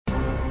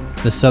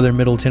The Southern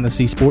Middle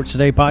Tennessee Sports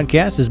Today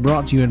podcast is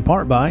brought to you in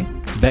part by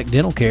Beck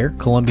Dental Care,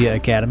 Columbia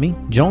Academy,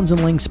 Jones &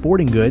 Ling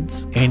Sporting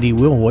Goods, Andy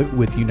Wilhoit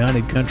with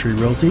United Country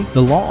Realty,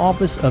 the law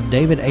office of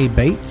David A.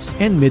 Bates,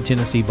 and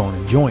Mid-Tennessee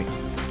Bone & Joint.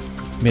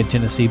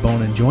 Mid-Tennessee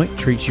Bone & Joint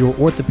treats your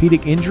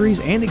orthopedic injuries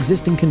and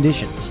existing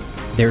conditions.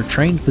 Their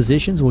trained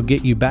physicians will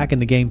get you back in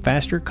the game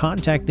faster.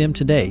 Contact them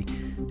today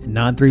at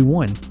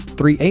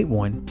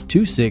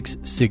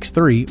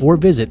 931-381-2663 or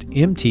visit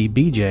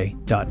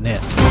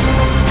mtbj.net.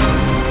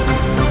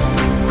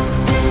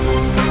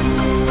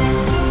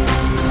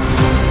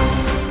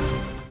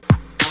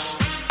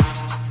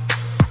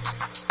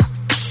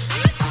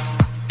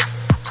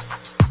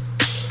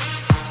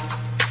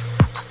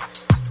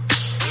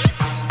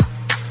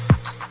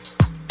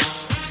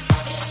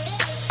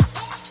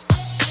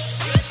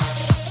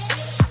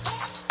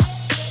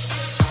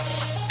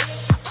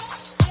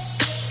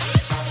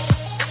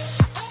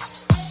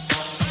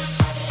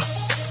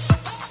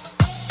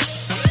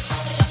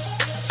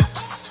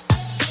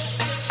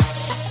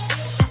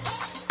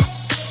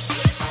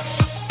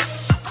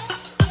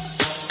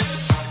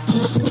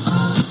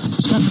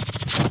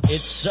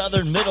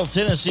 Southern Middle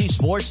Tennessee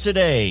Sports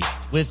Today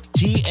with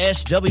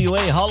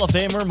TSWA Hall of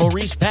Famer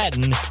Maurice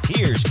Patton.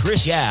 Here's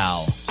Chris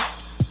Yao.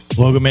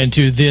 Welcome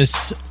into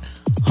this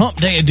Hump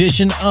Day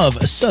edition of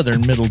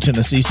Southern Middle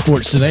Tennessee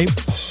Sports Today,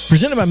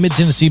 presented by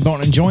Mid-Tennessee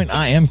Bone & Joint.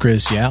 I am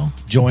Chris Yao,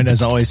 joined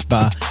as always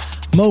by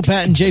Mo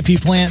Patton,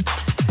 JP Plant,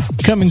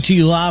 coming to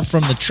you live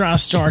from the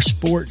TriStar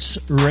Sports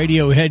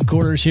Radio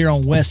headquarters here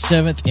on West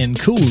 7th in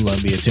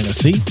Columbia,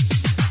 Tennessee.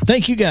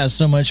 Thank you guys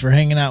so much for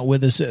hanging out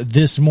with us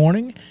this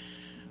morning.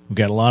 We've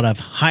got a lot of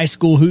high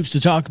school hoops to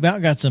talk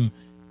about, got some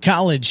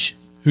college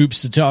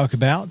hoops to talk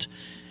about,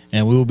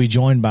 and we will be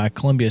joined by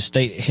Columbia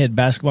State head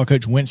basketball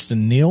coach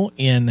Winston Neal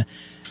in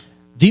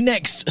the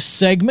next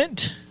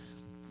segment.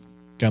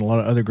 Got a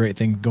lot of other great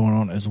things going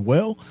on as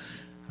well.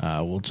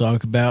 We'll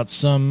talk about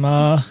some,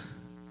 how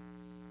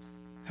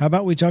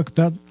about we talk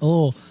about a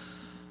little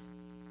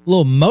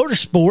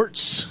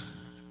motorsports.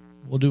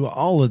 We'll do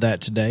all of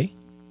that today.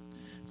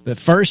 But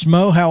first,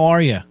 Mo, how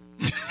are you?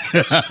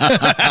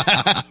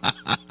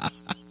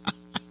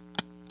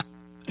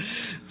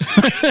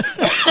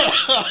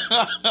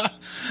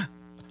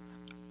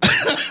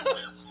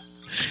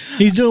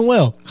 He's doing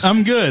well.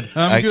 I'm good.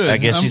 I'm good. I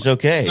guess he's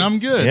okay. I'm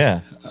good.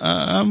 Yeah.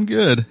 I'm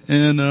good.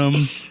 And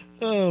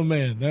oh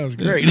man, that was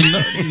great.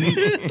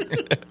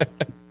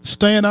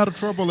 Staying out of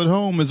trouble at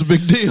home is a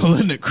big deal,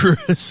 isn't it,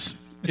 Chris?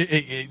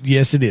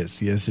 Yes, it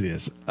is. Yes, it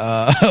is.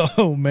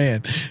 Oh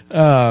man.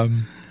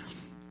 I'm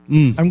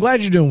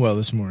glad you're doing well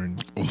this morning.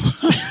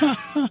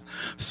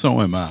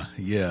 So am I.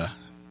 Yeah.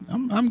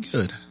 I'm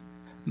good.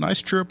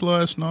 Nice trip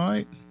last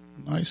night.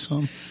 Nice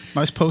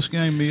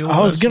post-game meal.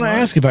 I was going to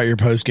ask about your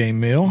post-game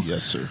meal.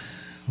 Yes, sir.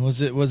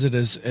 Was it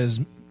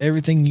as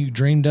everything you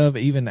dreamed of,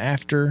 even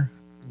after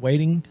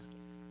waiting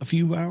a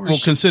few hours? Well,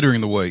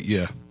 considering the wait,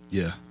 yeah.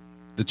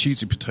 The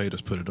cheesy potatoes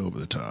put it over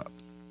the top.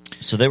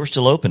 So they were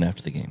still open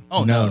after the game?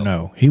 Oh,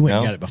 no. He went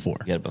and got it before.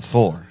 Got it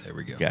before. There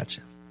we go. Gotcha.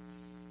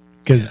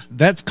 Because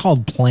that's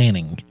called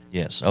planning.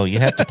 Yes. Oh, you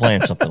have to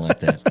plan something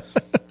like that.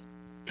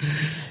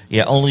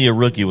 Yeah, only a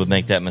rookie would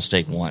make that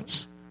mistake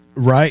once.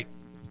 Right.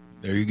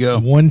 There you go.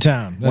 One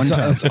time.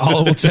 That's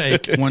all it will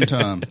take. One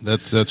time.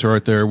 That's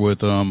right there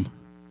with a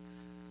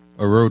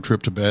road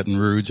trip to Baton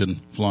Rouge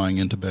and flying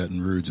into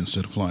Baton Rouge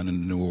instead of flying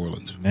into New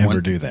Orleans.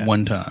 Never do that.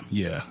 One time.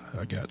 Yeah,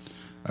 I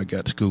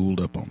got schooled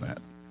up on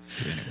that.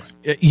 But anyway.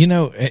 You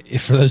know,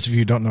 for those of you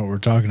who don't know what we're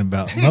talking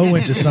about, Mo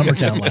went to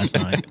Summertown last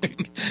night.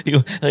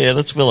 Yeah,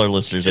 let's fill our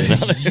listeners in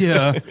on it.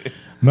 Yeah.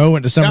 Mo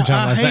went to Summertown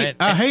last night.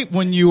 I hate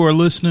when you are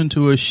listening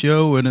to a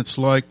show and it's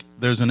like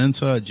there's an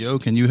inside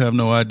joke and you have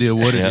no idea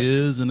what it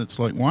is, and it's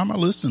like, why am I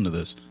listening to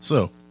this?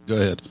 So, go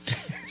ahead.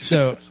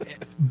 So,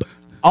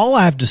 all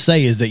I have to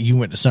say is that you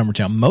went to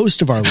Summertown.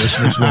 Most of our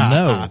listeners will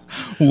know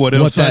what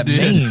that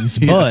means,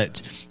 yeah.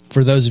 But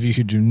for those of you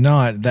who do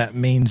not, that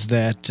means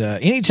that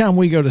anytime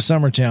we go to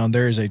Summertown,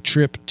 there is a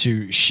trip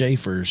to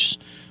Schaefer's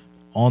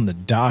on the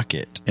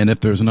docket. And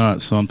if there's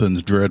not,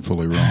 something's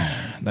dreadfully wrong.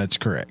 That's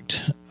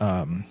correct.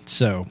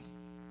 So,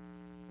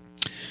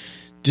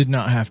 did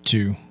not have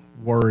to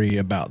worry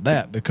about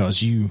that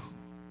because you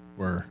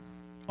were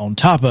on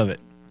top of it.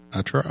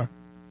 I try.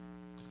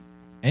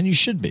 And you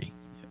should be.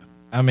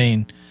 I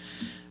mean,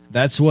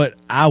 that's what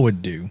I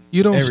would do.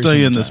 You don't every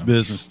stay in single this time.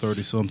 business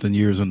 30-something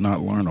years and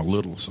not learn a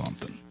little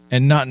something.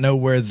 And not know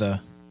where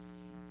the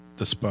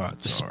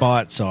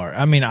spots are.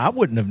 I mean, I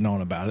wouldn't have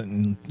known about it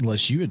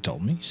unless you had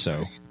told me.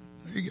 So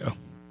there you go.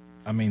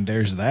 I mean,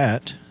 there's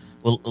that.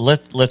 Well,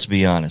 let's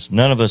be honest.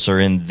 None of us are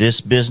in this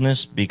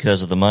business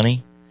because of the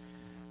money.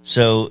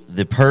 So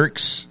the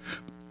perks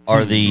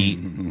are the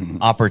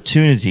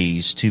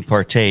opportunities to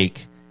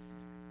partake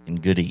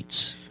in good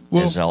eats,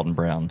 as Alton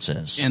Brown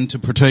says. And to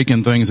partake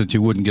in things that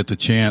you wouldn't get the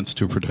chance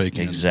to partake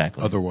in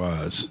Exactly.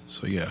 otherwise.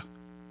 So, yeah.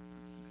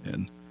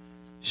 And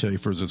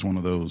Schaefer's is one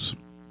of those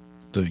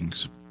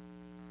things.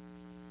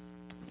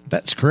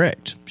 That's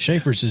correct.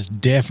 Schaefer's is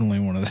definitely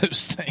one of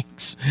those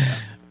things.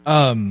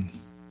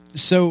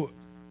 So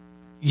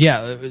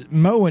Yeah,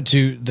 Mo went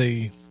to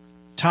the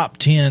top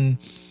 10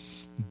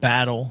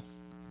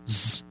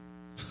 battles.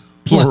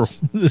 Plural.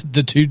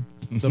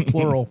 The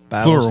plural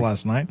battles Plural.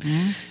 last night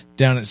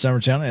down at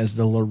Summertown as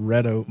the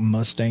Loretto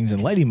Mustangs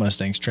and Lady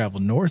Mustangs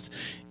traveled north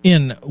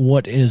in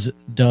what is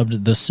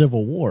dubbed the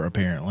Civil War,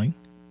 apparently.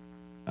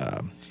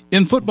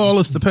 In football,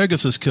 it's the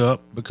Pegasus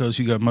Cup because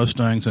you got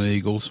Mustangs and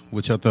Eagles,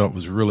 which I thought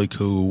was really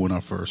cool when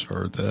I first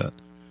heard that.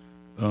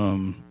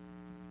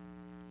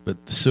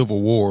 But the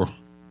Civil War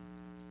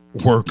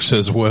works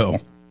as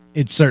well.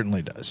 It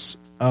certainly does.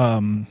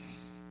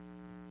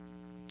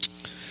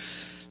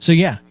 So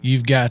yeah,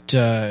 you've got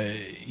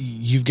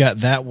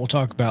that we'll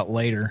talk about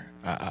later.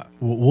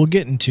 We'll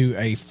get into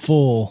a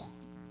full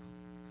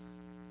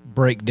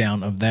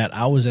breakdown of that.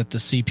 I was at the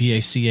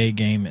CPACA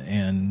game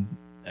and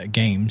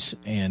games,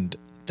 and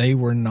they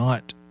were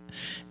not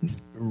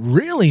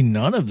really.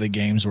 None of the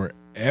games were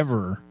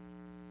ever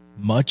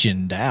much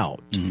in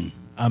doubt.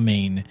 I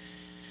mean,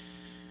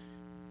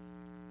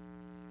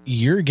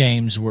 your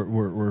games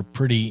were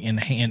pretty in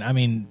hand. I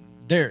mean,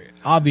 they're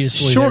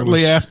obviously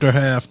Shortly after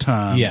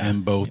halftime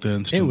in both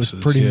instances. It was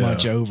pretty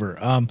much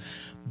over.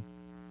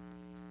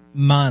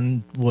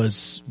 Mine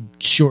was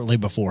shortly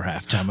before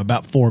halftime,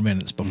 about 4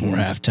 minutes before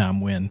halftime,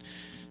 when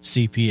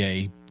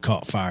CPA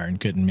caught fire and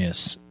couldn't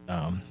miss.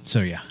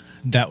 So, yeah,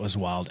 that was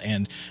wild.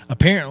 And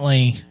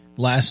apparently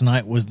last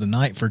night was the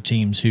night for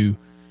teams who,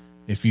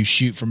 if you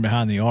shoot from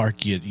behind the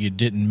arc, you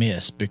didn't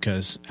miss,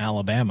 because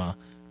Alabama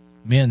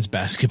men's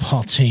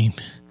basketball team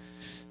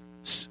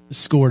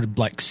scored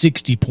like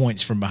 60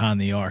 points from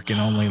behind the arc and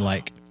only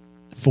like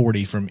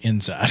 40 from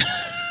inside.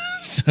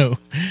 So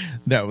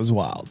that was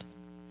wild.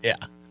 Yeah.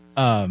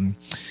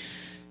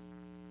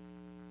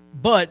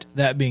 But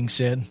that being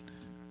said,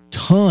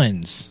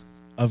 tons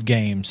of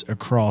games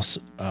across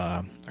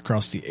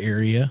the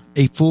area.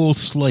 A full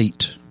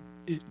slate,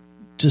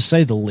 to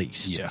say the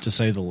least. Yeah. To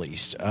say the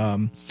least.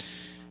 And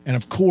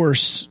of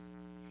course,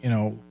 you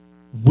know,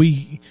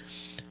 we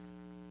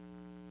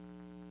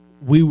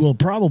will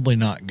probably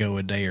not go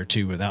a day or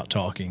two without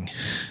talking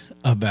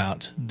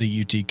about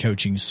the UT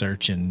coaching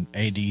search and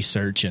AD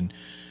search. And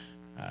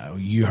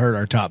you heard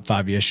our top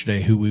 5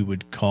 yesterday, who we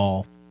would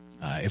call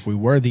if we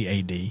were the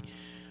AD.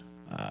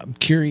 I'm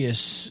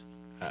curious.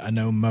 I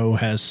know Mo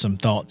has some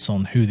thoughts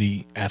on who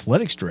the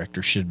athletics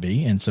director should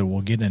be, and so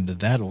we'll get into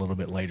that a little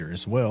bit later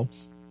as well.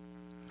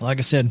 Like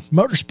I said,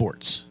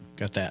 motorsports,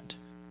 got that,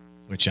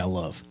 which I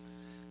love.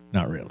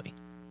 Not really.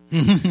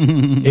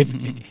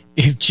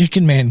 If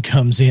Chicken Man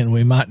comes in,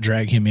 we might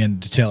drag him in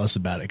to tell us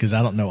about it, because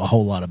I don't know a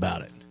whole lot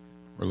about it.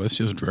 Or let's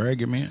just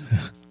drag him in.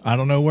 I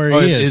don't know where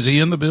he is. Is he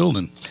in the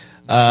building?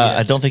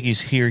 I don't think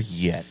he's here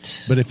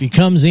yet. But if he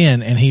comes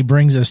in and he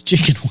brings us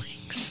chicken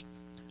wings,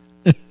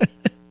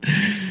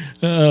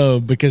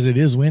 because it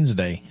is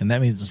Wednesday, and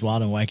that means it's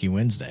Wild and Wacky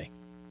Wednesday.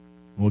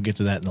 We'll get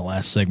to that in the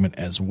last segment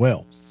as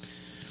well.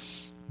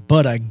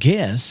 But I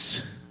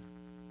guess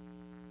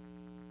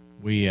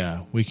we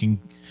can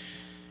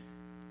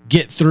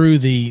get through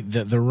the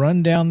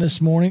rundown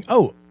this morning.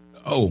 Oh,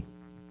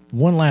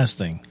 one last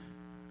thing.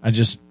 I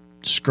just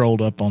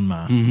scrolled up on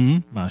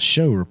my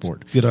show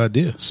report. Good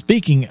idea.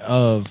 Speaking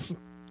of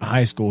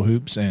high school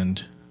hoops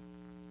and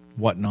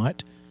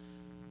whatnot,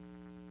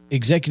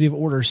 Executive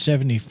Order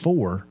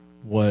 74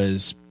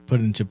 was put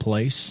into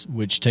place,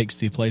 which takes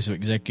the place of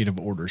Executive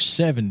Order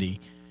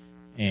 70.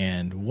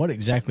 And what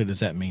exactly does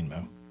that mean,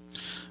 Mo?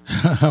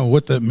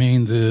 What that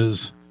means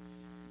is,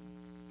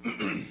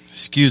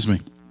 excuse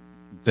me,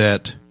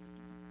 that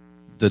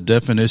the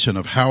definition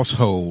of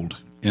household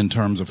in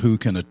terms of who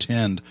can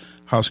attend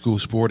high school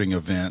sporting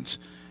events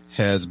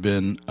has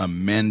been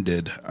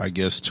amended, I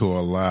guess, to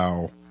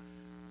allow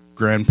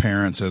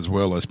grandparents as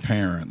well as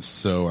parents.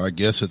 So I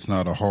guess it's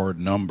not a hard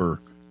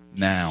number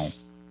now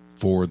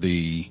for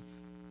the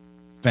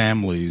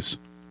families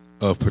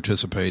of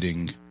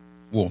participants.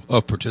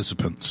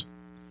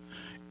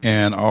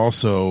 And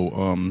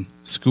also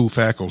school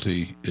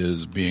faculty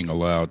is being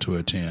allowed to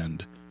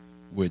attend,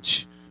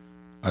 which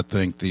I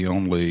think the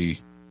only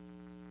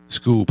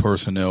school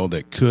personnel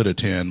that could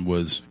attend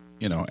was,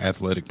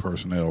 athletic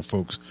personnel,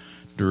 folks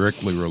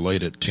directly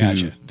related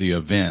to the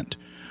event.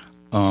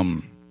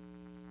 To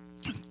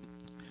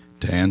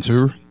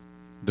answer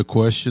the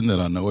question that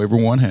I know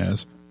everyone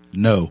has,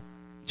 no,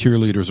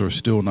 cheerleaders are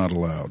still not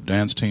allowed.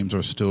 Dance teams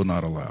are still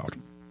not allowed.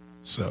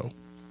 So,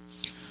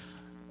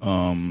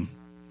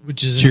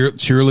 which is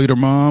cheerleader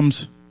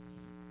moms,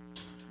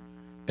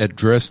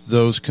 address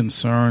those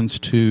concerns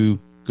to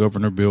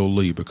Governor Bill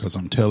Lee, because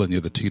I'm telling you,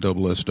 the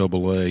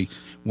TSSAA,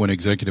 when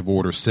Executive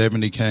Order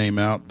 70 came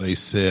out, they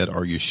said,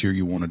 "Are you sure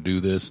you want to do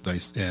this?"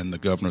 And the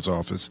governor's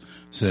office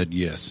said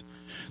yes.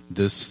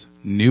 This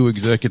new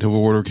executive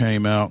order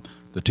came out.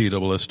 The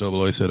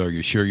TSSAA said, "Are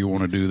you sure you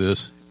want to do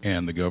this?"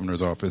 And the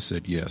governor's office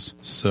said yes.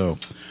 So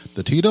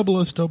the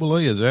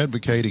TSSAA is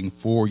advocating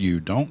for you.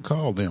 Don't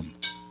call them.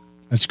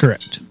 That's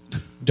correct.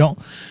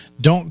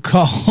 Don't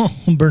call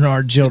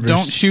Bernard Childress.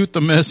 Don't shoot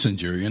the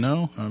messenger,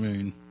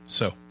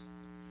 so.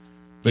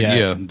 But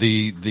yeah,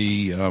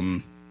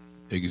 the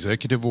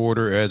executive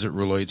order as it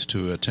relates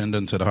to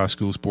attendance at high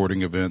school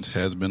sporting events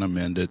has been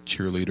amended.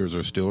 Cheerleaders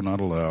are still not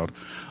allowed.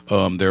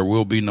 There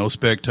will be no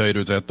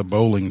spectators at the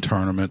bowling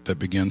tournament that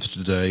begins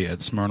today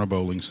at Smyrna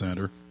Bowling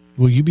Center.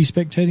 Will you be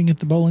spectating at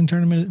the bowling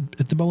tournament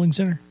at the bowling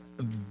center?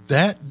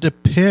 That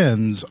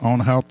depends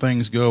on how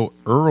things go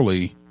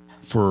early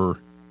for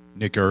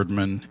Nick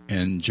Erdman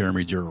and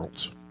Jeremy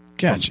Geralds from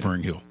Gotcha.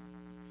 Spring Hill.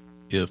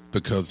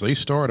 Because they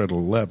start at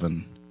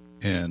 11,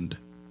 and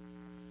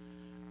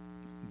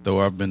though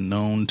I've been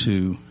known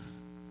to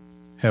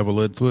have a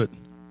lead foot,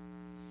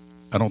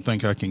 I don't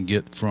think I can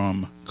get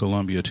from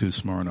Columbia to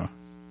Smyrna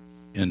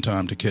in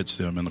time to catch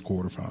them in the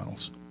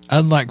quarterfinals.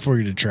 I'd like for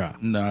you to try.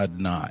 No, I'd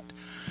not.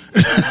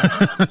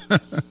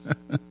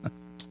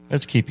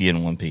 Let's keep you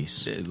in one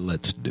piece.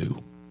 Let's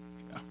do.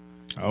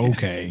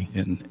 Okay.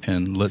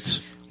 And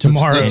let's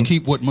Tomorrow. let's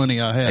keep what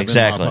money I have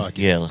Exactly. in my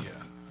pocket.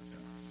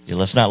 Yeah,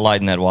 let's not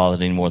lighten that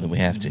wallet any more than we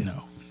have to.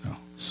 No.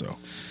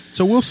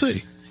 So we'll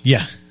see.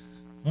 Yeah.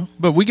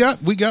 But we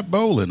got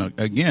bowling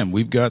again.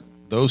 We've got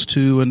those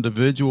two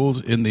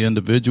individuals in the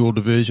individual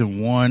Division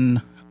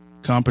 1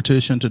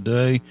 competition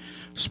today.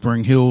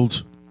 Spring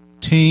Hill's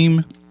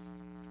team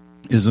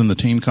is in the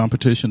team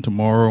competition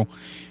tomorrow,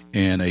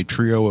 and a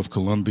trio of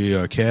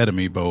Columbia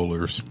Academy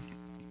bowlers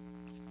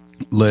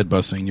led by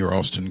senior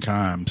Austin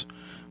Kimes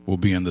will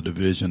be in the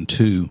Division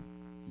 2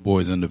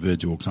 boys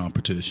individual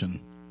competition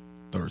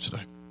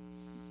Thursday.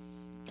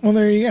 Well,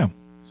 there you go.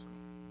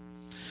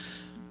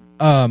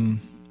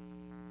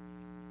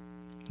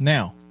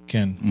 Now,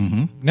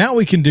 Ken, now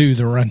we can do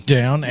the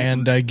rundown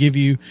and give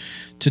you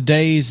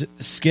today's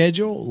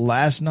schedule,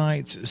 last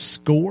night's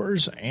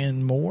scores,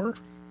 and more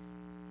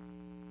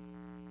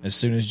as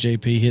soon as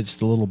JP hits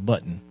the little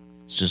button.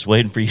 It's just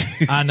waiting for you.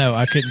 I know.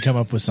 I couldn't come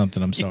up with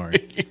something. I'm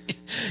sorry.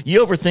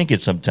 You overthink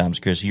it sometimes,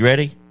 Chris. You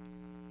ready?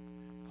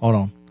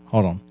 Hold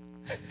on.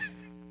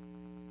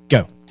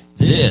 Go.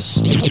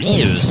 This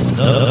is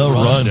the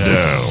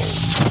Rundown.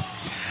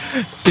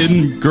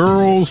 In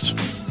girls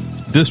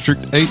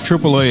District 8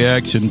 AAA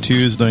action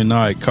Tuesday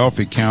night,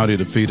 Coffee County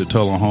defeated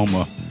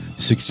Tullahoma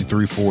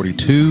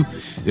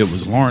 63-42. It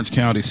was Lawrence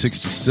County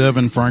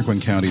 67, Franklin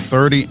County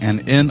 30,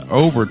 and in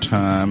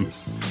overtime,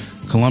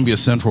 Columbia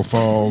Central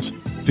Falls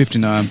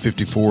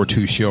 59-54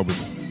 to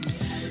Shelbyville.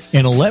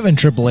 In 11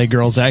 AAA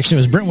girls action,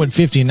 it was Brentwood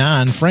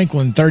 59,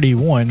 Franklin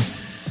 31,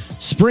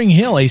 Spring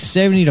Hill a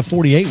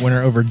 70-48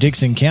 winner over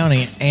Dixon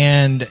County,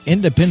 and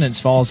Independence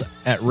Falls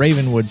at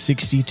Ravenwood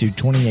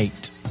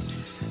 60-28.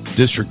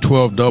 District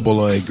 12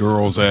 AA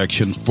girls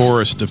action,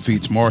 Forest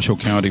defeats Marshall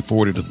County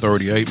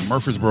 40-38,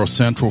 Murfreesboro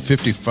Central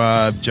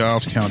 55,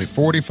 Giles County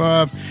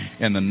 45,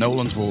 and the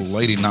Nolensville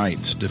Lady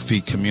Knights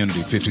defeat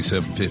Community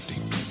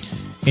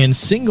 57-50. In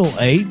single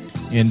 8,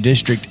 in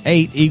District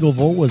 8,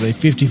 Eagleville was a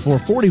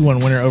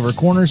 54-41 winner over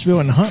Cornersville,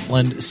 and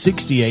Huntland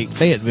 68,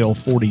 Fayetteville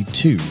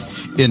 42.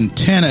 In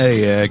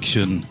 10A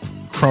action,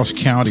 cross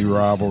county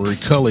rivalry,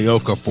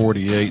 Culleoka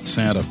 48,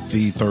 Santa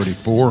Fe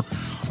 34.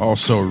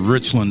 Also,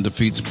 Richland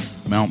defeats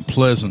Mount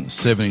Pleasant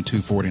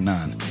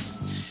 72-49.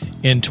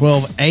 In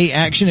 12A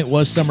action, it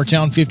was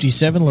Summertown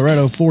 57,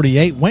 Loretto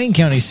 48, Wayne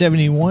County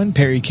 71,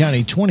 Perry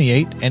County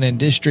 28, and in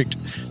District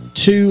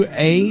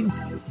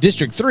 2A,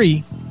 District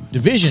 3,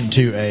 Division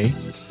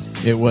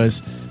 2A, it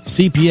was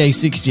CPA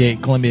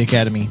 68, Columbia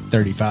Academy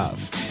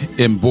 35.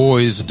 In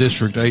boys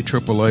District 8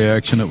 AAA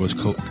action, it was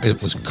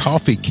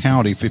Coffee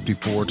County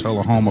 54,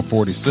 Tullahoma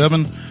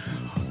 47.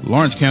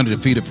 Lawrence County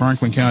defeated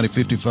Franklin County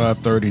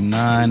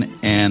 55-39,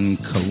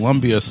 and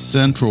Columbia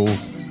Central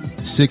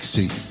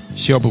 60,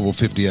 Shelbyville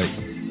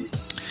 58.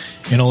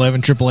 In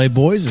 11 AAA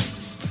boys,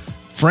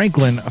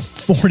 Franklin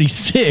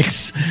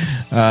 46,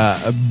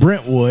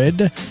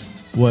 Brentwood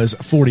was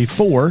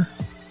 44,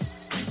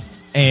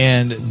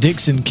 and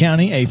Dixon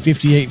County a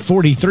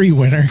 58-43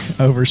 winner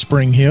over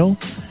Spring Hill.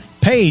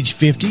 Page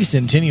 50,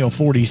 Centennial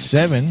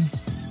 47,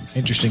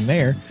 interesting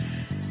there.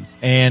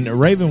 And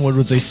Ravenwood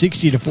was a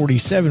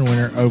 60-47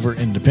 winner over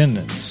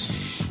Independence.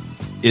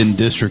 In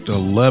District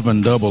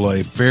 11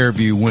 AA,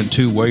 Fairview went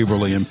to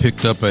Waverly and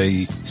picked up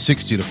a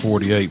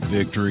 60-48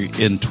 victory.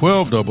 In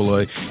 12 AA,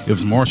 it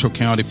was Marshall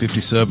County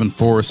 57,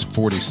 Forest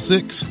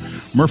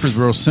 46.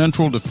 Murfreesboro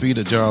Central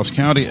defeated Giles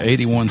County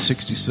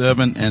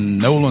 81-67,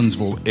 and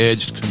Nolensville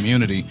edged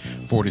Community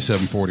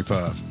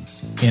 47-45.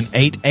 In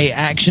 8A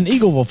action,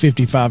 Eagleville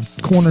 55,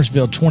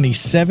 Cornersville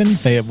 27,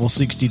 Fayetteville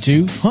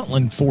 62,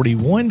 Huntland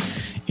 41.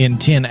 In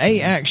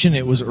 10A action,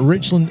 it was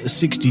Richland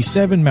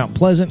 67, Mount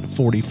Pleasant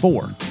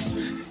 44.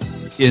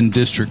 In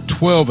District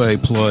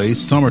 12A play,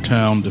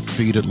 Summertown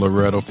defeated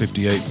Loretto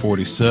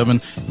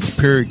 58-47. It was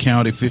Perry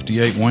County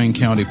 58, Wayne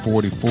County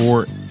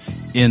 44.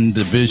 In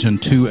Division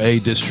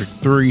 2A, District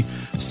 3,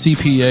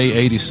 CPA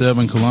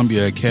 87,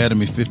 Columbia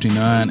Academy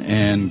 59,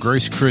 and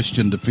Grace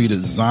Christian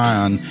defeated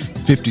Zion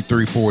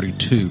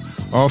 53-42.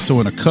 Also,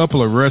 in a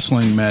couple of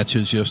wrestling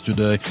matches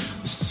yesterday,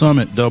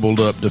 Summit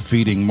doubled up,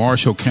 defeating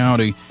Marshall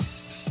County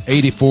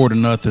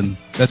 84-0.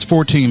 That's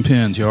 14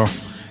 pins, y'all.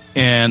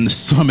 And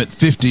Summit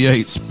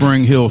 58,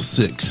 Spring Hill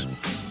 6.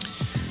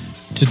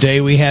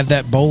 Today we have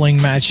that bowling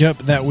matchup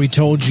that we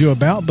told you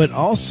about, but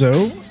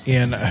also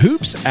in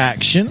hoops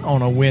action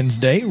on a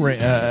Wednesday,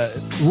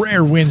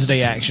 rare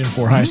Wednesday action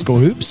for high school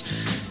hoops.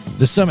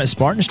 The Summit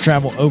Spartans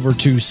travel over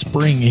to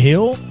Spring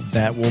Hill.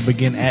 That will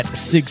begin at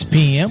 6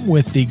 p.m.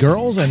 with the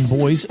girls and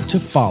boys to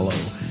follow.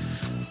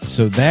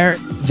 So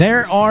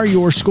there are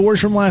your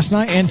scores from last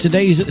night and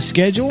today's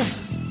schedule.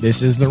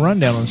 This is the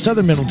rundown on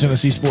Southern Middle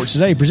Tennessee Sports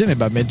Today, presented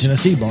by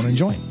Mid-Tennessee Bone and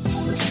Joint.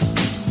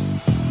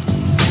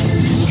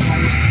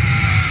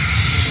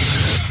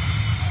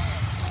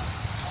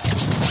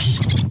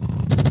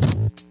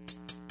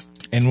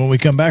 And when we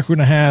come back, we're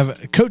going to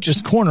have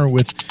Coach's Corner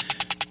with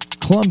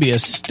Columbia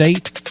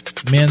State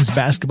men's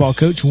basketball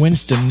coach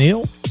Winston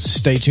Neal.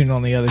 Stay tuned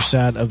on the other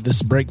side of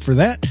this break for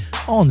that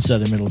on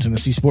Southern Middle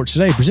Tennessee Sports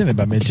Today, presented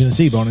by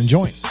Mid-Tennessee Bone and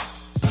Joint.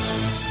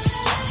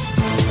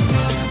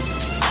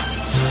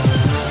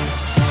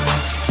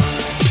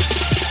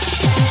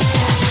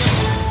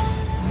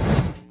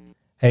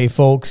 Hey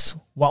folks,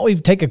 while we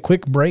take a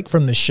quick break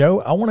from the show,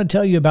 I want to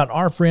tell you about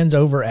our friends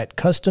over at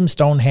Custom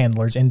Stone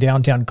Handlers in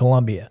downtown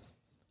Columbia.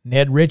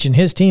 Ned Rich and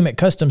his team at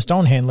Custom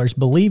Stone Handlers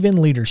believe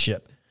in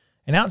leadership.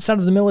 And outside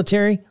of the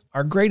military,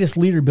 our greatest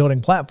leader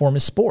building platform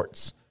is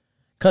sports.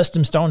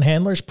 Custom Stone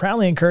Handlers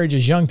proudly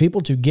encourages young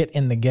people to get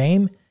in the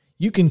game.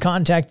 You can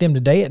contact them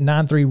today at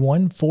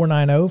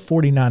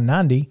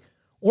 931-490-4990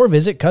 or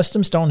visit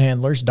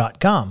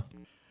CustomStonehandlers.com.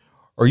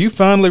 Are you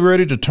finally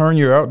ready to turn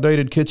your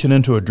outdated kitchen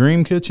into a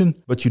dream kitchen,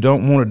 but you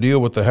don't want to deal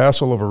with the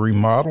hassle of a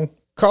remodel?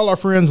 Call our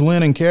friends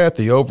Lynn and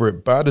Kathy over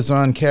at By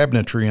Design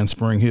Cabinetry in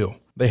Spring Hill.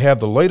 They have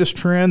the latest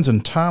trends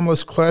and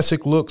timeless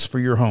classic looks for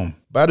your home.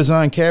 By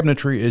Design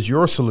Cabinetry is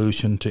your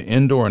solution to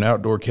indoor and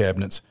outdoor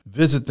cabinets.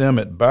 Visit them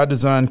at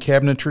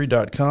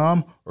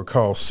bydesignCabinetry.com or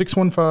call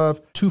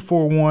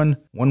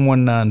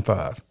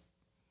 615-241-1195.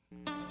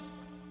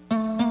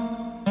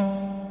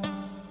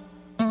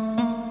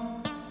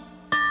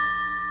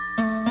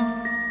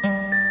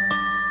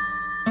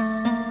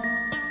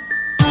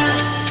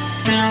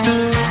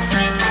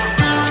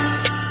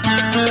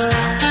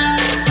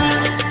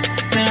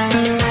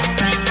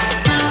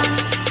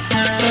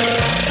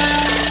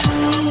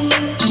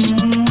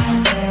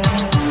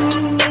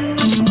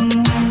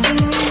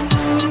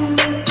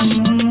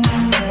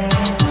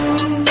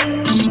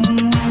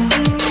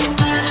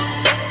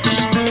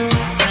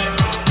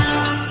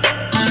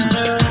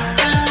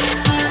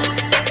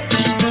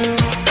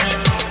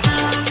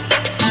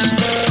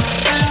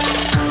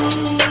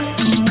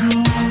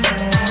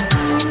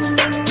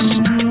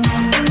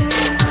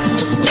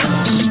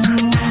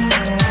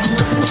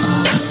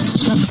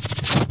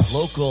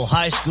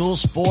 High school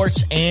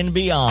sports and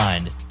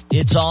beyond.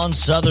 It's on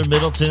Southern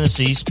Middle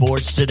Tennessee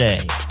Sports Today.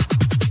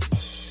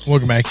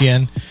 Welcome back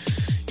in.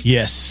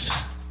 Yes,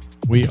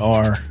 we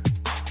are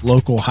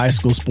local high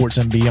school sports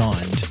and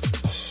beyond.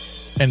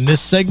 And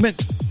this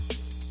segment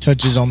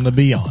touches on the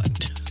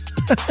beyond.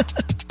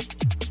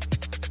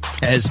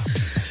 As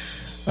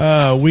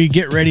we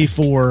get ready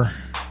for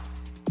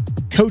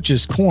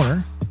Coach's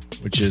Corner,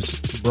 which is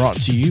brought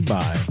to you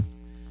by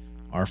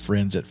our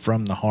friends at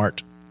From the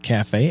Heart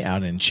Cafe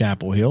out in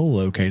Chapel Hill,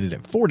 located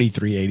at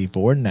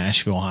 4384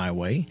 Nashville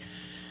Highway,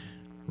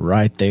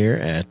 right there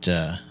at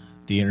the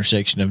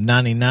intersection of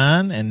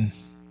 99 and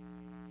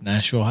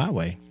Nashville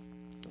Highway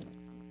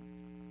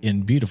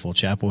in beautiful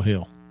Chapel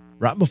Hill.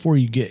 Right before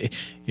you get,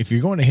 if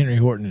you're going to Henry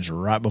Horton, it's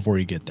right before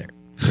you get there.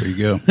 There you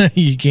go.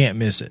 You can't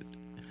miss it.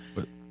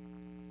 But,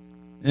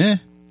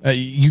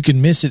 you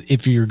can miss it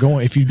if you go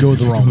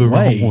the wrong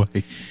way,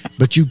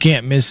 but you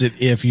can't miss it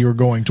if you're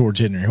going towards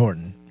Henry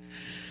Horton.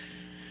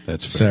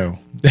 That's fair.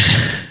 So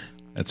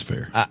that's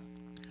fair.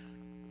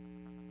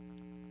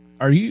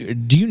 Do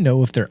you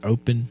know if they're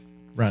open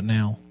right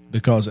now?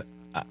 Because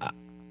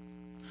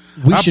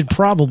we should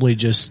probably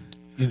just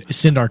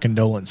send our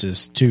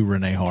condolences to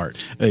Renee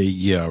Hart.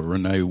 Yeah,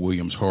 Renee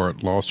Williams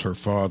Hart lost her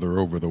father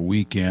over the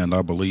weekend.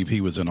 I believe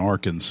he was in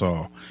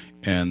Arkansas.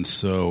 And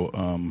so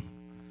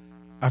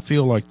I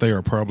feel like they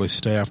are probably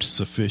staffed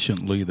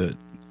sufficiently that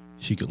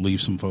she could leave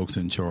some folks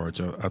in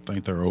charge. I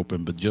think they're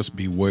open, but just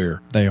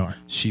beware. They are.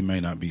 She may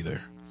not be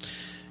there.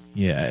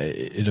 Yeah,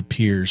 it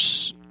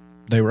appears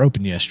they were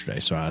open yesterday,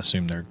 so I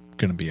assume they're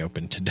going to be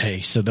open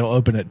today. So they'll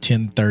open at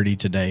 10:30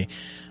 today.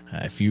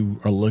 If you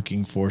are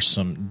looking for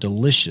some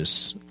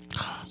delicious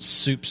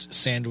soups,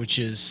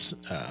 sandwiches,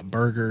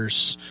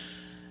 burgers,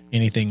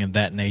 anything of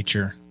that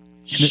nature,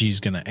 she's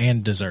going to,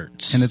 and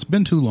desserts. And it's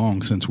been too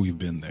long since we've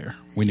been there.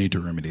 We need to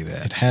remedy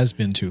that. It has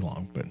been too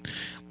long, but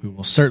we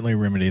will certainly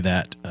remedy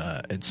that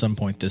at some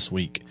point this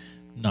week.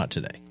 Not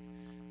today,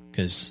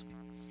 because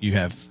you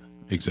have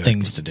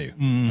things to do,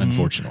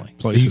 unfortunately.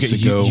 Places to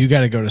go. You got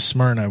to go to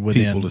Smyrna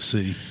within people to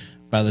see.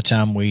 By the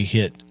time we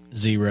hit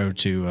 0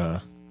 to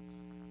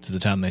the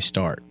time they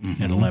start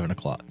at 11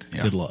 o'clock.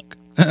 Yeah. Good luck.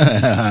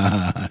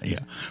 Yeah.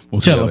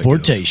 We'll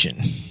Teleportation.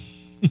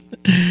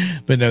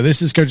 But no,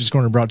 this is Coach's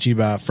Corner, brought to you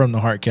by From the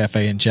Heart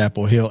Cafe in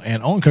Chapel Hill.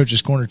 And on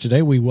Coach's Corner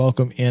today, we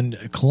welcome in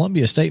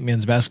Columbia State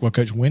men's basketball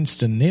coach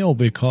Winston Neal,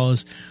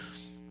 because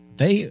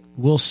they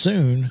will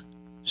soon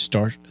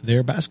start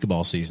their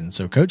basketball season.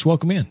 So, Coach,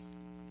 welcome in.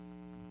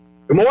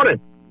 Good morning.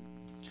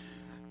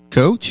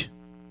 Coach,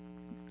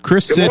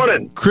 Chris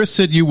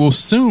said you will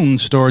soon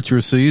start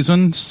your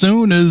season.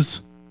 Soon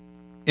is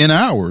in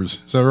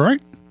hours. Is that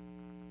right?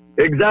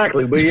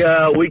 Exactly. We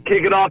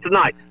kick it off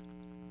tonight.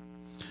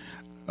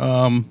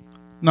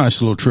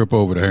 Nice little trip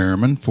over to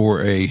Harriman for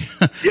a,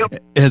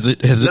 Yep. as it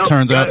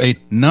turns out, a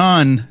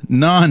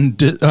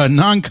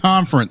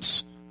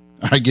non-conference,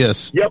 I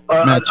guess. Yep.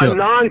 matchup. A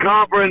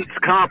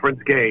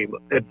non-conference game,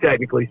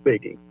 technically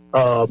speaking.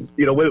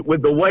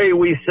 With the way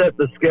we set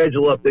the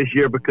schedule up this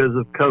year because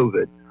of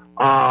COVID,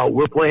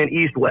 we're playing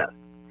East-West.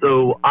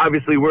 So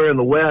obviously we're in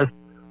the West.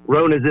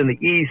 Roan is in the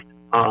East.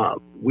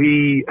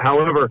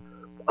 However,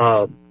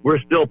 we're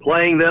still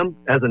playing them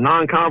as a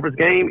non-conference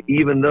game,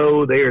 even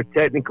though they are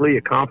technically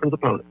a conference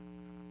opponent.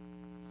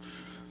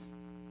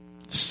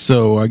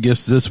 So I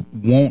guess this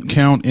won't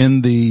count in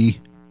the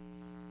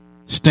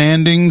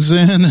standings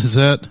then? Is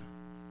that?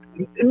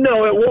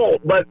 No, it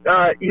won't. But,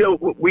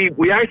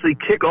 we actually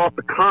kick off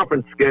the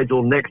conference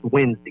schedule next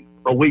Wednesday,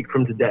 a week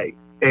from today.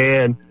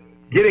 And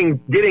getting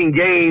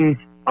games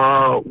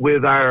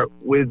with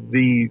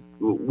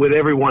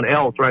everyone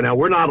else right now.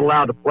 We're not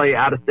allowed to play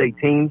out-of-state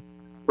teams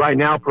right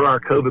now per our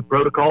COVID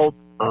protocols.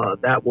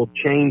 That will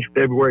change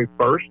February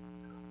 1st.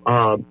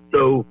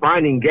 So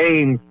finding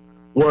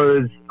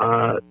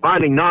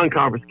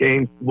non-conference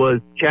games was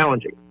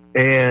challenging.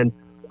 And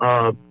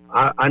I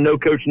know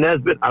Coach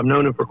Nesbitt. I've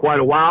known him for quite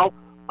a while.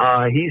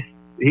 He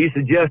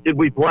suggested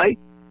we play,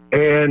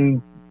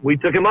 and we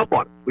took him up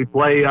on it. We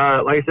play,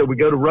 like I said, we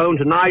go to Roan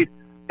tonight,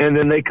 and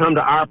then they come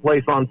to our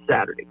place on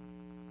Saturday.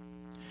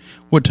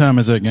 What time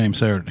is that game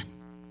Saturday?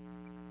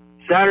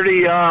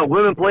 Saturday,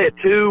 women play at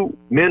 2,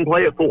 men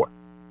play at 4.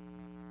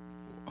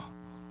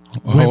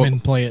 Women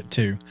play at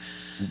 2.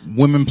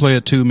 Women play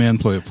at 2, men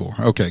play at 4.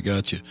 Okay,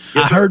 gotcha.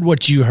 I heard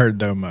what you heard,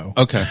 though, Mo.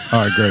 Okay,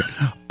 all right, great.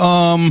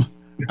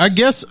 I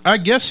guess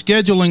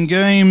scheduling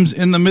games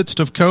in the midst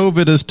of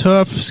COVID is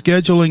tough.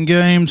 Scheduling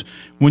games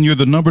when you're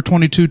the number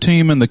 22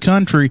 team in the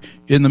country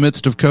in the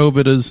midst of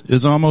COVID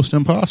is almost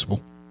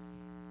impossible.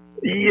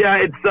 Yeah,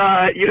 it's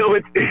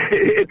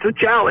it's a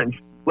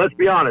challenge. Let's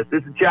be honest,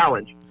 it's a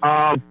challenge.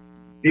 One,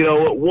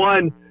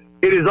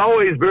 it is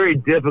always very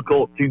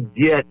difficult to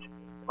get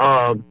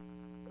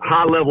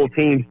high-level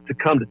teams to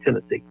come to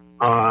Tennessee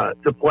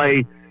to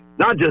play,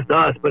 not just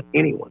us, but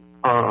anyone.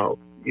 I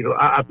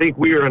think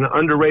we are an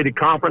underrated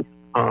conference.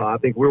 I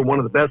think we're one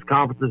of the best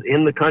conferences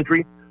in the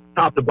country,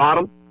 top to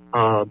bottom.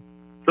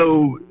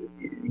 So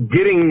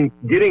getting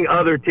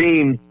other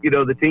teams,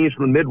 the teams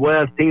from the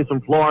Midwest, teams from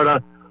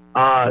Florida,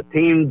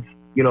 teams,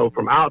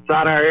 from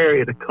outside our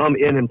area to come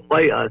in and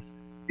play us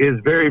is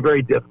very,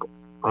 very difficult.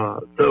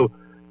 For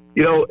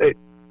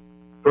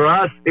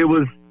us,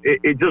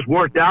 it just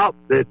worked out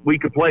that we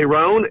could play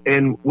Roan,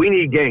 and we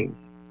need games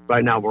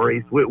right now,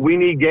 Maurice. We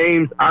need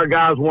games. Our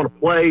guys want to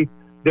play.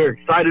 They're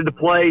excited to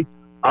play.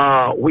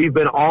 We've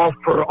been off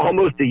for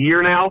almost a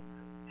year now,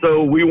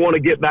 so we want to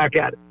get back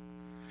at it.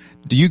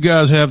 Do you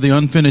guys have the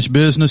unfinished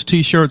business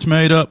T-shirts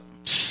made up?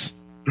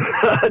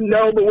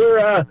 No, but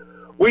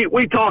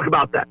we talk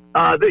about that.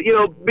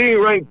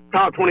 Being ranked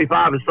top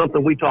 25 is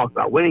something we talk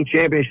about. Winning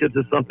championships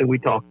is something we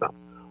talk about.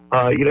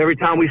 Every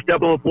time we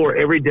step on the floor,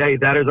 every day,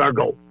 that is our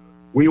goal.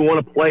 We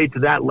want to play to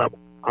that level.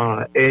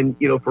 And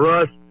for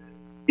us,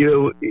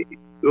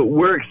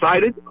 we're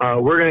excited.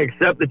 We're going to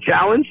accept the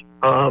challenge.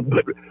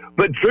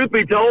 But truth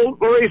be told,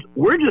 Maurice,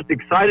 we're just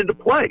excited to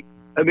play.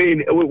 I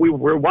mean,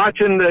 we're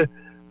watching the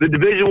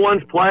Division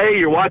I's play.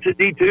 You're watching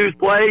D2s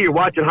play. You're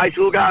watching high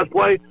school guys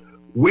play.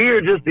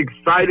 We're just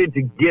excited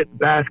to get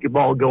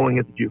basketball going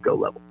at the JUCO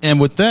level.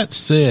 And with that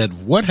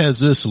said, what has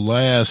this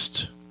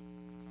last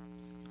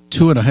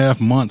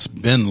 2.5 months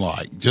been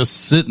like, just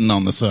sitting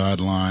on the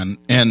sideline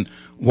and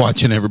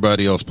watching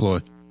everybody else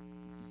play?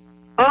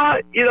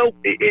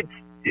 It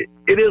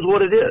is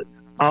what it is.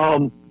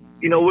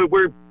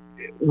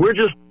 We're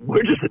just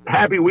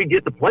happy we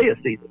get to play a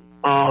season.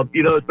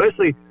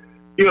 Especially,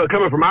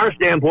 coming from our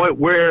standpoint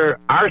where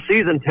our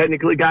season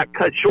technically got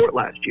cut short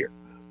last year.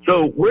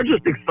 So we're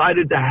just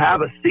excited to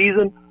have a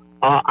season.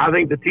 I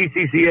think the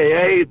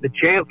TCCAA, the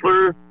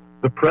chancellor,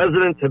 the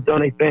presidents have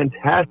done a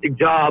fantastic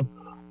job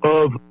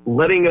of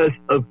letting us,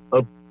 of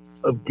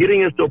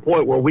getting us to a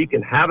point where we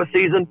can have a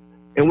season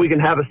and we can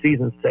have a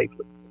season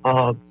safely.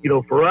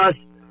 For us,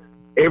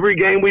 every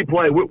game we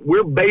play,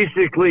 we're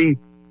basically,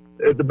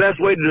 the best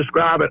way to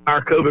describe it,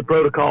 our COVID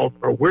protocols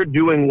are we're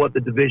doing what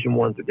the Division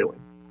I's are doing.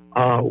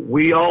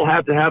 We all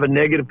have to have a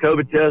negative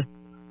COVID test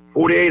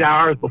 48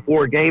 hours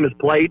before a game is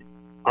played,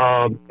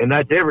 and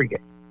that's every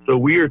game. So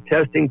we are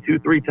testing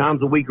 2-3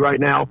 times a week right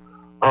now.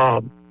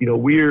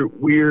 We're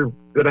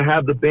going to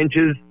have the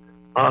benches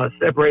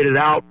separated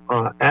out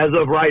as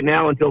of right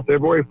now until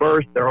February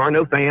 1st. There are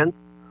no fans.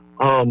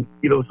 So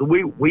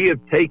we have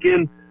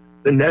taken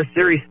the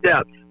necessary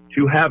steps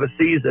to have a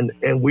season,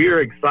 and we are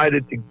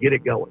excited to get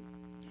it going.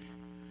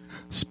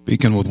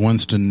 Speaking with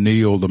Winston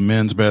Neal, the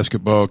men's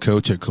basketball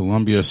coach at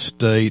Columbia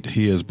State,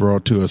 he is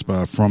brought to us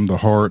by From the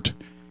Heart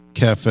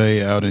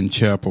Cafe out in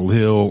Chapel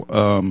Hill.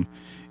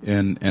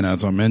 And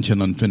as I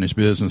mentioned, unfinished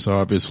business,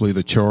 obviously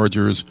the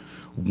Chargers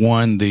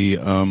won the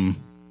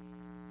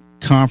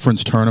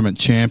conference tournament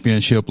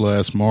championship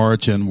last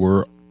March and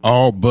were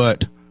all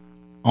but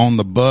on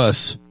the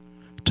bus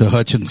to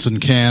Hutchinson,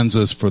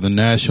 Kansas for the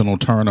national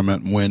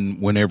tournament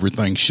when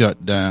everything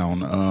shut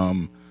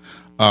down.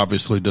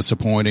 Obviously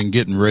disappointing.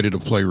 Getting ready to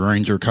play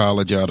Ranger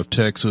College out of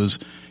Texas,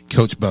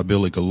 coached by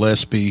Billy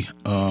Gillespie.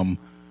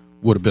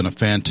 Would have been a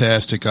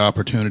fantastic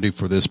opportunity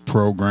for this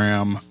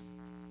program.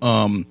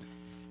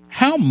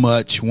 How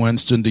much,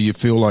 Winston, do you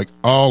feel like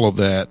all of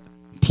that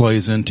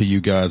plays into you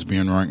guys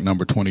being ranked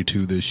number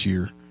 22 this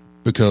year?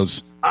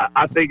 Because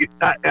I think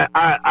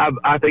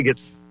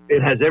it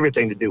has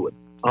everything to do with it.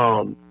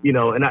 You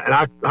know, and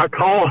I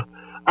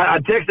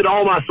texted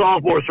all my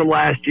sophomores from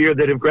last year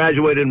that have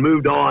graduated and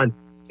moved on,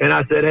 and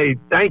I said, hey,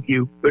 thank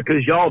you,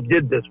 because y'all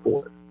did this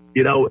for us.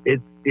 You know,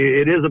 it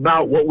is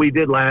about what we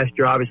did last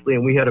year, obviously,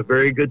 and we had a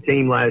very good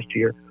team last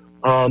year.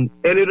 And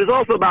it is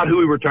also about who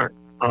we returned.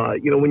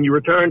 You know, when you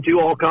return 2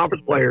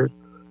 all-conference players,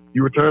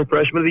 you return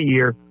freshman of the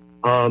year,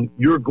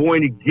 you're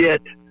going to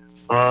get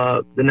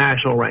the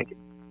national ranking.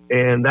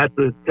 And that's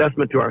a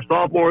testament to our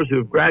sophomores who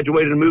have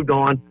graduated and moved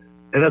on,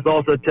 and that's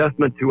also a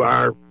testament to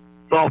our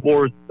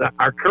sophomores,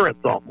 our current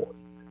sophomores,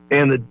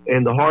 and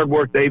the hard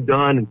work they've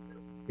done, and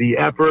the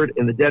effort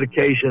and the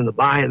dedication and the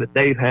buy-in that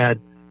they've had.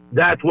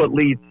 That's what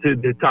leads to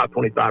the top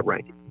 25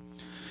 ranking.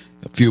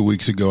 A few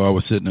weeks ago, I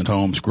was sitting at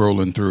home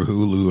scrolling through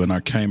Hulu, and I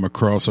came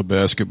across a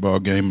basketball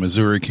game,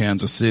 Missouri,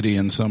 Kansas City,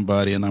 and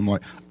somebody, and I'm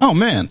like, oh,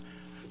 man,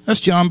 that's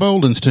John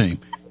Bolden's team.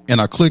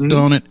 And I clicked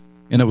on it,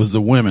 and it was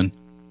the women.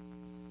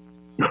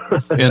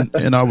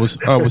 and I was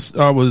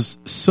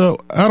so,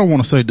 I don't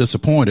want to say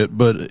disappointed,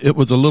 but it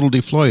was a little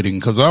deflating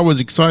because I was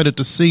excited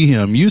to see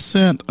him. You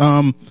sent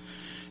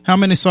how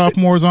many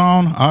sophomores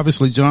on?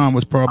 Obviously, John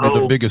was probably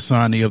the biggest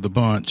signee of the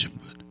bunch.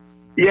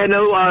 Yeah,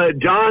 no,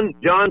 John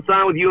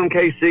signed with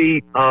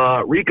UMKC.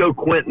 Rico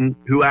Quinton,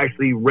 who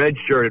actually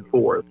redshirted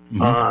for us,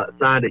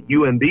 signed at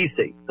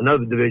UMBC,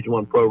 another Division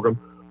I program.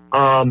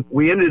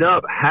 We ended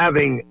up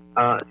having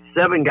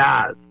 7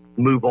 guys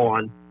move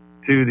on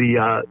to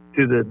the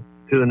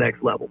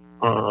next level.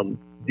 D1,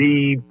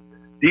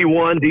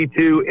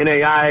 D2,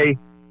 NAIA,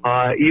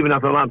 even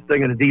if I'm not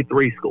mistaken, a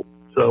D3 school.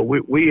 So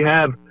we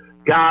have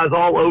guys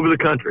all over the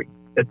country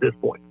at this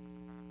point.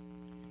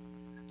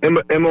 And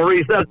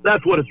Maurice,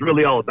 that's what it's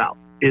really all about,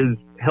 is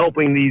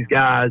helping these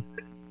guys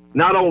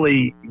not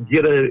only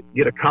get a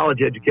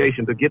college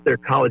education, but get their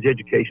college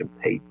education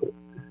paid for.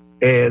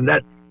 And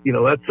that's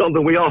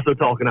something we also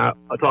talk about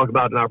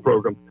in our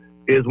program,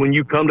 is when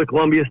you come to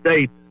Columbia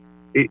State,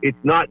 it's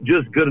not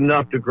just good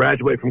enough to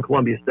graduate from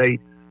Columbia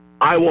State.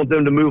 I want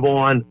them to move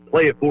on,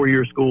 play at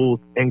 4-year schools,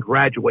 and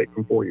graduate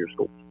from 4-year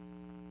schools.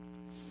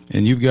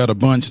 And you've got a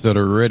bunch that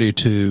are ready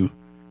to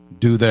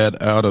do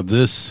that out of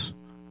this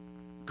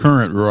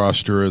current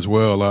roster as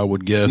well. I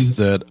would guess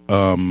that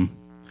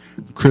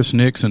Chris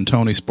Nix and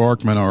Tony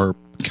Sparkman are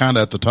kind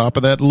of at the top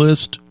of that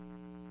list.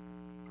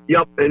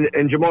 Yep,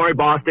 and Jamari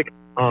Bostic.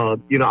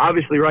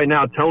 Obviously right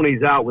now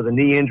Tony's out with a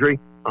knee injury.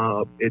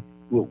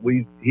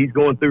 He's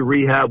going through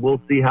rehab.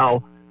 We'll see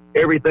how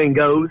everything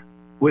goes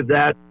with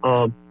that.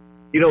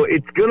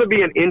 It's going to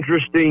be an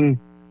interesting.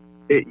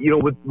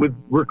 With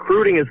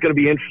recruiting, it's going to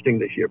be interesting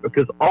this year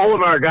because all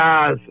of our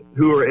guys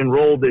who are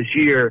enrolled this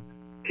year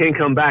can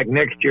come back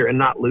next year and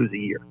not lose a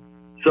year.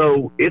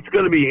 So it's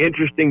going to be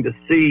interesting to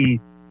see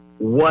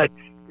what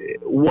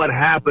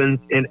happens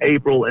in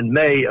April and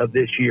May of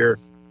this year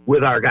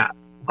with our guys,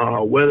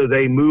 whether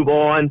they move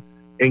on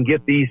and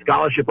get the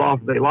scholarship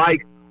offers they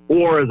like,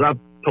 or as I've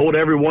told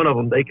every one of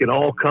them, they can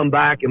all come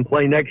back and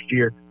play next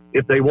year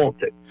if they want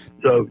to.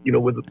 So,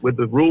 with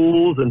the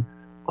rules and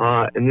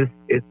this,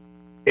 it's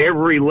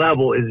every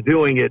level is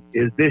doing it,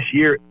 is this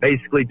year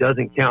basically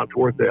doesn't count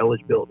towards their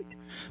eligibility.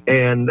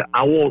 And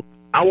I want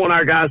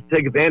our guys to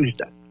take advantage of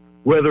that,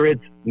 whether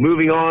it's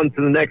moving on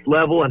to the next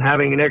level and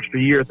having an extra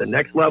year at the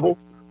next level,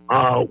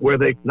 where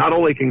they not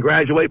only can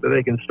graduate, but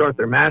they can start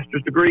their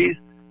master's degrees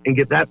and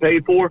get that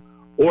paid for,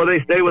 or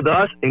they stay with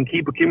us and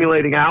keep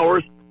accumulating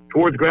hours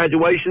towards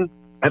graduation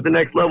at the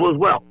next level as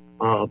well.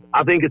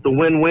 I think it's a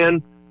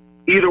win-win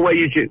either way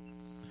you choose.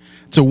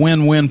 It's a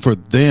win-win for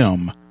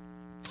them.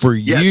 For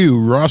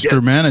you,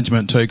 roster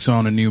management takes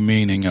on a new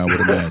meaning, I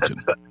would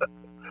imagine.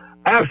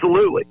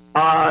 Absolutely.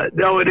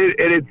 No,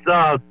 it's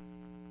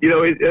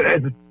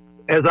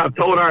as I've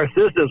told our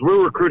assistants,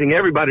 we're recruiting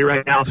everybody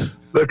right now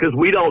because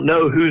we don't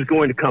know who's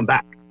going to come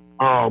back.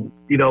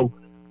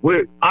 We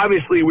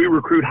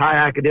recruit high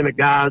academic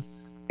guys,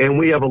 and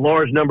we have a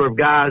large number of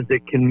guys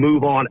that can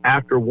move on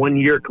after 1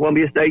 year at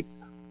Columbia State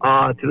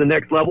to the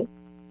next level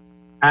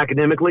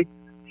academically.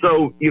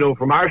 So,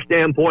 from our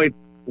standpoint,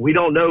 we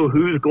don't know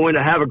who's going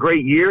to have a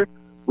great year.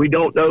 We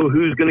don't know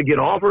who's going to get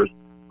offers.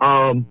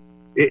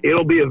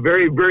 It'll be a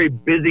very, very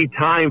busy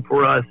time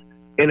for us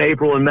in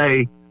April and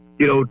May,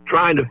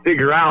 trying to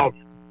figure out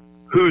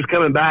who's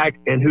coming back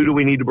and who do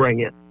we need to bring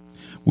in.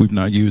 We've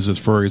not used this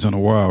phrase in a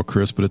while,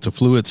 Chris, but it's a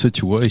fluid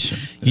situation.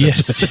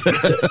 Yes,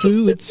 it's a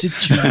fluid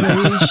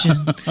situation.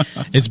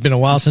 It's been a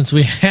while since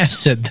we have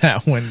said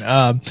that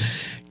one.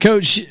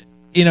 Coach,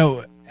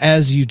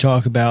 as you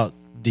talk about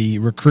the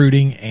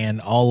recruiting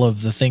and all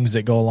of the things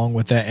that go along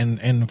with that,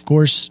 and of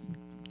course,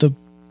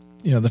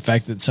 the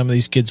fact that some of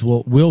these kids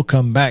will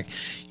come back.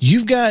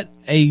 You've got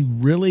a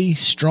really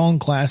strong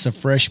class of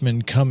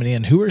freshmen coming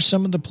in. Who are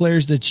some of the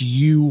players that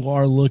you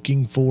are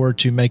looking for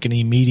to make an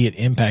immediate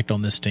impact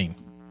on this team?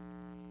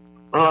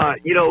 Top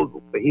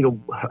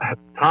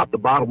to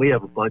bottom, we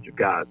have a bunch of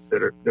guys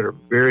that are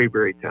very,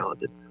 very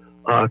talented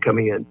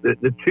coming in.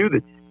 The two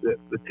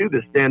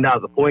that stand out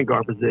of the point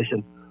guard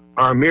position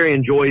are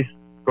Marion Joyce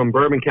from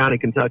Bourbon County,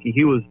 Kentucky.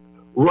 He was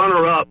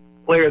runner-up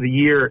player of the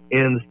year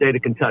in the state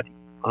of Kentucky,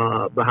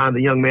 behind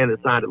the young man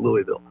that signed at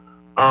Louisville.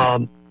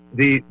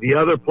 The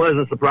other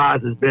pleasant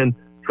surprise has been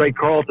Trey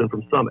Carlton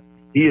from Summit.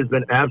 He has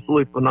been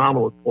absolutely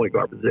phenomenal at the point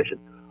guard position.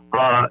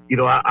 I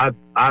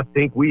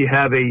think we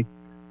have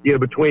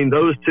between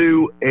those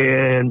two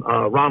and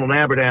Ronald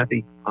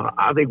Abernathy,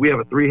 I think we have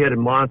a three-headed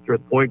monster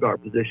at the point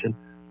guard position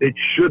that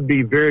should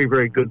be very,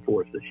 very good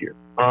for us this year.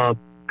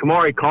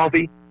 Kamari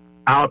Coffey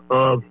out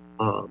of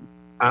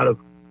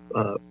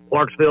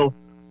Clarksville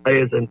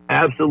is an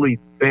absolutely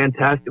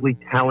fantastically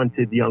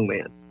talented young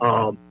man.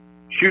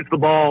 Shoots the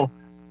ball,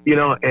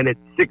 and at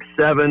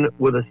 6'7"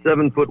 with a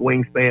 7-foot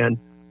wingspan,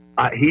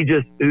 he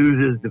just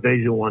oozes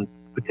Division I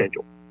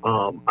potential.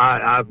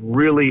 I've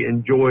really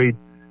enjoyed,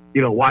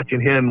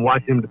 watching him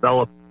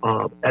develop.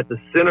 At the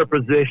center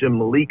position,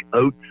 Malik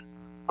Oates,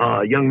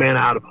 young man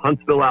out of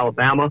Huntsville,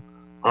 Alabama,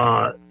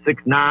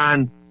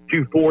 6'9",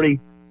 240,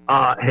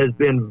 has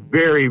been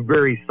very,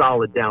 very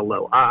solid down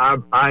low.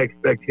 I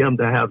expect him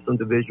to have some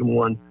Division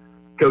I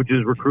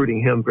coaches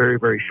recruiting him very,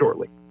 very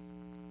shortly.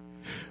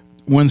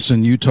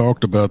 Winston, you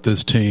talked about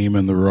this team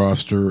and the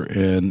roster,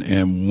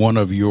 and one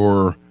of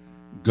your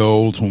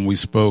goals when we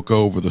spoke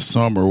over the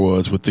summer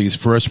was with these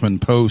freshman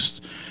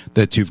posts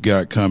that you've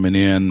got coming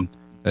in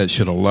that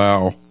should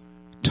allow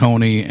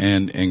Tony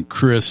and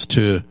Chris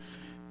to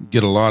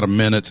get a lot of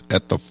minutes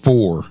at the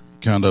 4,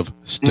 kind of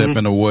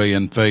stepping away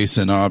and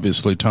facing.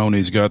 Obviously,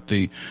 Tony's got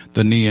the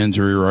knee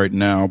injury right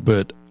now,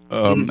 but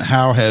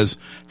how has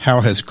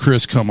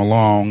Chris come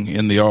along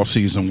in the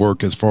off-season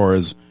work as far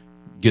as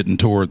getting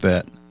toward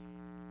that?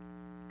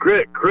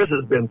 Chris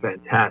has been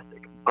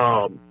fantastic.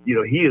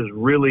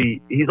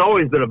 He's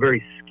always been a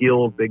very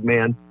skilled big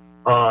man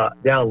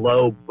down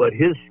low, but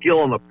his skill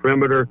on the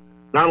perimeter,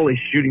 not only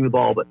shooting the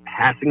ball but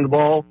passing the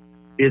ball,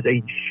 is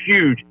a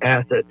huge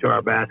asset to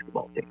our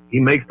basketball team.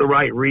 He makes the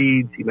right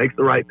reads. He makes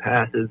the right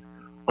passes.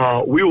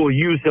 We will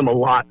use him a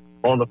lot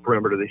on the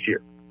perimeter this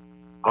year.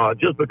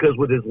 Just because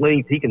with his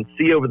length, he can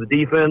see over the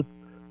defense.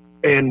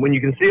 And when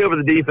you can see over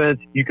the defense,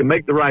 you can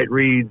make the right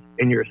reads,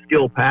 and you're a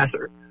skilled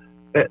passer.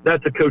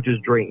 That's a coach's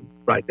dream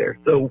right there.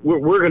 So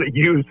we're going to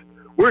use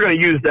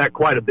that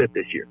quite a bit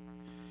this year.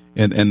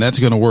 And that's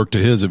going to work to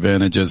his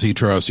advantage as he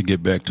tries to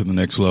get back to the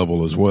next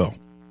level as well.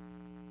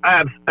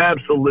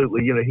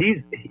 Absolutely.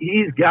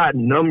 He's got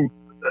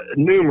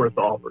numerous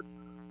offers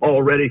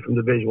already from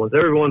Division I.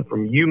 Everyone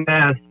from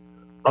UMass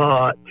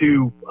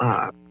to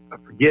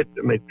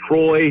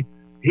Troy.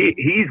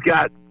 He's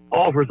got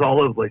offers all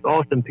over the place.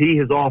 Austin Peay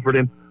has offered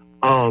him.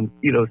 So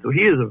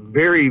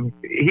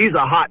he's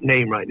a hot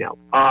name right now.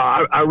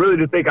 I really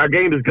do think our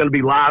game is going to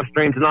be live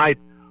streamed tonight.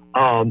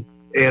 And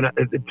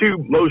the two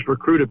most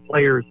recruited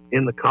players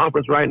in the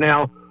conference right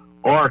now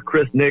are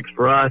Chris Nix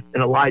for us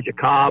and Elijah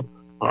Cobb,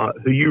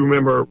 who you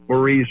remember,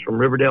 Maurice, from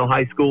Riverdale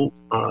High School,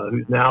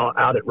 who's now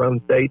out at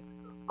Rome State.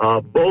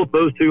 Both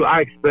those two,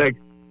 I expect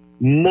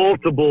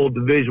multiple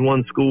Division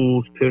I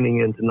schools tuning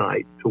in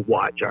tonight to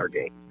watch our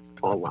game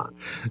online.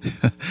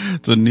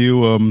 It's a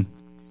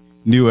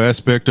new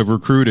aspect of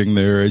recruiting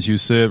there. As you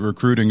said,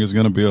 recruiting is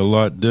going to be a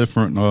lot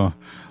different. A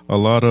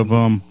lot of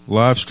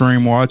live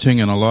stream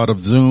watching and a lot of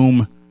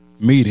Zoom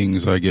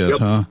meetings, I guess,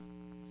 huh?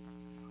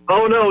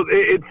 Oh, no,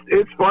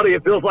 it's funny.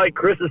 It feels like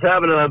Chris is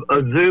having a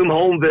Zoom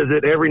home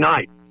visit every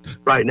night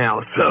right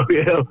now. So,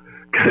 he'll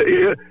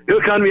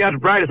come to me after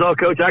practice. Oh,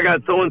 Coach, I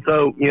got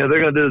so-and-so. They're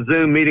going to do a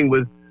Zoom meeting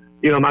with,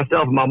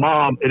 myself and my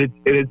mom. And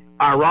it's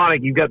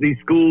ironic. You've got these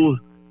schools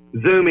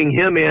Zooming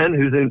him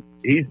in,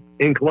 he's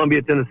in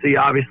Columbia, Tennessee,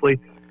 obviously,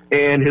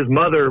 and his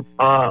mother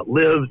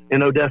lives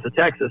in Odessa,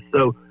 Texas.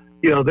 So,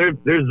 they're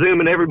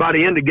Zooming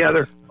everybody in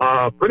together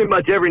pretty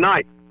much every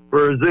night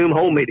for Zoom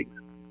home meetings.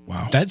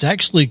 Wow. That's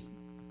actually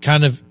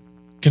kind of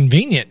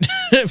convenient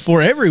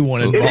for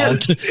everyone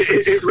involved.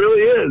 It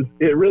really is.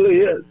 It really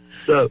is.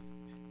 So,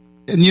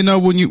 and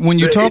when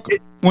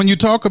you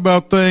talk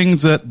about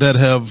things that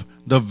have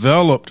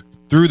developed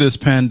through this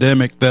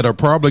pandemic that are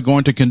probably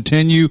going to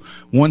continue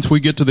once we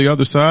get to the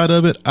other side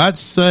of it, I'd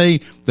say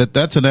that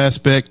that's an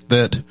aspect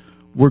that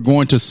we're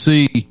going to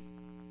see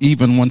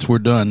even once we're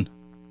done.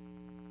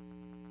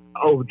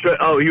 Oh,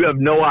 you have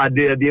no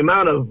idea the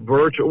amount of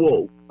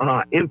virtual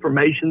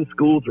information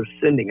schools are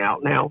sending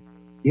out now.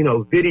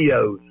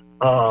 Videos,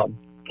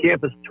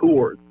 campus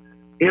tours,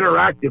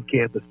 interactive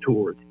campus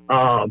tours.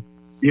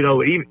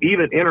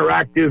 even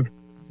interactive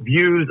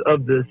views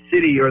of the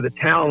city or the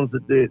towns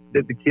that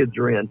the kids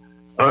are in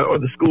or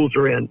the schools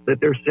are in that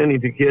they're sending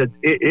to kids.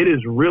 It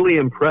is really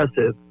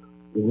impressive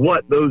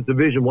what those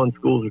Division I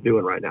schools are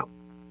doing right now.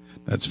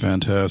 That's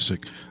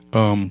fantastic.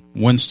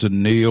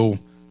 Winston Neal,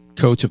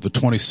 coach of the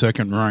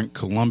 22nd ranked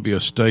Columbia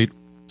State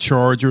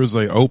Chargers.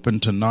 They open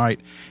tonight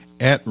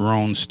at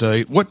Roane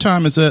State. What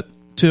time is that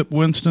tip,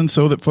 Winston,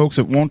 so that folks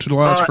that want to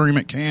live stream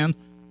it can?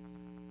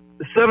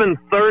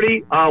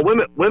 7:30.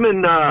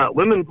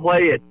 Women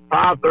play at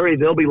 5:30.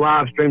 They'll be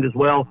live streamed as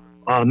well.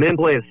 Men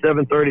play at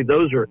 7:30.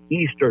 Those are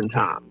Eastern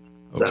times.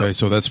 Okay,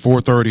 so that's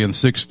 4:30 and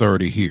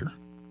 6:30 here.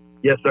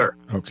 Yes, sir.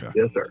 Okay.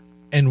 Yes, sir.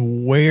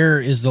 And where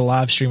is the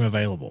live stream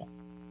available?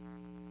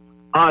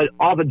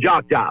 All the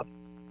Jock Job.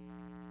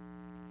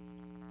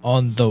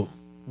 On the,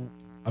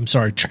 I'm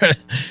sorry.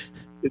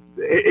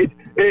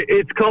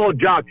 It's called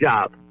Jock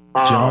Job.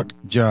 Jock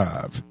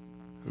Jive.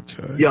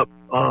 Okay. Yep.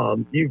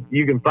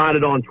 You can find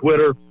it on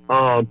Twitter.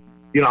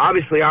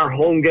 Obviously our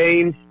home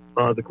games,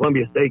 the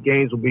Columbia State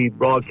games, will be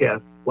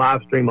broadcast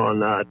live stream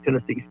on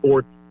Tennessee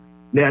Sports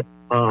Net.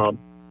 The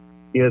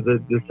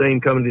same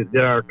company that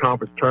did our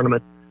conference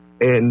tournament,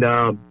 and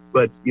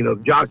but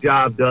Jock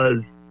Job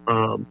does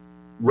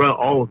run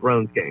all of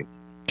Roane's games.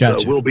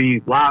 Gotcha. So we'll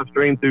be live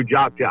streamed through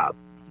Jock Job.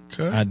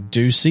 Okay. I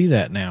do see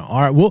that now.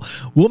 All right,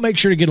 we'll make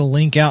sure to get a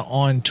link out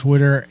on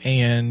Twitter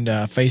and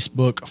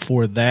Facebook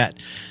for that.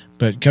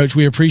 But, Coach,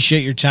 we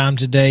appreciate your time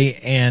today,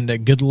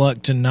 and good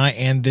luck tonight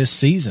and this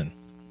season.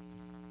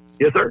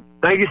 Yes, sir.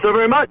 Thank you so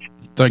very much.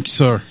 Thank you,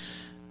 sir.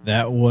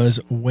 That was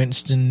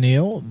Winston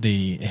Neal,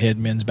 the head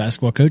men's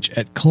basketball coach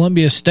at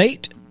Columbia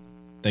State.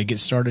 They get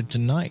started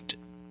tonight.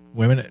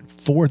 Women at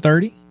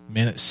 4:30,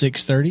 men at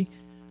 6:30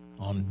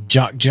 on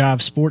Jock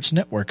Jive Sports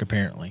Network,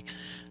 apparently.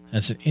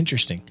 That's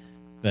interesting.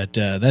 But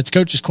that's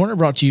Coach's Corner,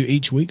 brought to you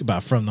each week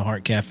by From the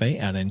Heart Cafe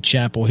out in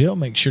Chapel Hill.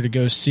 Make sure to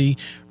go see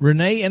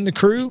Renee and the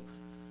crew.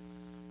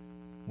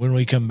 When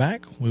we come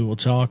back, we will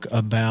talk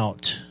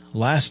about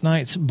last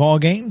night's ball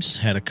games.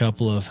 Had a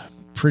couple of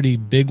pretty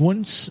big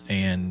ones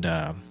and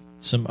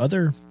some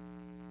other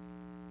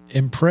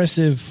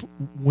impressive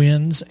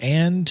wins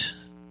and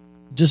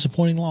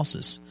disappointing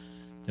losses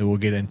that we'll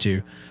get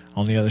into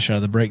on the other side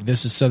of the break.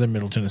 This is Southern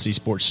Middle Tennessee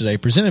Sports Today,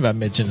 presented by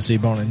Mid-Tennessee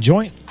Bone and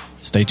Joint.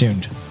 Stay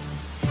tuned.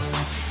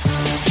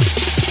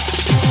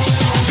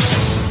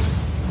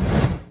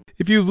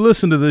 If you've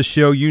listened to this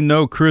show, you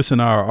know Chris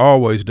and I are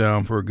always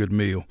down for a good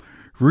meal.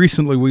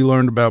 Recently, we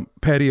learned about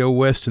Patio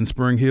West in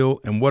Spring Hill,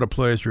 and what a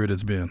pleasure it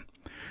has been.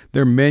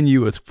 Their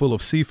menu is full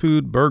of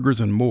seafood, burgers,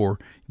 and more,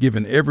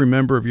 giving every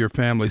member of your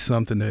family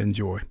something to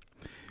enjoy.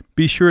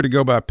 Be sure to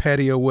go by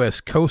Patio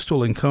West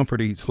Coastal and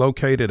Comfort Eats,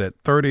 located at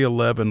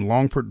 3011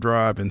 Longford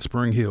Drive in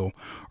Spring Hill,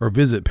 or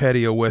visit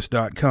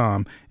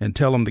PatioWest.com and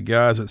tell them the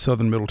guys at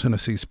Southern Middle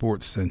Tennessee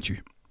Sports sent you.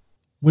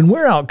 When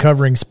we're out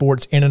covering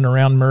sports in and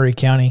around Maury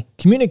County,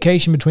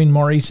 communication between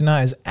Maurice and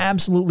I is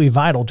absolutely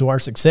vital to our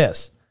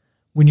success.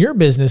 When your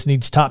business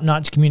needs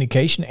top-notch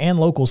communication and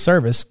local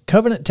service,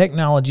 Covenant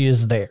Technology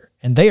is there,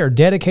 and they are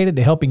dedicated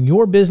to helping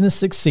your business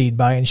succeed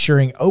by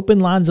ensuring open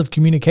lines of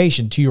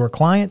communication to your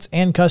clients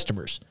and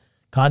customers.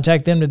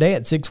 Contact them today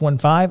at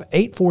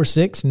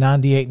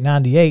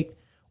 615-846-9898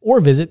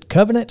 or visit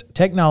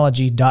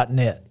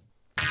covenanttechnology.net.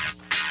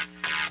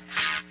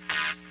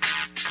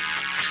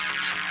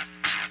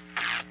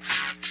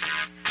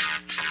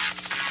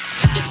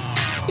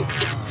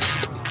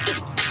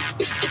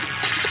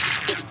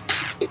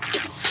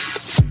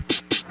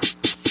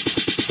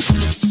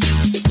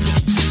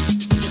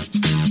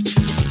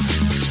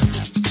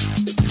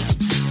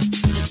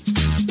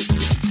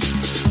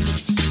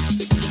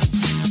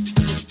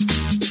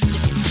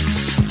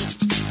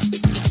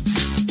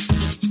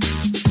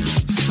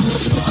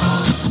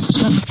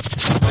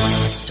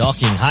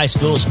 Talking high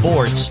school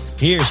sports,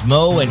 here's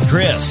Mo and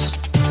Chris.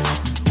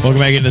 Welcome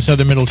back into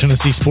Southern Middle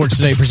Tennessee Sports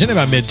Today, presented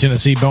by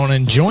Mid-Tennessee Bone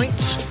and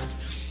Joint.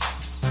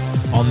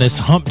 On this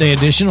Hump Day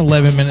edition,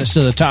 11 minutes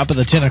to the top of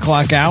the 10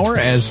 o'clock hour,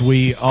 as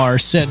we are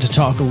set to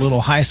talk a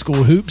little high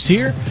school hoops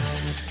here.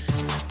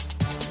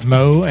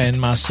 Mo and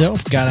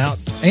myself got out,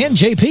 and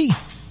JP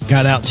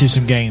got out to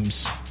some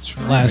games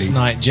last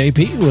night.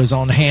 JP was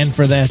on hand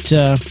for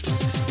that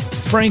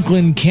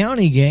Franklin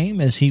County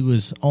game as he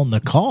was on the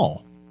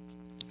call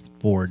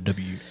for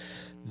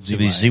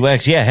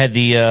WZWAX. Yeah, had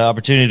the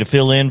opportunity to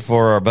fill in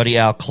for our buddy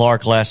Al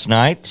Clark last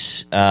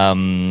night.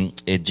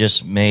 It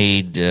just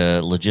made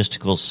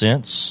logistical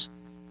sense.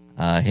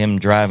 Him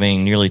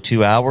driving nearly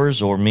 2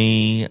 hours, or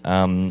me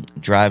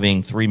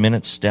driving 3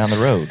 minutes down the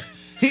road.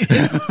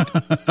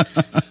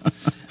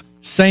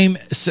 Same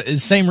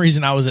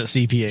reason I was at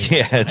CPA.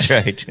 Yeah, that's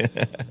right.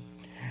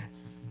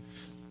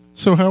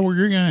 So how were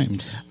your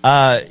games?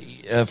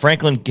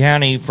 Franklin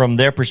County, from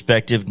their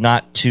perspective,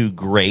 not too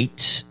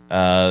great.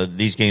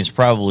 These games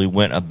probably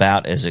went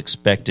about as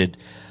expected.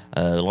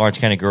 The Lawrence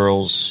County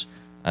girls,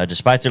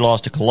 despite their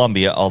loss to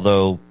Columbia,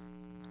 although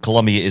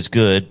Columbia is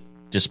good,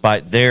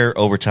 despite their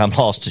overtime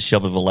loss to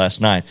Shelbyville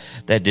last night,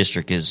 that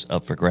district is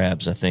up for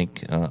grabs, I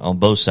think, on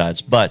both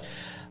sides. But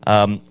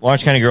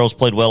Lawrence County girls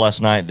played well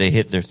last night. They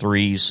hit their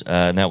threes,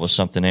 and that was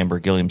something Amber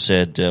Gilliam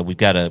said. We've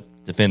got to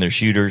defend their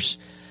shooters.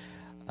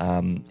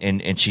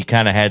 And she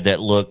kind of had that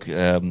look.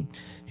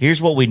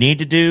 Here's what we need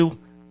to do.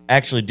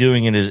 Actually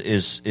doing it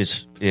is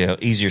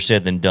easier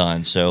said than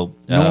done. So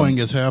knowing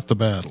is half the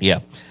battle. Yeah.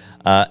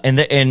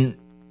 And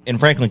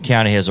Franklin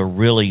County has a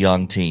really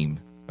young team.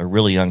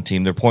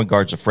 Their point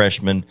guard's a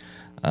freshman,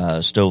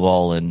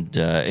 Stovall,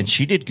 and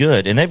she did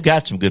good. And they've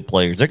got some good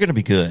players. They're going to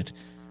be good.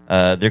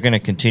 They're going to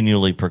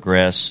continually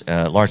progress.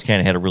 Lawrence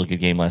County had a really good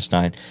game last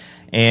night.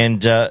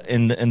 And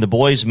in the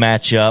boys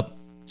matchup,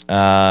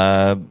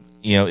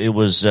 it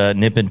was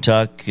nip and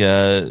tuck.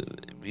 It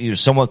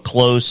was somewhat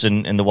close,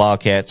 and the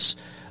Wildcats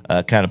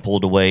kind of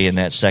pulled away in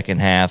that second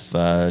half,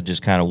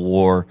 just kind of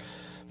wore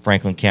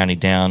Franklin County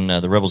down.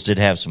 The Rebels did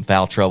have some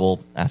foul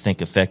trouble, I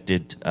think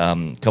affected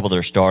a couple of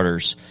their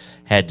starters,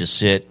 had to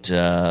sit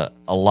a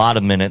lot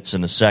of minutes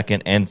in the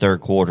second and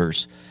third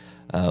quarters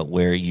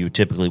where you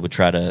typically would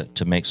try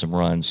to make some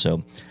runs.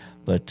 So,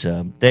 but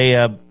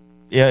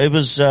it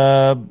was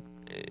some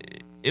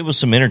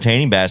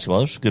entertaining basketball.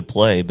 It was good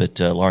play, but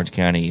Lawrence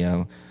County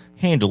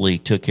handily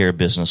took care of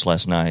business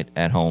last night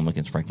at home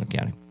against Franklin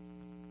County.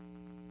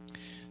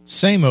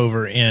 Same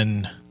over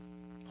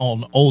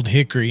on Old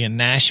Hickory in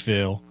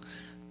Nashville,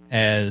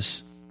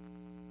 as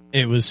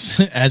it was,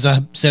 as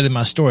I said in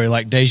my story,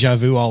 like deja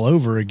vu all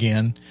over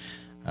again.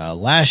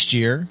 Last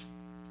year,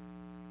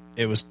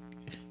 it was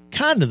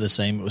kind of the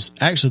same. It was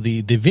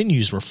actually the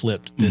venues were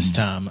flipped this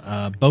time.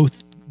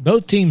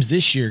 Both teams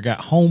this year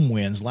got home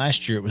wins.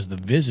 Last year it was the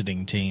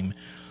visiting team.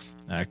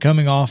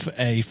 Coming off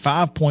a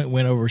 5-point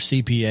win over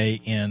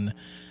CPA in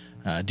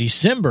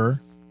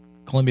December,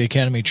 Columbia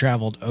Academy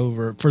traveled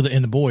over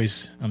in the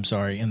boys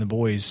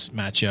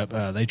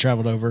matchup. They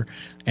traveled over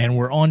and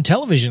were on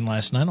television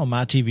last night on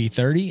MyTV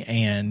 30.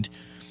 And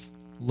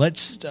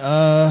let's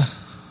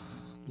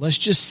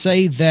just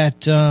say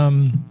that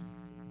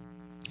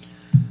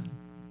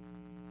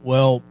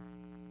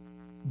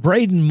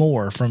Braden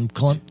Moore from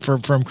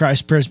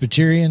Christ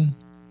Presbyterian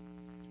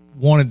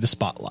wanted the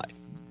spotlight,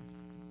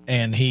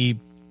 and he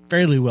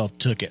fairly well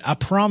took it. I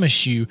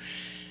promise you,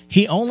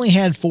 he only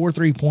had 4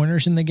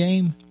 3-pointers in the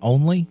game.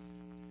 Only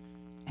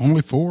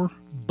 4?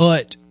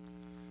 But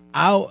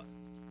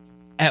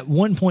at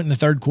one point in the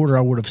third quarter,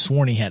 I would have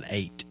sworn he had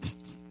 8.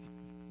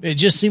 It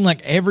just seemed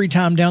like every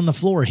time down the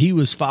floor, he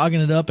was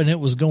fogging it up and it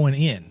was going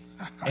in.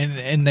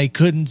 And they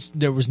couldn't,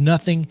 there was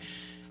nothing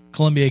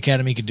Columbia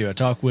Academy could do. I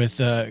talked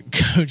with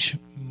Coach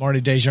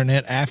Marty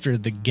Desjardins after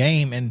the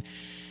game, and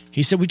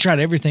he said we tried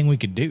everything we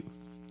could do.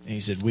 And he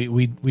said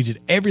we did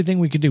everything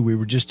we could do. We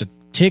were just a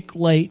tick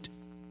late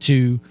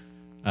to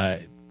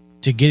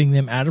getting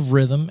them out of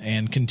rhythm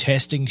and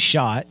contesting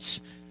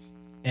shots.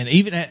 And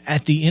even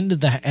at the end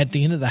of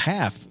the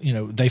half,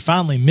 they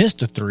finally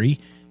missed a 3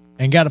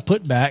 and got a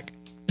putback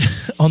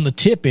on the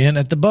tip in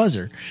at the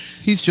buzzer.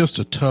 He's just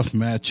a tough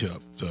matchup,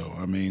 though.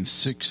 I mean,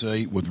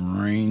 6'8" with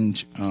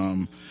range.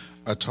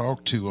 I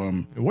talked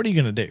to What are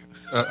you going to do?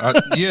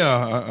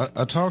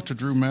 I talked to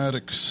Drew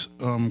Maddox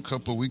a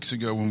couple of weeks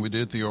ago when we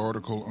did the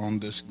article on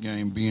this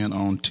game being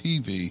on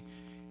TV,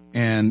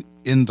 and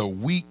in the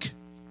week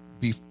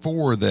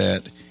before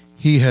that,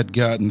 he had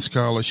gotten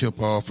scholarship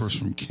offers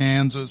from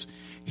Kansas,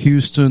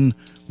 Houston,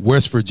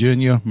 West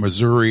Virginia,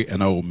 Missouri,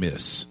 and Ole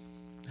Miss.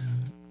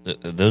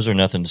 Those are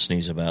nothing to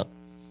sneeze about.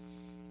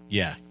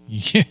 Yeah.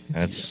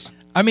 That's.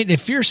 I mean,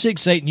 if you're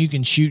 6'8" and you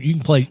can shoot, you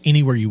can play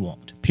anywhere you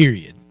want,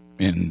 period.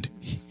 And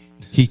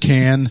he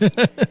can,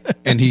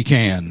 and he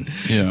can,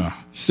 yeah.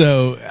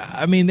 So,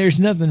 I mean, there's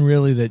nothing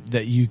really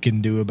that you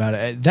can do about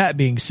it. That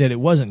being said, it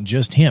wasn't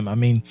just him. I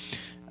mean,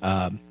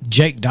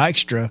 Jake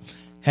Dykstra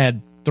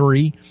had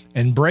 3,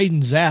 and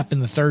Braden Zapp in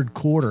the third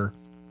quarter,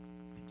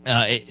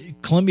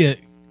 Columbia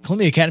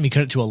Academy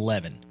cut it to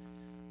 11.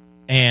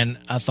 And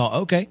I thought,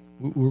 okay,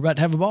 we're about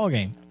to have a ball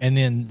game. And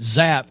then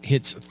Zapp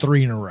hits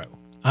 3 in a row.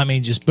 I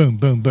mean, just boom,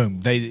 boom,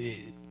 boom.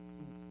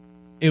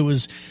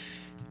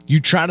 You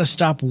try to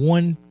stop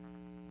one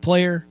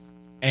player,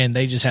 and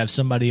they just have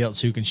somebody else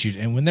who can shoot.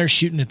 And when they're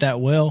shooting it that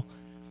well,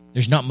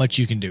 there's not much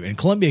you can do. And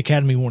Columbia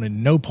Academy wanted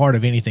no part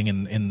of anything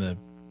in the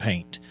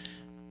paint.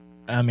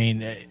 I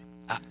mean,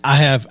 I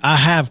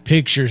have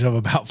pictures of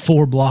about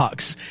 4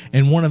 blocks,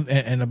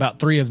 and about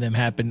 3 of them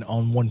happened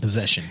on one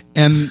possession.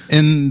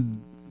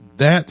 And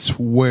that's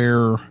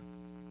where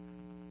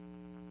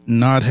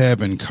not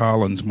having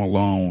Collins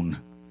Malone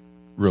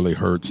really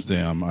hurts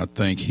them. I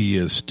think he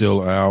is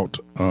still out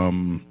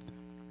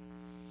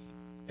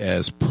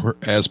as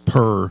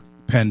per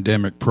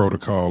pandemic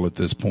protocol at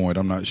this point.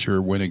 I'm not sure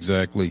when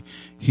exactly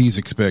he's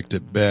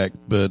expected back,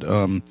 but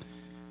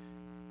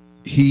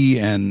he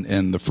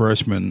and the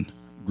freshman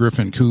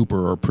Griffin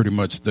Cooper are pretty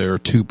much their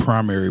 2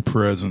 primary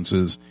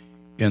presences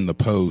in the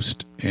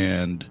post,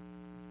 and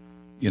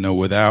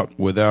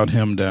without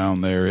him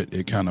down there,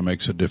 it kind of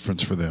makes a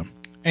difference for them.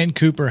 And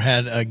Cooper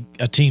had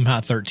a team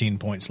high 13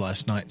 points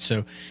last night,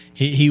 so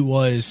he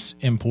was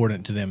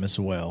important to them as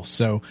well.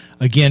 So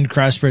again,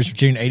 Christ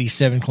Presbyterian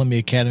 87, Columbia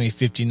Academy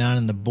 59,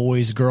 and the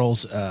boys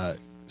girls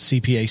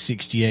CPA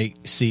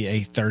 68, CA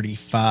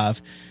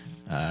 35.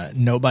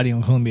 Nobody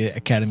on Columbia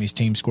Academy's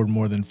team scored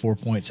more than 4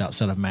 points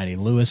outside of Maddie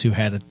Lewis, who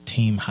had a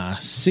team high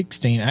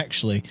 16.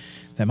 Actually,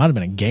 that might have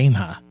been a game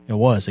high. It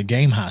was a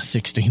game high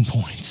 16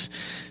 points.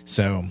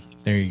 So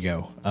there you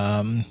go.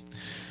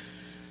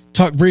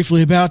 Talk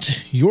briefly about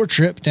your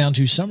trip down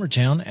to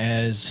Summertown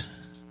as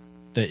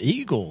the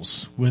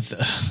Eagles with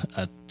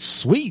a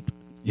sweep.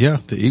 Yeah,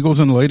 the Eagles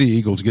and Lady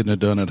Eagles getting it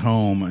done at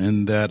home.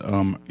 In that,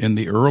 in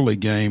the early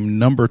game,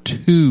 number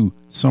 2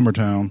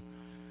 Summertown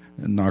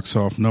knocks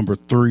off number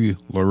 3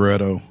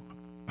 Loretto,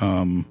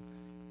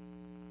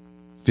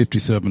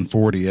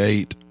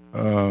 57-48.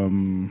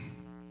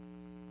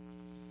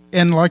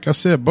 And like I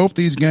said, both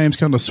these games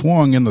kind of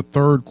swung in the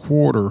third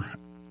quarter.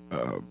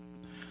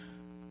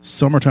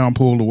 Summertown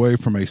pulled away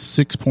from a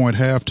 6-point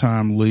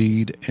halftime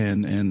lead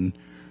and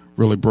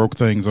really broke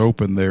things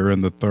open there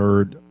in the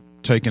third,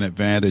 taking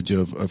advantage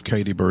of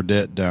Katie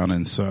Burdett down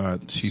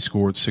inside. She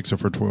scored 6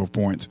 of her 12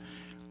 points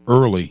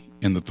early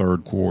in the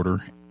third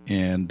quarter,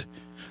 and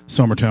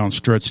Summertown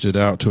stretched it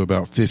out to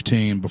about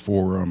 15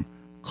 before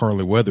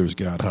Carly Weathers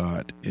got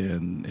hot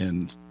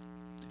and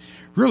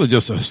really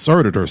just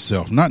asserted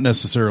herself. Not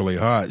necessarily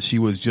hot. She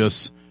was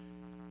just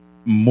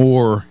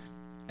more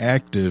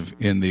active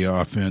in the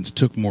offense,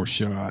 took more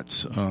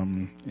shots,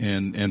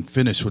 and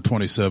finished with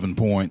 27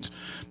 points.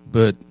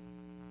 But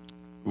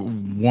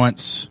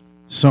once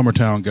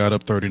Summertown got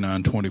up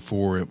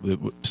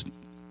 39-24,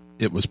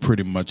 it was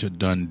pretty much a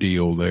done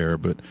deal there.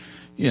 But,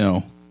 you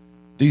know,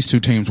 these two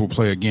teams will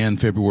play again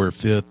February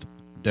 5th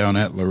down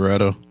at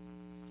Loretto,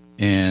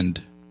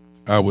 and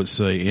I would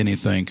say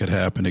anything could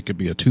happen. It could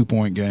be a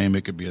 2-point game.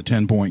 It could be a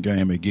 10-point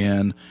game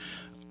again.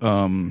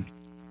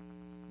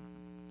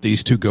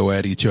 These two go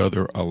at each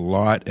other a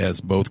lot,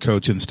 as both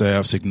coaching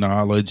staffs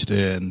acknowledged,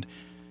 and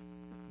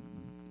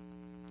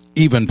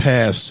even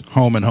past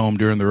home and home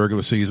during the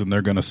regular season,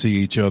 they're going to see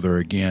each other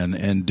again.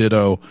 And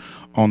ditto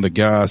on the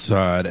guys'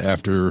 side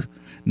after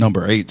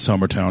number 8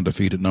 Summertown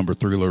defeated number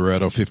 3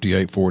 Loretto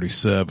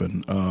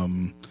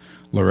 58-47.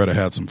 Loretto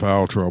had some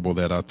foul trouble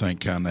that I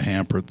think kind of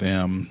hampered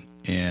them,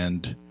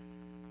 and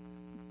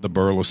the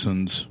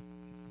Burlesons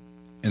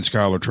and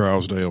Skylar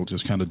Trousdale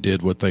just kind of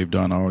did what they've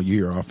done all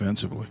year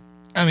offensively.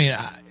 I mean,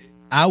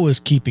 I was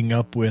keeping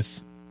up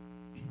with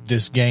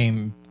this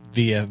game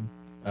via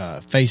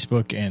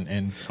Facebook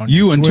and on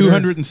you and Twitter.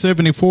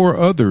 274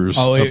 others,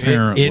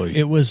 apparently.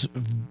 It was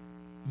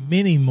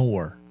many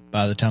more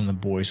by the time the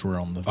boys were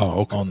on the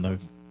on the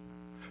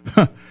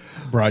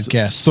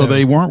broadcast. So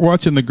they weren't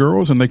watching the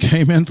girls and they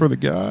came in for the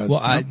guys?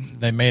 Well,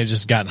 they may have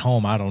just gotten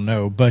home. I don't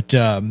know. But,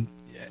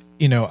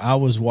 you know, I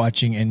was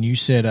watching, and you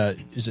said,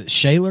 is it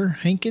Shaler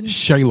Hankins?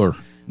 Shaler,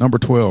 number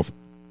 12.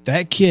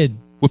 That kid.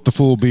 With the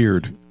full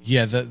beard.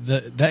 Yeah,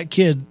 that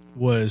kid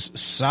was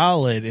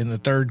solid in the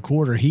third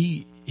quarter.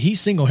 He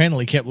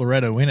single-handedly kept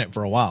Loretto in it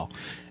for a while.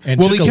 And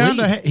well,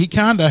 he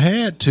kind of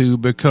had to,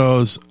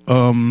 because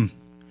both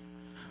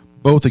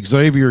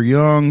Xavier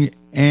Young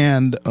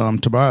and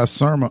Tobias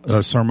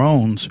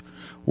Sermons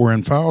were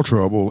in foul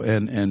trouble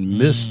and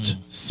missed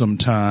some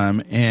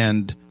time,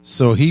 and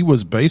so he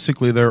was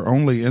basically their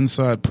only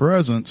inside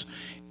presence,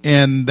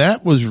 and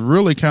that was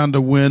really kind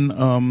of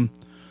when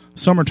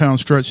Summertown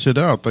stretched it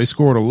out. They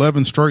scored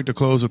 11 straight to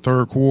close the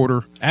third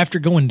quarter. After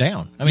going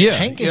down. I mean,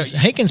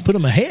 Hankins put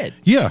them ahead.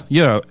 Yeah.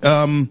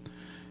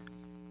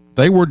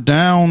 They were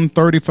down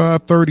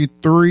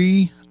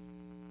 35-33.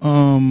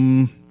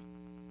 Skylar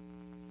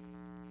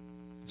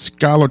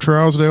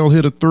Trousdale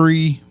hit a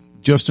 3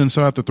 just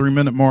inside the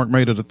 3-minute mark,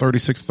 made it a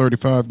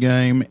 36-35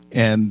 game.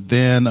 And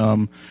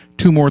then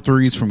 2 more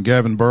threes from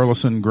Gavin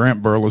Burleson,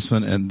 Grant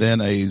Burleson, and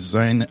then a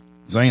Zane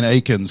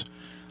Akins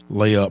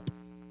layup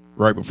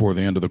right before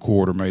the end of the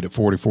quarter made it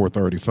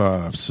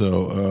 44-35.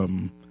 So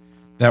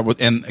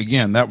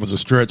that was a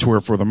stretch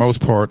where, for the most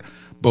part,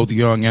 both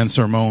Young and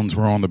Sermons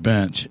were on the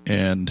bench,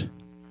 and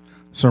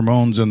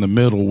Sermons in the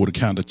middle would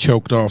have kind of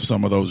choked off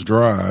some of those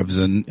drives,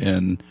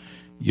 and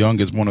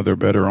Young is one of their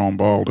better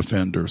on-ball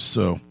defenders.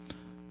 So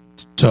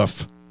it's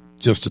tough,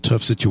 just a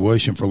tough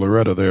situation for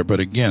Loretto there.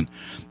 But again,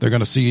 they're going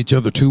to see each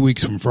other 2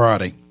 weeks from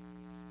Friday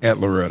at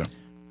Loretto.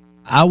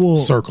 I will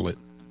circle it.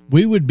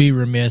 We would be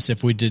remiss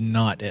if we did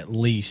not at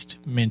least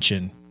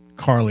mention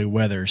Carly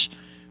Weathers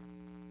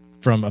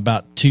from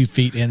about 2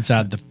 feet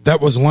inside the.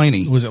 That was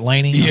Laney. Was it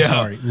Laney? Yeah. I'm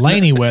sorry.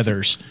 Laney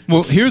Weathers.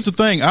 Well, here's the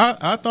thing.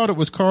 I thought it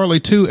was Carly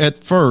too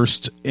at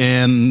first,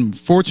 and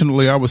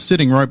fortunately I was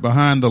sitting right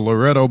behind the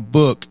Loretto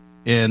book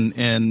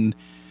and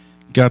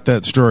got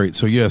that straight.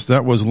 So yes,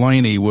 that was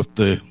Laney with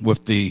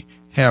the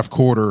half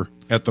quarter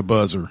at the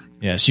buzzer.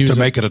 Yeah, she was to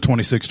make it a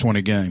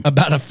 26-20 game.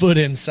 About a foot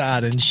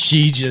inside, and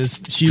she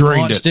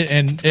launched it,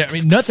 and I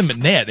mean nothing but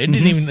net. It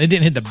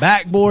didn't hit the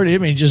backboard. It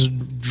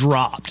just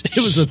dropped.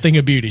 It was a thing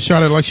of beauty.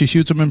 Shot it like she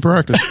shoots them in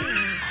practice.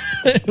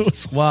 It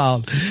was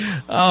wild.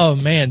 Oh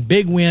man,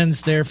 big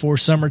wins there for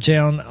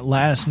Summertown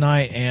last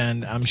night,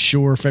 and I'm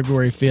sure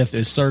February 5th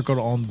is circled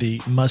on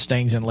the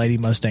Mustangs and Lady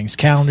Mustangs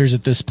calendars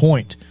at this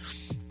point.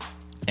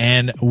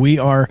 And we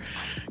are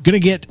going to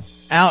get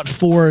out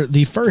for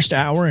the first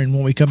hour, and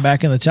when we come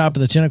back in the top of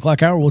the 10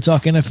 o'clock hour, we'll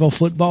talk NFL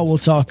football. We'll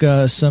talk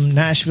some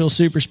Nashville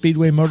Super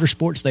Speedway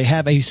Motorsports. They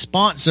have a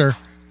sponsor,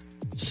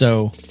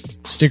 so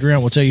stick around.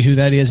 We'll tell you who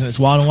that is, and it's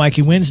Wild and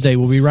Wacky Wednesday.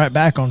 We'll be right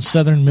back on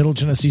Southern Middle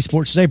Tennessee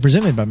Sports Today,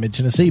 presented by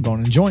Mid-Tennessee Bone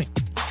and Joint.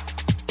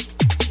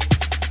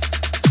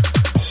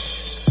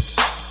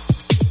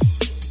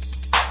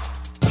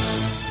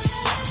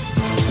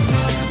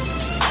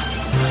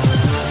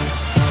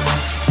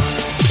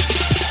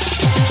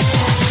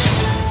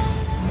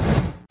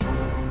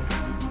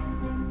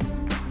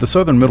 The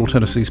Southern Middle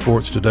Tennessee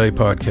Sports Today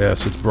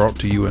podcast is brought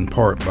to you in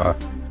part by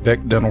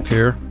Beck Dental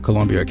Care,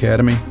 Columbia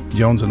Academy,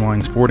 Jones &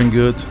 Lang Sporting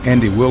Goods,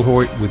 Andy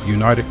Wilhoit with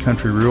United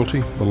Country Realty,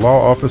 the Law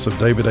Office of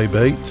David A.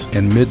 Bates,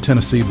 and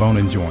Mid-Tennessee Bone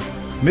and Joint.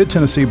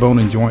 Mid-Tennessee Bone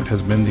and Joint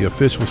has been the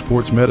official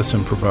sports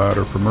medicine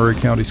provider for Murray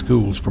County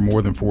Schools for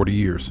more than 40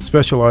 years.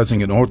 Specializing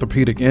in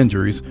orthopedic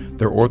injuries,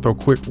 their Ortho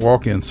Quick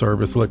Walk-In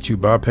service lets you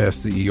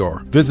bypass the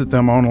ER. Visit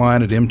them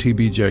online at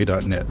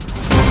mtbj.net.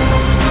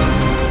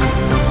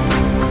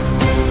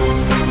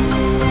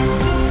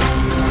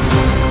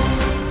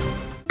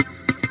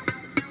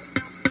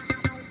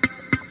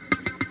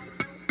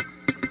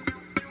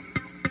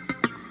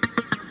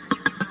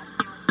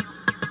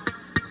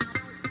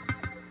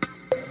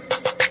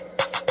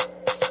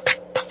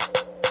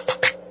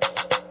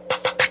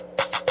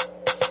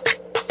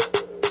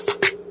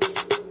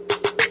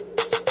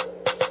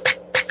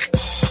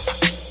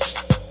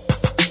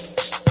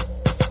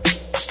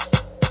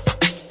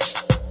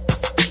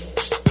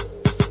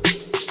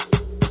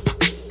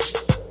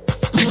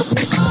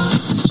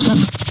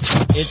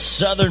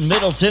 Southern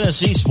Middle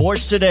Tennessee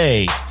Sports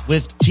Today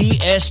with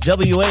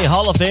TSWA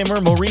Hall of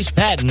Famer Maurice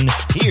Patton.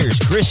 Here's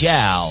Chris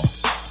Yao.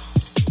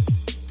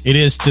 It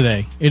is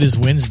today. It is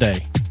Wednesday.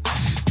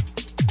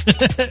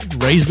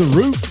 Raise the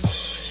roof.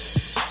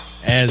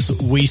 As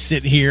we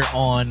sit here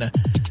on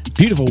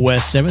beautiful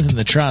West 7th in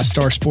the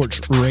TriStar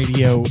Sports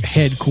Radio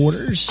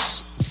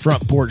headquarters,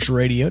 Front Porch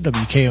Radio,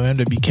 WKOM,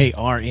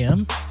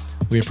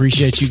 WKRM. We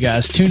appreciate you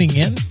guys tuning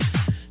in,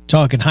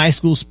 talking high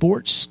school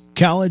sports,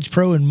 college,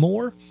 pro, and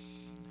more.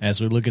 As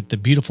we look at the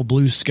beautiful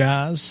blue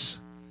skies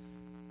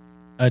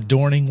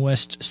adorning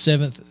West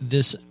 7th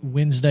this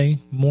Wednesday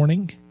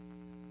morning.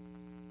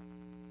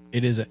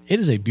 It is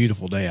a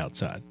beautiful day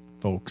outside,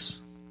 folks.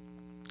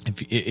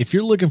 If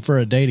you're looking for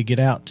a day to get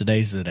out,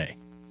 today's the day.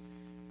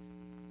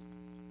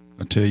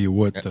 I tell you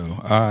what, though,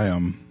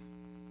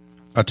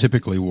 I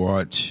typically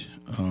watch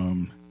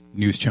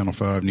News Channel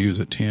 5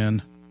 News at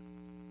 10,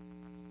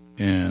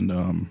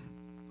 and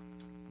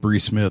Bree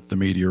Smith, the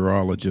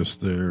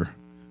meteorologist there,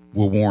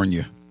 will warn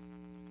you.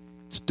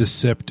 It's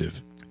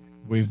deceptive.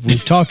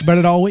 We've talked about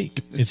it all week.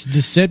 It's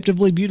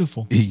deceptively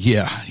beautiful.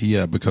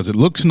 Yeah, because it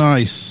looks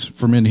nice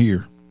from in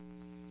here.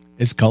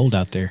 It's cold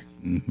out there.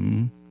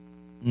 Mm-hmm.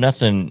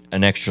 Nothing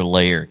an extra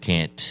layer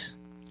can't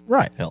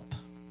help.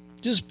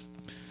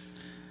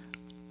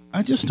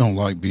 I just don't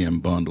like being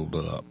bundled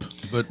up.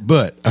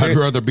 But I'd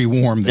rather be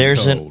warm than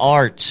There's cold. an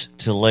art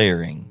to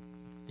layering.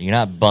 You're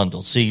not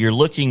bundled. See, you're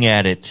looking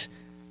at it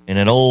in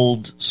an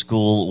old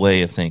school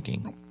way of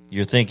thinking.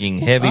 You're thinking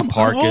heavy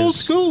parkas. I'm old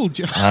school,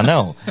 John. I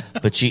know,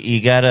 but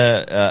you got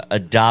to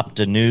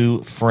adopt a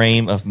new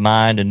frame of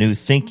mind, a new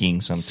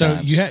thinking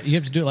sometimes. So you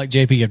have to do it like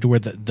JP. You have to wear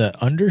the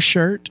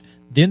undershirt,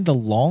 then the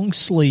long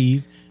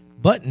sleeve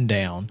button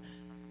down,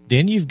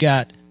 then you've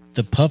got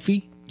the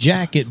puffy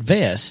jacket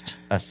vest,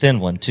 a thin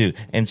one too.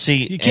 And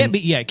see, it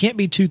can't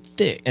be too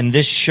thick. And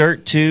this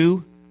shirt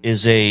too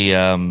is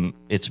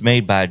it's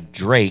made by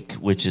Drake,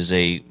 which is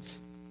a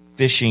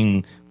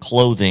fishing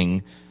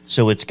clothing.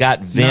 So it's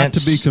got vents.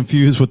 Not to be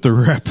confused with the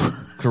rapper.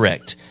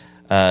 Correct.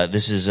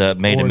 This is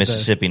made in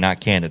Mississippi, not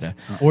Canada.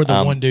 Or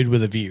the one dude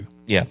with a view.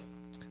 Yeah,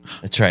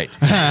 that's right.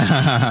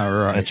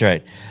 Right. That's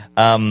right.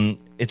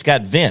 It's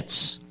got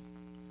vents.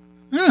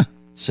 Huh.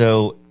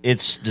 So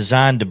it's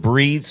designed to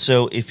breathe.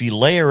 So if you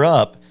layer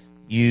up,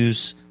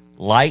 use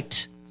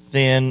light,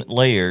 thin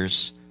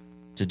layers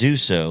to do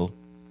so,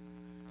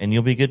 and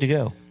you'll be good to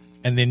go.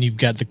 And then you've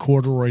got the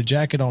corduroy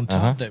jacket on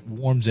top that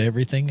warms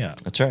everything up.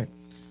 That's right.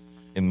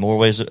 In more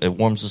ways, it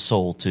warms the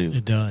soul, too.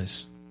 It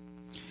does.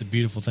 It's a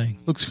beautiful thing.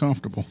 Looks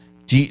comfortable.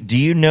 Do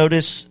you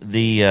notice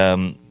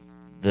the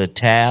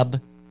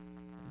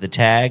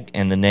tag,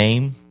 and the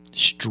name?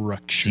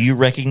 Structure. Do you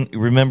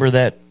remember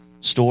that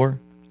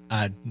store?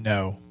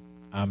 No.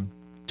 I'm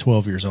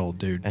 12 years old,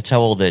 dude. That's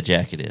how old that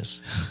jacket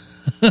is.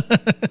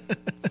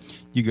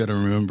 You got to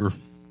remember,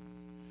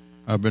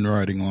 I've been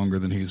riding longer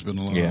than he's been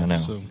alive. Yeah, I know.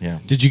 So. Yeah.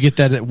 Did you get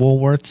that at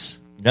Woolworth's?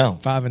 No.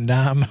 5 and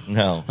dime?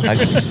 No. I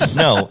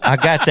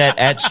got that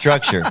at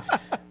Structure.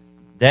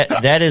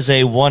 That is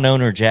a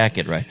one-owner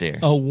jacket right there.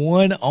 A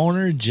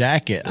one-owner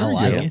jacket. I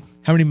like it.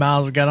 How many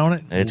miles it got on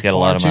it? It's got a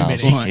lot of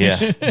miles. Yeah.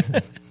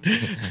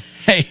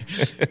 Hey,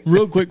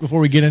 real quick before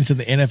we get into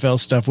the NFL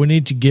stuff, we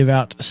need to give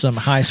out some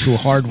high school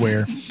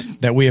hardware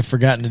that we have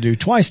forgotten to do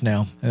twice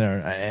now.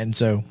 And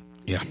so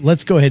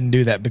let's go ahead and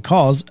do that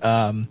because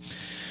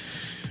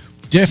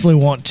definitely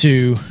want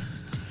to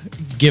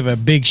give a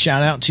big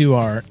shout out to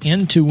our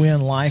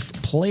N2Win Life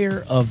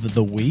Player of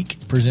the Week,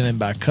 presented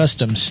by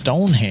Custom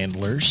Stone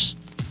Handlers,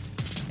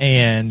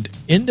 and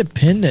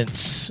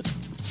Independence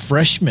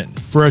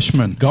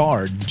freshman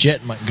guard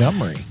Jet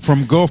Montgomery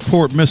from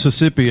Gulfport,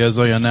 Mississippi, as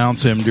they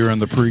announce him during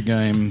the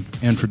pregame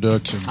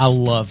introductions. I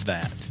love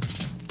that.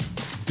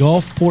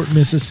 Gulfport,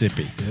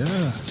 Mississippi.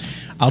 Yeah.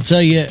 I'll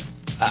tell you,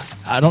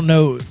 I don't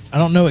know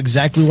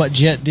exactly what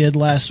Jet did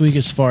last week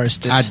as far as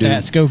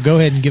stats go. Go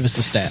ahead and give us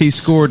the stats. He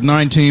scored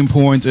 19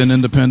 points in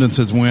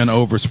Independence's win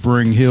over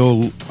Spring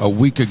Hill a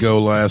week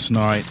ago last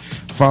night.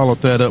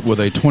 Followed that up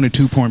with a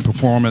 22-point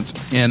performance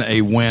in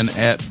a win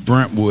at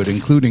Brentwood,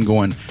 including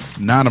going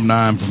 9 of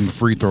 9 from the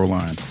free throw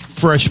line.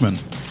 Freshman,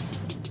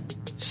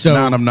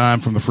 9 of 9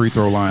 from the free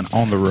throw line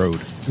on the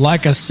road.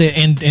 Like I said,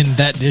 in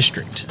that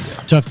district,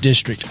 tough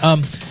district.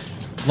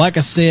 Like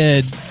I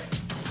said,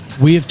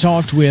 we have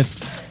talked with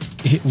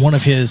one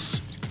of his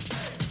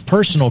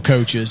personal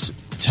coaches,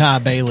 Ty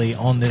Bailey,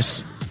 on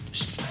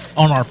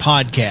our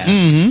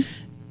podcast,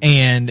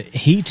 and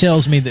he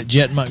tells me that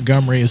Jet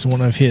Montgomery is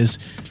one of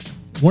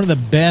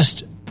the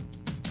best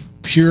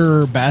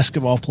pure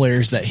basketball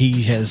players that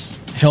he has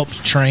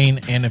helped train.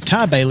 And if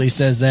Ty Bailey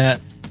says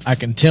that, I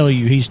can tell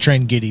you he's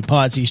trained Giddy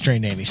Potts, he's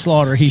trained Andy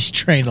Slaughter, he's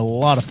trained a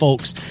lot of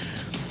folks.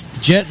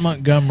 Jet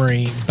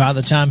Montgomery, by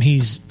the time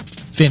he's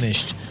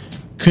finished,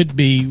 could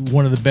be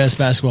one of the best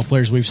basketball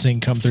players we've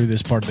seen come through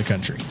this part of the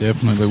country.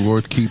 Definitely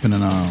worth keeping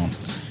an eye on.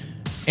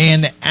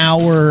 And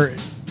our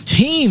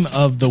team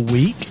of the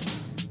week,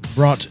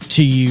 brought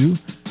to you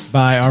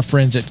by our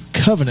friends at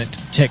Covenant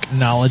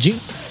Technology,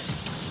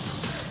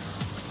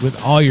 with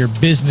all your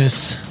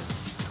business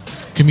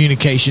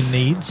communication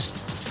needs.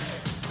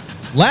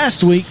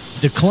 Last week,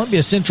 the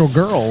Columbia Central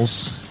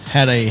girls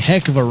had a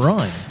heck of a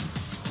run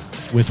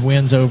with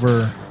wins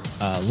over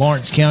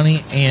Lawrence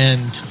County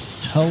and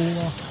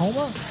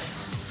Tullahoma?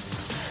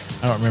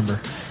 I don't remember.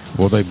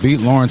 Well, they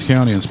beat Lawrence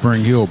County and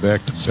Spring Hill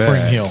back to back.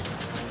 Spring Hill.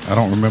 I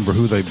don't remember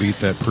who they beat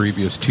that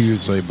previous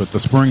Tuesday, but the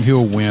Spring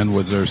Hill win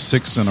was their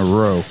 6th in a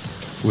row,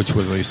 which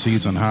was a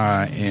season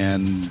high,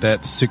 and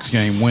that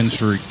 6-game win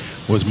streak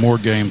was more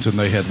games than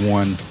they had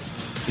won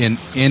in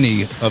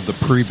any of the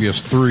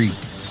previous 3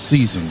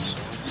 seasons.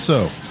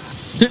 So,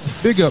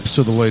 big ups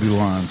to the Lady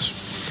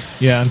Lions.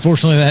 Yeah,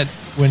 unfortunately that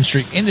win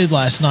streak ended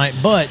last night,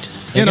 but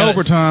in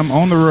overtime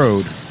on the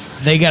road.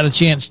 They got a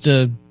chance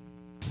to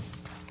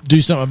do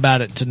something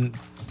about it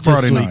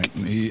Friday this night.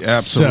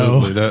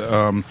 Absolutely.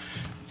 So,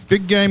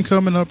 big game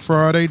coming up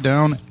Friday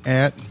down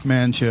at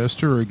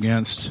Manchester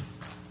against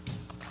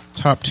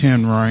top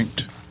 10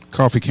 ranked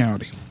Coffee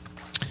County.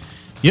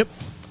 Yep.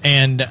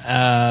 And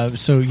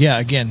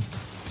again,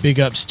 big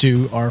ups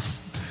to our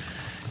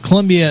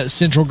Columbia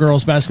Central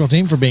girls basketball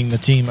team for being the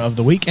team of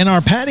the week, and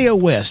our Patio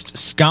West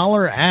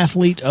Scholar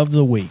Athlete of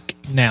the Week.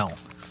 Now,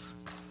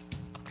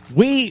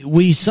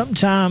 we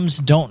sometimes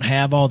don't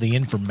have all the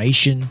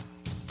information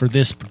for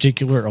this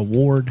particular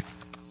award,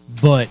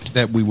 but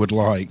that we would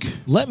like.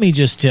 Let me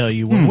just tell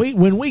you,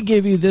 when we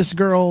give you this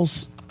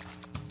girl's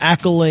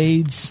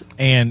accolades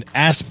and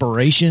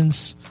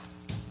aspirations,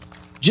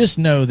 just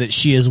know that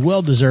she is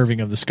well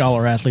deserving of the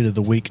Scholar Athlete of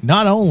the Week.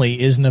 Not only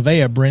is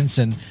Nevaeh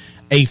Brinson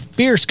a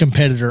fierce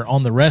competitor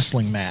on the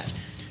wrestling mat,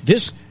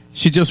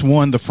 she just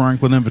won the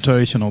Franklin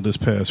Invitational this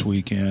past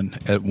weekend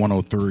at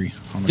 103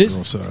 on the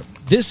girls' side.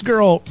 This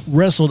girl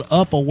wrestled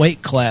up a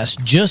weight class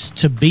just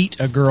to beat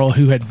a girl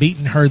who had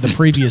beaten her the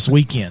previous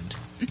weekend.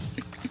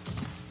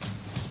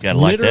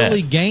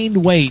 Literally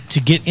gained weight to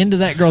get into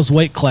that girl's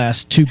weight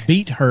class to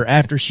beat her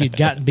after she had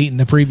gotten beaten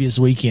the previous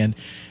weekend.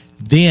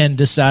 Then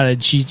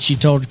decided she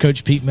told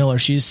Coach Pete Miller,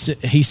 he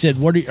said,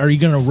 "What are you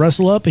going to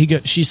wrestle up?"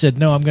 She said,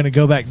 "No, I'm going to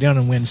go back down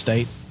and win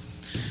state."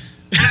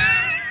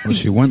 Well,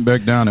 she went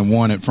back down and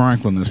won at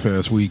Franklin this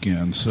past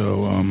weekend.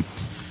 So,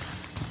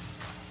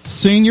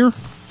 senior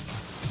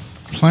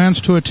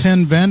plans to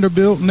attend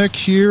Vanderbilt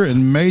next year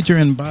and major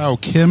in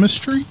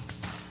biochemistry.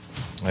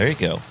 There you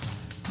go.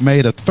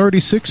 Made a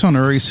 36 on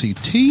her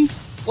ACT.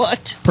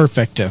 What?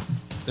 Perfecto.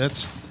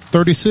 That's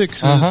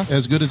 36 is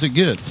as good as it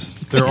gets.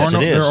 There are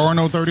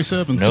no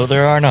 37s. No,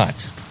 there are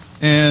not.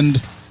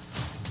 And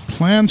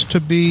plans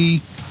to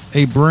be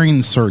a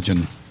brain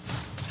surgeon.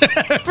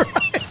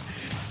 Right.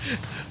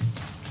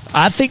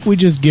 I think we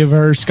just give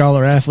her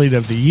Scholar Athlete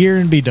of the Year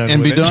and be done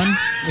with it. Done?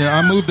 Yeah,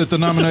 I move that the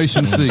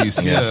nomination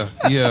cease. Yeah.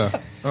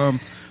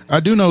 I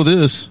do know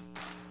this.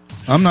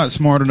 I'm not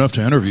smart enough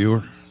to interview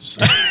her.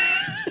 So.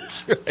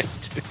 That's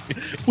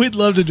right. We'd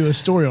love to do a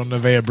story on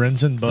Nevaeh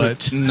Brinson,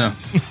 but no.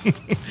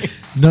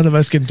 None of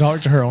us can talk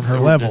to her on her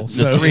level.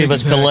 The three of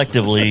us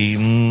collectively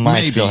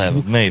might still have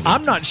it. Maybe.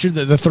 I'm not sure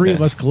that the three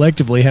of us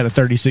collectively had a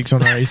 36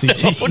 on our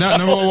ACT. No,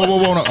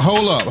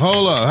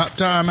 hold up.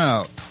 Time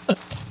out.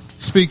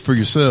 Speak for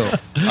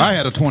yourself. I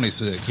had a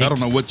 26. I don't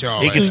know what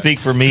y'all He had. can speak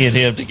for me and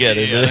him together.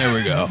 Yeah, there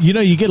we go.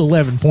 You get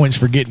 11 points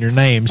for getting your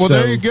name. Well,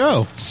 there you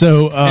go.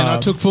 So, and I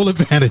took full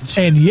advantage.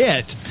 And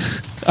yet,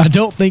 I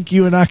don't think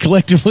you and I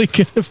collectively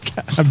could have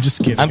got. I'm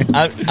just kidding.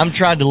 I'm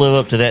trying to live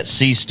up to that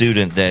C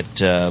student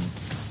that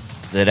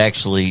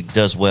actually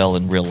does well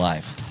in real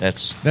life.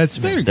 That's There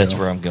you that's go.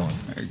 where I'm going.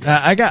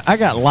 I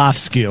got life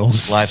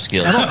skills. Life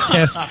skills.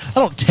 I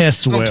don't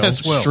test well.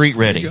 test well. Street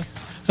ready.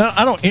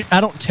 I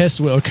don't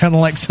test well. Kind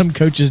of like some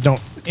coaches don't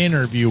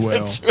interview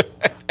well.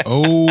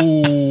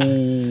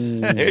 Oh,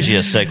 There's you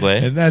a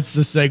segue. And that's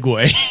the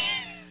segue.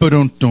 but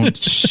don't.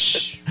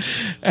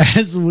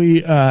 As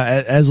we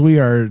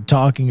are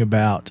talking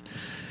about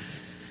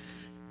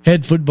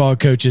head football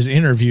coaches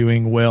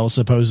interviewing well,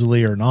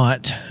 supposedly or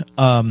not,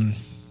 I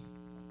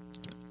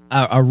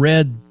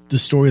read the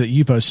story that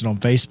you posted on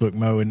Facebook,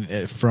 Mo,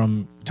 and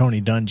from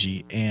Tony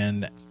Dungy,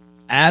 and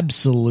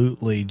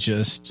absolutely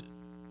just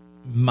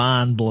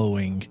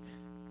mind-blowing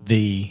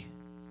the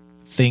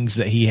things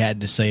that he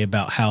had to say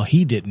about how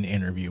he didn't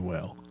interview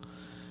well,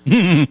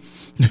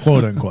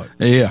 quote unquote.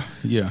 Yeah.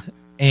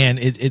 And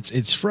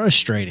it's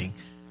frustrating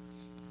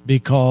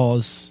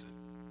because,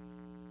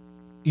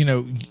 you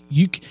know,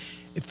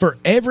 for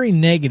every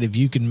negative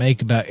you can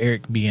make about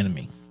Eric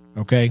Bieniemy,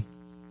 okay,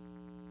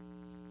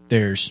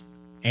 there's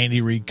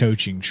Andy Reid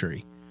coaching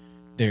tree,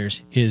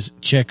 there's his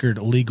checkered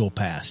legal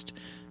past,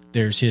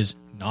 there's his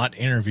not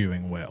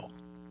interviewing well.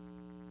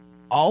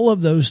 All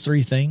of those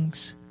three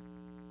things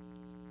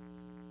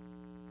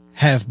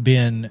have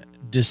been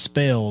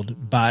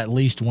dispelled by at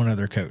least one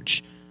other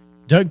coach.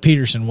 Doug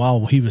Peterson,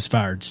 while he was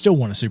fired, still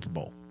won a Super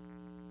Bowl.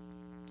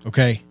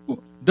 Okay?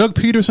 Doug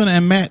Peterson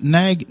and Matt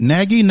Nagy,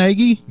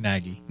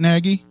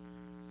 the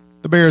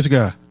Bears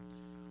guy,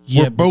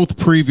 Yeah, were both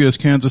previous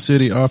Kansas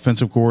City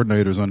offensive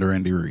coordinators under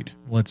Andy Reid.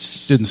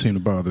 Didn't seem to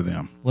bother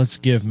them. Let's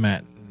give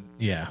Matt,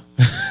 yeah.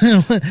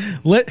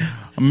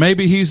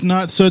 Maybe he's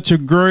not such a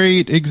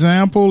great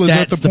example. Is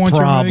that the point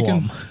you're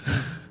making?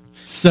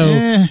 So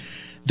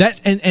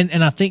that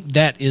and I think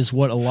that is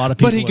what a lot of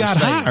people. But he got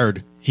saying.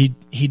 hired.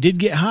 He did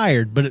get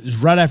hired, but it was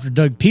right after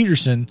Doug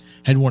Peterson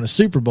had won a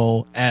Super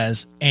Bowl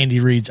as Andy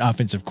Reid's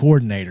offensive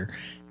coordinator.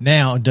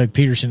 Now Doug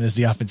Peterson is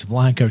the offensive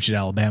line coach at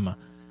Alabama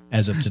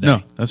as of today.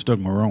 No, that's Doug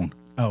Marrone.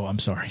 Oh, I'm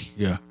sorry.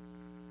 Yeah.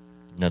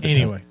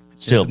 Anyway,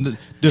 Still,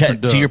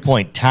 different to your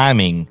point,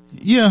 timing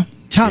Yeah.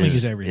 timing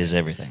is everything. Is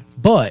everything.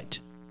 But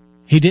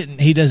he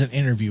doesn't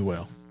interview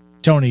well.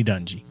 Tony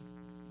Dungy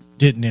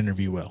didn't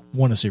interview well.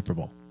 Won a Super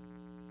Bowl.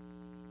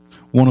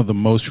 One of the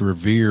most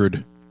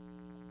revered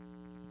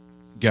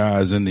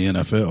guys in the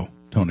NFL,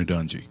 Tony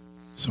Dungy.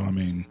 So, I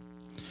mean,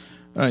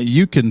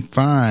 you can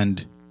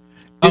find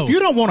if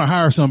you don't want to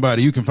hire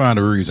somebody, you can find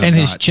a reason. And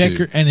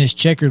his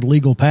checkered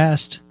legal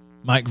past,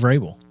 Mike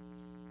Vrabel,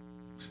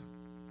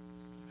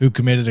 who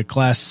committed a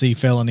Class C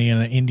felony in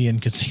an Indian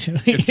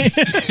casino.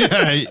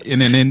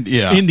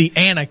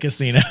 Indiana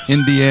casino.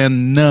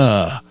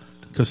 Indiana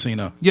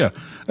casino. Yeah.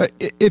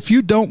 If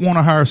you don't want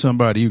to hire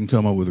somebody, you can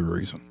come up with a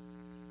reason.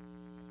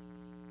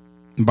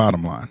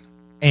 Bottom line.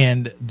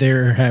 And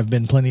there have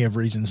been plenty of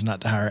reasons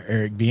not to hire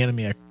Eric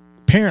Bieniemy,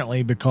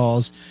 apparently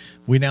because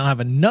we now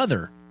have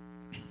another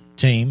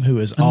team who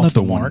is off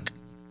the mark,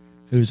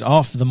 who's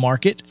off the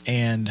market,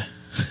 and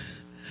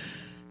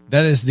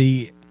that is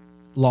the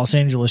Los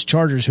Angeles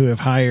Chargers, who have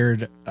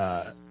hired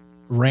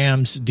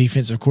Rams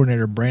defensive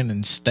coordinator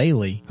Brandon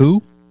Staley.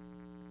 Who?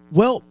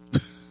 Well,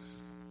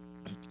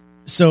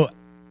 so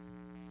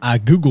I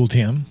Googled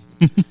him.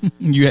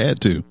 You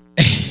had to.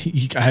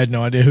 I had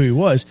no idea who he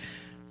was.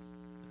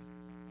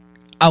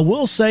 I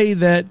will say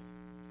that,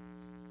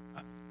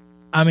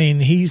 I mean,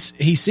 he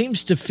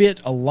seems to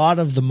fit a lot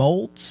of the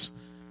molds.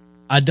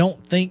 I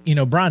don't think,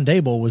 Brian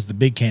Daboll was the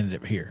big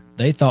candidate here.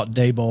 They thought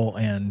Daboll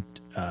and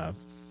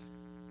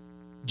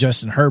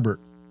Justin Herbert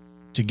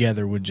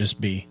together would just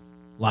be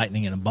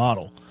lightning in a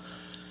bottle.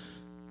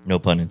 No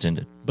pun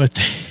intended.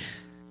 But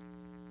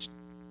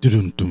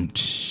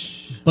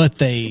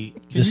they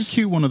Can you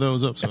cue one of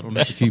those up so I don't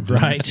have to keep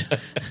right.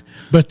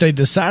 But they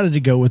decided to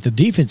go with the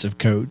defensive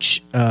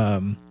coach,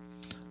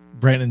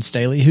 Brandon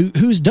Staley,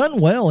 who's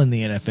done well in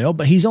the NFL,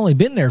 but he's only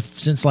been there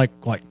since like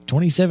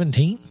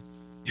 2017.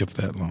 If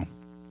that long.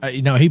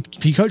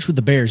 He coached with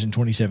the Bears in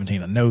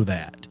 2017. I know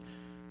that.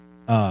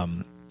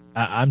 I'm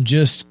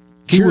just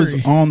curious. He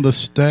was on the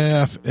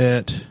staff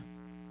at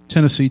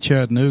Tennessee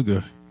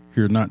Chattanooga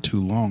here not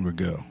too long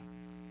ago.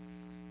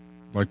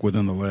 Like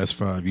within the last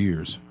 5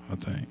 years, I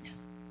think.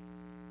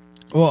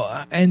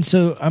 Well, and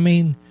so, I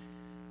mean,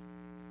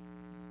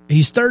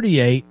 he's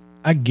 38.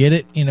 I get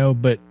it,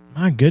 but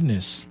my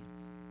goodness.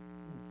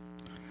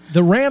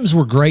 The Rams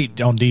were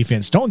great on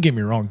defense. Don't get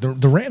me wrong.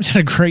 The Rams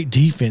had a great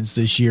defense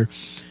this year,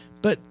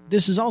 but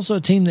this is also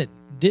a team that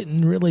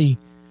didn't really,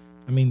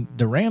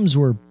 the Rams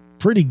were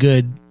pretty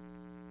good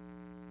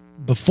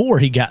before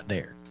he got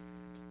there.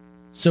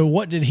 So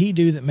what did he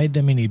do that made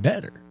them any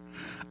better?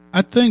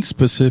 I think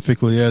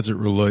specifically as it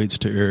relates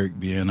to Eric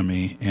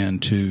Bieniemy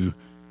and to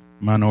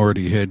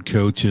minority head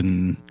coach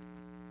and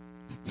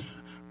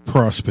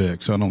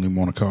prospects. I don't even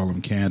want to call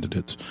them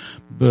candidates.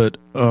 But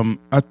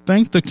I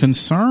think the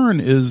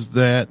concern is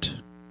that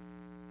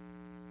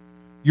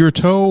you're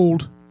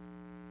told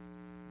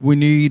we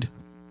need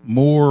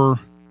more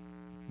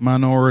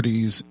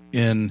minorities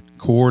in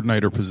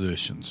coordinator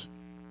positions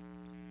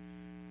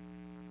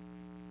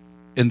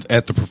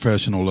at the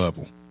professional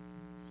level.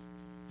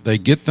 They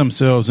get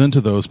themselves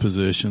into those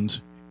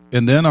positions,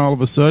 and then all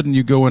of a sudden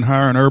you go and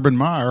hire an Urban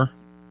Meyer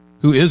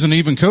who isn't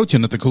even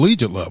coaching at the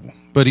collegiate level,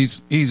 but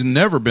he's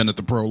never been at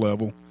the pro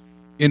level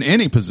in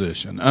any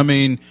position. I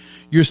mean,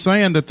 you're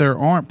saying that there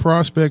aren't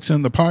prospects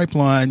in the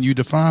pipeline. You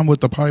define what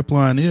the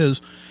pipeline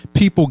is.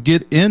 People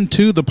get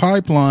into the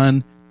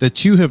pipeline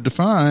that you have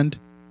defined,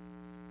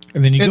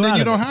 and then you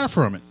don't hire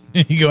from it.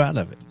 You go out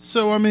of it.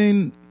 So, I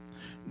mean,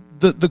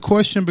 the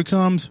question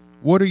becomes,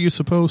 what are you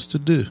supposed to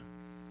do?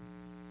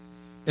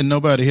 And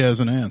nobody has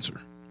an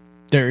answer.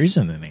 There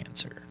isn't an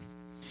answer.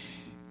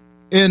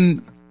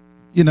 And,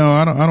 you know,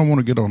 I don't want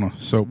to get on a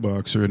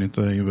soapbox or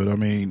anything, but I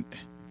mean,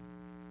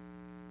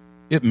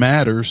 it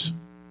matters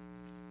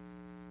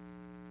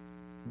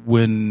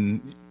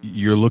when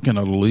you're looking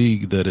at a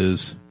league that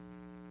is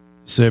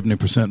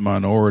 70%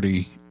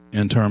 minority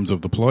in terms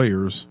of the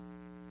players,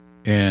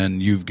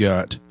 and you've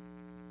got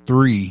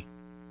 3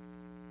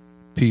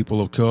 people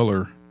of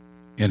color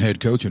in head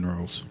coaching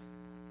roles.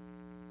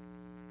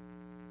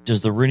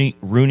 Does the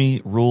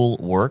Rooney Rule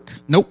work?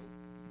 Nope.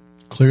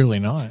 Clearly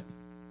not.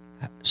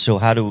 So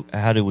how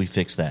do we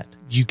fix that?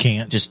 You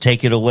can't Just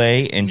take it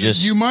away and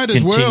just you might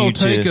as well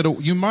take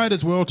it. You might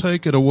as well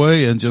take it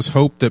away and just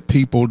hope that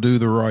people do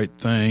the right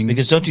thing.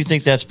 Because don't you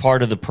think that's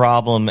part of the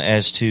problem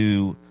as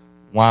to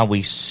why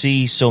we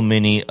see so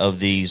many of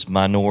these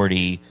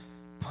minority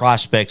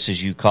prospects,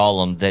 as you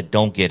call them, that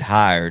don't get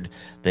hired?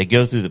 They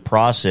go through the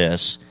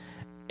process,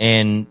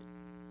 and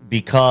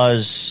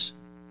because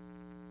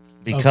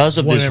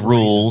of this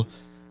rule,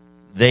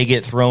 they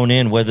get thrown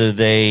in, whether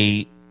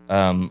they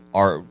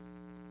are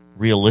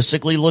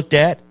realistically looked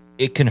at.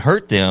 It can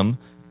hurt them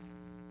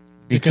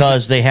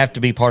because they have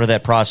to be part of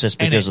that process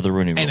because of the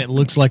Rooney Rule. And it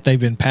looks like they've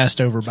been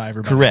passed over by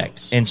everybody Correct.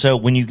 else. And so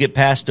when you get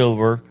passed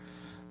over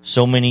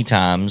so many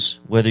times,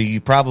 whether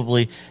you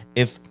probably,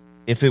 if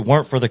it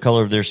weren't for the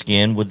color of their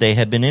skin, would they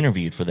have been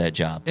interviewed for that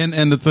job? And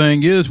the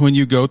thing is, when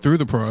you go through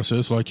the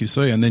process, like you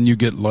say, and then you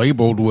get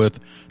labeled with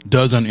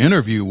doesn't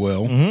interview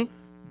well,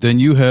 then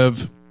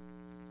you've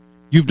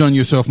done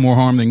yourself more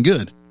harm than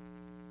good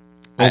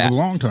over the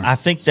long term. I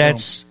think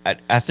that's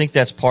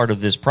part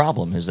of this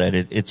problem, is that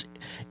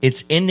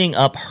it's ending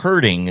up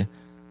hurting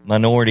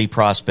minority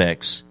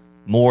prospects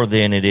more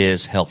than it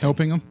is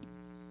helping them.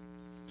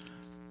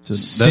 So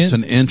that's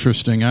an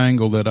interesting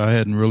angle that I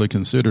hadn't really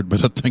considered,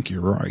 but I think you're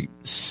right.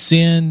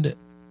 Send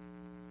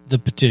the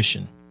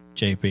petition,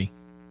 JP,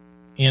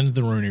 end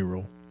the Rooney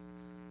Rule.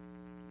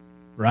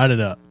 Write it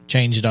up.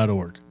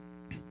 Change.org.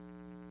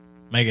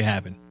 Make it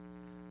happen.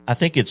 I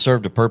think it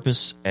served a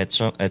purpose at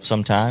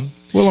some time.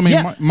 Well, I mean,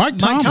 Yeah, Mike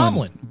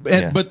Tomlin.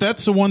 Yeah. But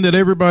that's the one that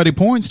everybody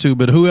points to,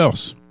 but who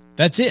else?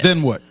 That's it.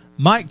 Then what?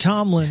 Mike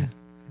Tomlin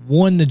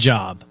won the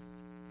job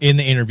in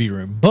the interview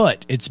room,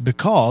 but it's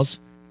because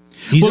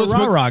he's a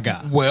rah-rah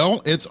guy.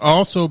 Well, it's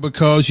also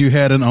because you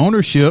had an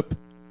ownership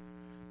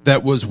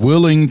that was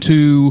willing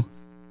to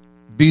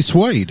be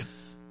swayed.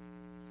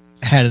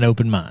 Had an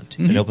open mind.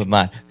 An open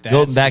mind. That's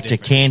Going back the to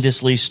difference.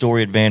 Candace Lee's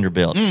story at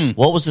Vanderbilt.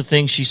 What was the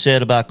thing she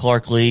said about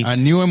Clark Lee? I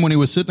knew him when he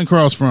was sitting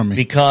across from me.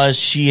 Because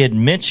she had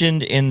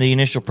mentioned in the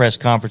initial press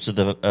conference of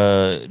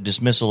the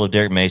dismissal of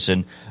Derek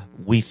Mason,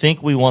 we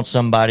think we want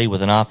somebody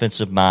with an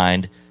offensive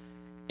mind,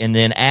 and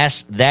then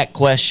asked that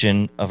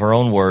question of her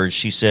own words.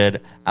 She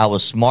said, I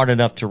was smart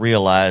enough to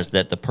realize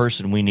that the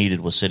person we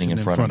needed was sitting in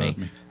front of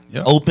me.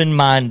 Yep.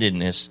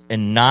 Open-mindedness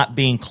and not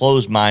being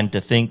closed-minded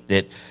to think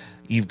that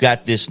you've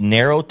got this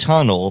narrow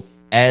tunnel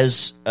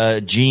as a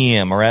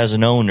GM or as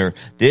an owner.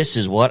 This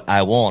is what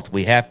I want.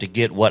 We have to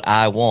get what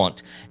I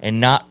want,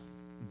 and not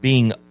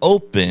being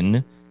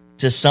open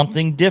to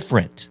something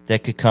different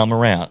that could come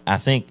around. I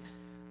think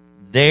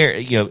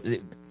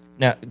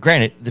now,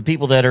 granted, the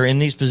people that are in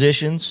these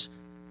positions,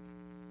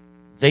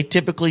 they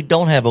typically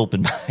don't have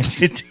open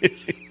minded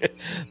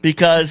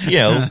because,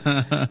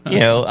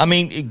 I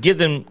mean, give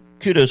them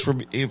kudos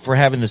for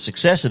having the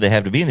success that they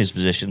have to be in these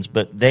positions,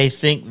 but they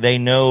think they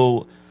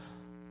know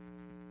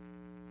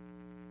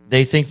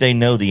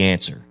the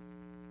answer.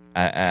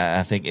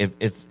 I think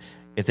if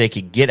they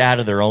could get out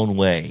of their own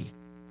way,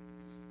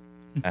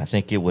 I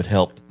think it would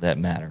help that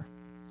matter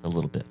a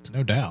little bit.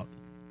 No doubt.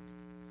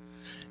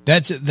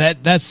 That's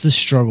the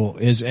struggle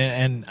is,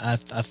 and I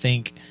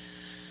think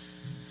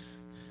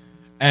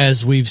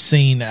as we've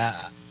seen,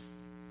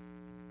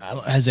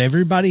 has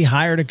everybody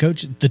hired a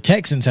coach? The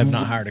Texans have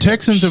not hired a coach.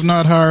 Texans have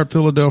not hired.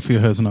 Philadelphia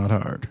has not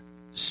hired.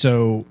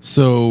 So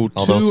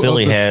although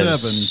Philly of the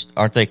has, 7,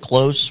 aren't they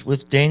close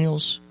with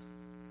Daniels?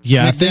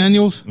 yeah,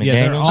 McDaniels? Yeah,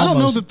 they're McDaniels? I don't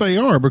know almost- that they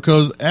are,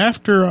 because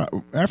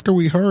after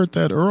we heard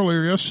that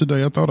earlier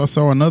yesterday, I thought I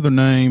saw another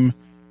name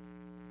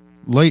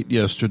late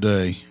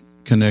yesterday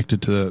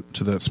connected to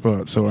that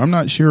spot. So I'm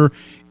not sure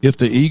if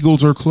the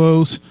Eagles are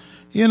close.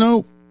 You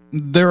know,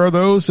 there are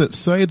those that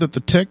say that the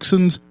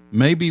Texans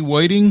may be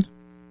waiting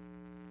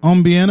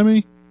on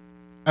Bieniemy.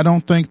 I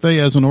don't think they,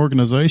 as an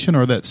organization,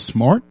 are that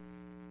smart.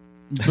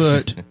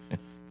 But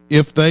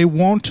if they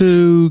want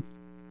to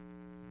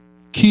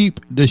keep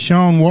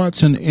Deshaun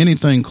Watson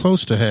anything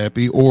close to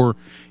happy, or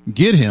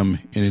get him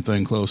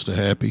anything close to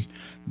happy,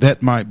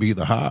 that might be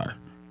the hire.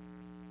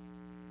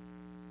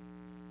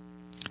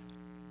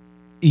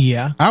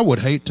 Yeah. I would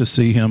hate to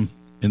see him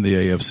in the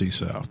AFC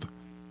South,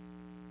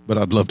 but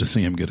I'd love to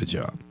see him get a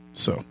job.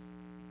 So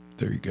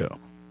there you go.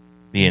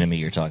 The enemy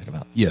you're talking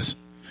about. Yes.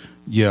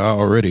 Yeah, I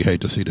already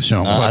hate to see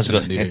Deshaun Watson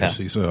in the yeah.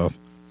 AFC South.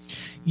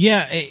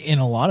 Yeah, and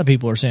a lot of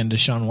people are saying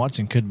Deshaun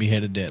Watson could be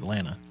headed to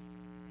Atlanta,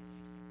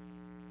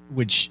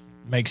 which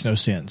makes no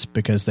sense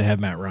because they have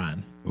Matt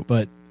Ryan.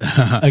 But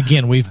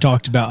again, we've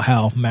talked about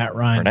how Matt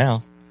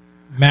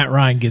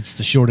Ryan gets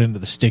the short end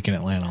of the stick in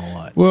Atlanta a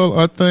lot. Well,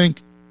 I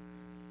think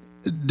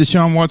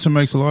Deshaun Watson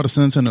makes a lot of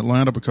sense in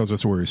Atlanta because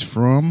that's where he's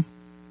from.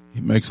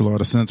 He makes a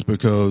lot of sense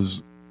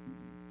because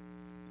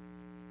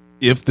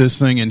if this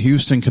thing in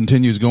Houston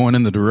continues going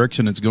in the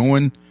direction it's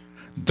going,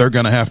 they're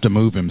going to have to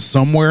move him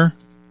somewhere.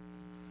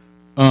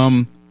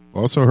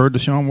 Also heard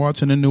Deshaun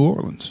Watson in New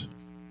Orleans.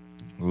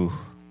 Ooh.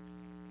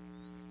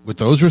 With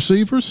those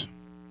receivers.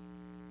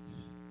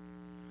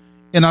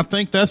 And I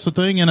think that's the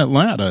thing in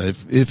Atlanta.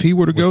 If he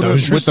were to go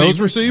with those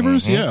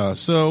receivers, yeah.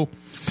 So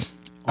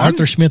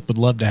Arthur Smith would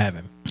love to have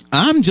him.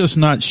 I'm just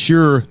not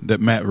sure that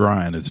Matt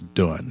Ryan is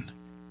done.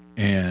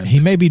 And he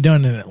may be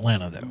done in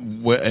Atlanta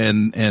though.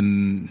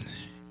 And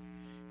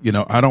you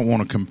know, I don't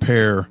want to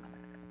compare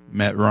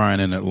Matt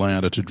Ryan in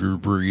Atlanta to Drew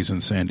Brees in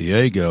San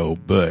Diego,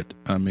 but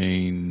I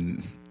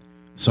mean,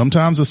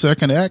 sometimes the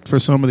second act for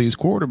some of these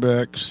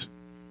quarterbacks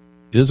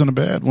isn't a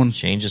bad one.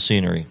 Change of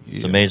scenery. Yeah.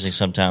 It's amazing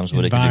sometimes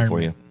what it can do for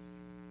you.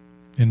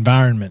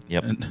 Environment.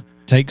 Yep.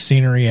 Take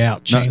scenery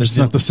out. It's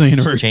not the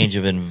scenery. Change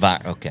of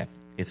environment. Okay.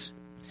 It's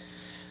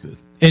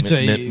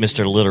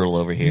Mr. Literal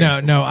over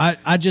here. No. I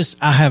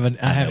have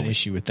an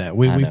issue with that.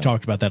 We've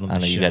talked about that on the show.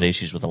 I know you got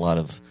issues with a lot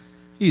of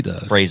he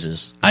does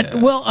phrases.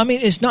 Well, I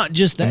mean, it's not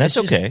just that. And that's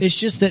okay. okay. It's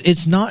just that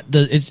it's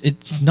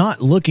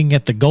not looking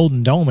at the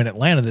Golden Dome in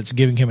Atlanta that's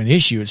giving him an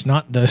issue. It's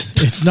not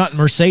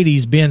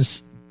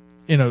Mercedes-Benz,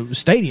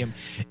 stadium.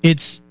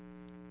 It's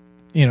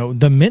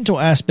the mental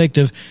aspect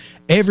of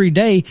every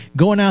day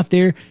going out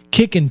there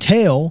kicking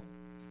tail,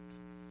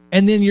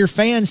 and then your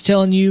fans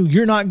telling you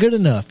you're not good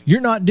enough,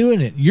 you're not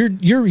doing it,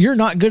 you're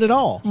not good at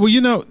all.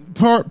 Well,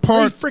 part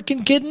Are you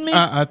freaking kidding me?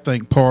 I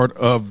think part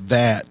of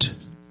that,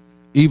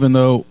 even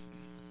though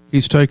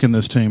he's taken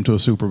this team to a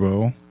Super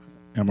Bowl,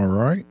 am I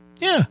right?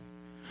 Yeah.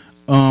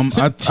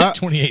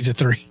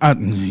 28-3.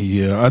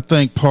 I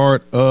think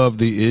part of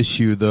the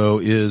issue though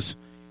is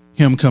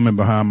him coming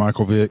behind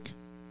Michael Vick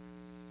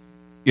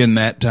in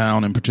that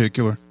town in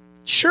particular.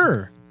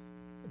 Sure,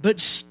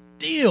 but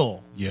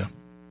still, yeah,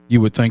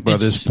 you would think by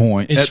this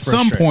point, at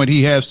some point,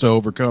 he has to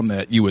overcome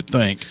that. You would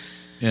think,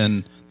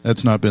 and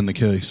that's not been the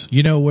case.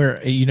 You know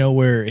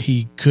where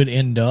he could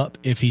end up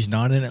if he's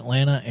not in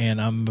Atlanta,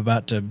 and I'm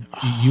about to.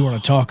 You want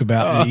to talk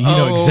about? You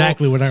know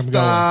exactly what I'm going.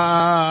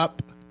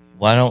 Stop.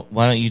 Why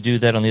don't you do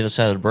that on the other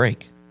side of the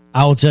break?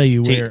 I will tell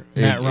you where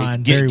Matt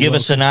Ryan. Give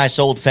us a nice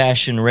old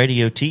fashioned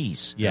radio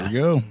tease. Yeah, there you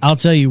go. I'll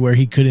tell you where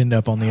he could end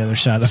up on the other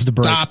side of the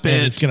break. Stop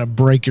it! It's going to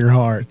break your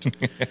heart.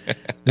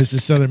 This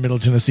is Southern Middle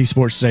Tennessee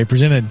Sports Today,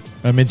 presented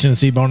by Mid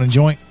Tennessee Bone and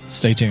Joint.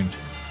 Stay tuned.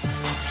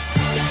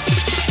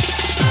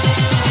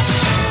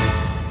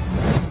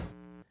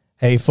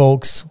 Hey,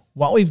 folks.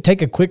 While we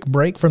take a quick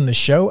break from the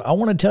show, I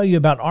want to tell you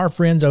about our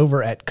friends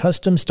over at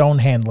Custom Stone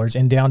Handlers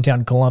in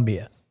downtown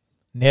Columbia.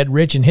 Ned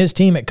Rich and his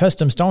team at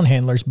Custom Stone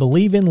Handlers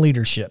believe in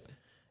leadership.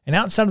 And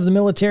outside of the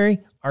military,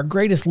 our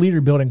greatest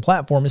leader-building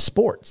platform is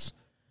sports.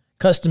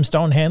 Custom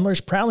Stone Handlers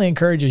proudly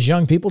encourages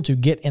young people to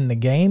get in the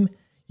game.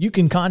 You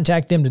can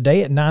contact them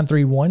today at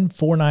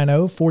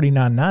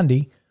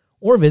 931-490-4990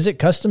 or visit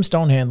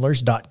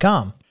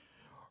CustomStonehandlers.com.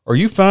 Are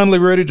you finally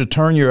ready to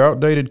turn your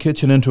outdated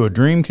kitchen into a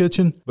dream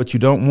kitchen, but you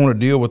don't want to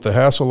deal with the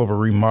hassle of a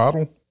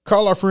remodel?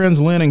 Call our friends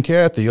Lynn and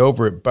Kathy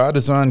over at By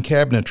Design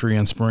Cabinetry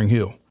in Spring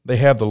Hill. They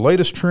have the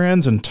latest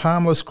trends and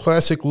timeless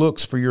classic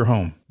looks for your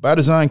home. By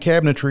Design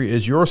Cabinetry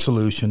is your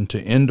solution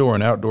to indoor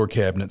and outdoor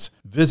cabinets.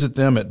 Visit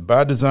them at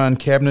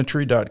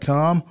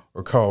ByDesignCabinetry.com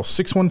or call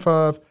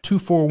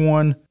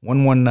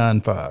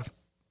 615-241-1195.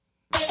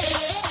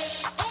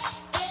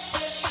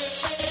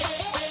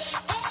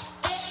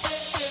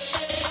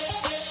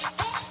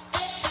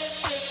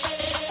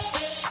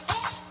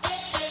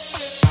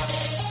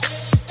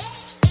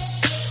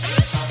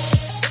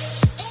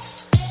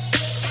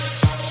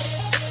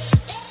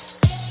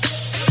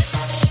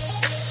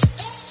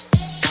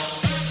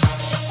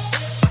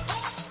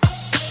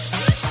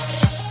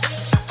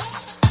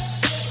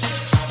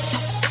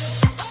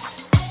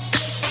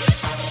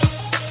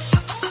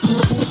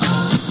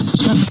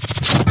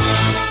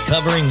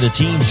 Covering the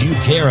teams you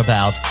care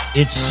about,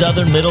 it's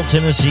Southern Middle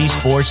Tennessee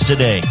Sports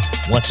Today.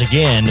 Once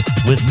again,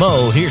 with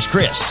Mo, here's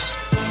Chris.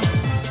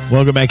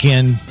 Welcome back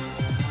in.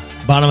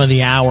 Bottom of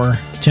the hour,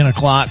 10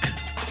 o'clock.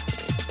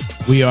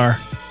 We are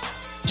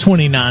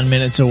 29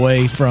 minutes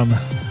away from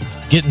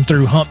getting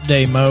through Hump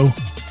Day, Mo.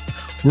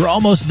 We're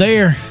almost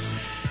there.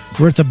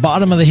 We're at the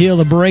bottom of the hill.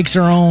 The brakes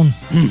are on.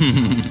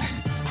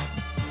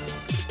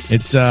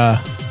 It's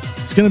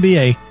going to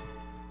be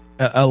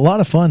a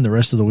lot of fun the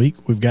rest of the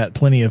week. We've got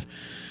plenty of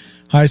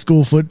high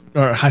school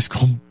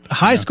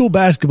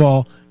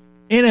basketball,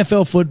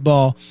 NFL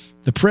football,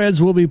 The Preds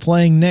will be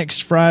playing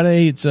next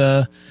Friday. It's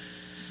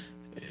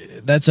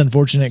that's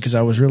unfortunate because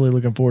I was really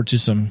looking forward to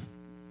some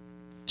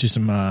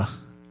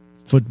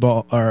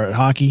football or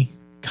hockey.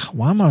 God,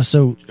 why am I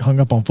so hung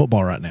up on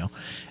football right now?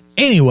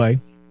 Anyway,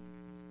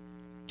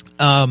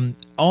 on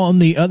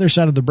the other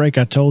side of the break,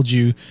 I told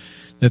you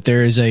that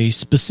there is a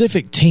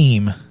specific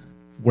team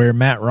where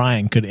Matt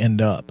Ryan could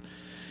end up,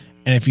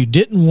 and if you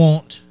didn't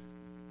want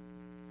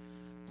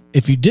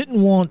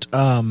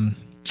Deshaun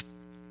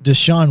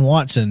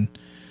Watson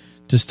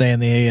to stay in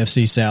the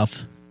AFC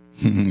South,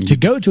 to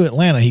go to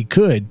Atlanta, he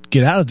could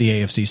get out of the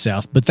AFC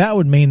South, but that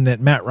would mean that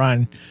Matt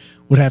Ryan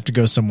would have to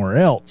go somewhere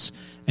else,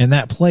 and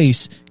that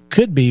place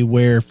could be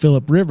where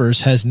Phillip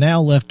Rivers has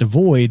now left a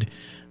void,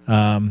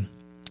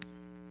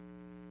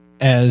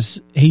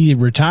 as he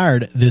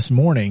retired this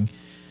morning.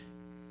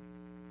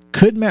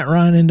 Could Matt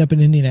Ryan end up in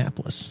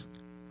Indianapolis?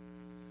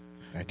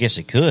 I guess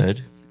it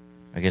could.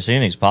 I guess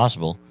anything's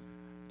possible.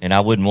 And I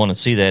wouldn't want to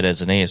see that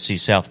as an AFC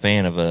South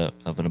fan of an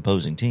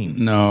opposing team.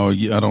 No,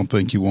 I don't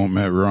think you want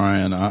Matt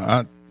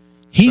Ryan.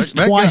 He's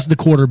twice the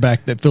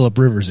quarterback that Phillip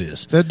Rivers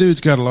is. That dude's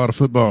got a lot of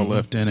football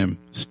left in him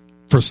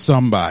for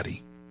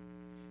somebody.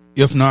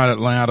 If not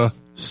Atlanta,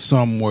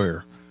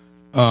 somewhere.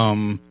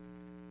 And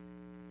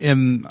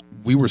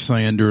we were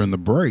saying during the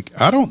break,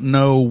 I don't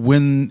know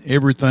when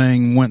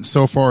everything went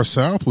so far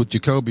south with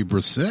Jacoby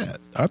Brissett.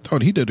 I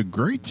thought he did a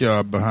great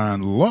job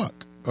behind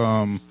Luck.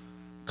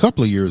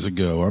 Couple of years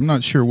ago. I'm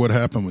not sure what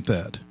happened with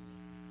that.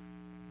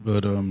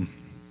 But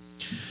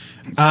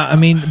I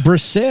mean,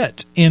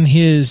 Brissett in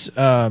his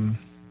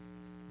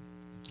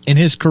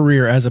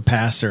career as a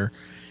passer,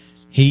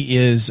 he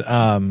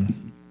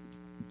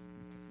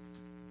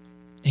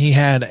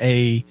had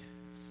an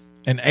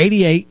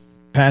 88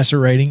 passer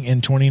rating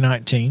in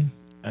 2019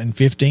 in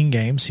 15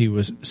 games. He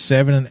was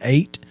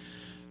 7-8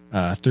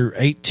 through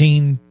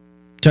 18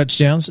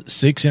 touchdowns,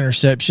 6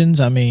 interceptions.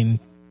 I mean,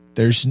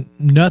 there's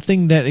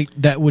nothing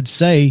that would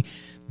say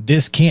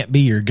this can't be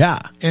your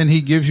guy. And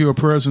he gives you a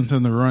presence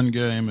in the run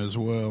game as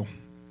well.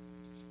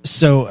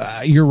 So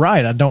you're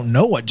right. I don't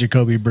know what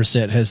Jacoby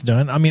Brissett has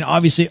done. I mean,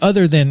 obviously,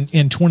 other than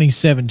in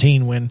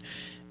 2017 when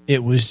he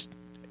was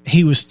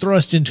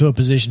thrust into a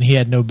position he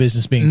had no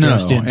business being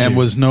thrust into. And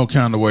was no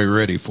kind of way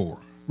ready for.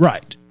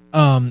 Right.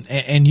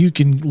 And you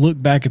can look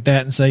back at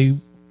that and say,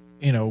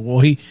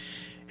 well, he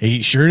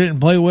sure didn't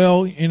play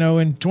well, in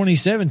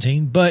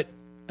 2017, but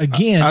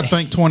again, I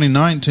think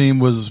 2019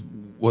 was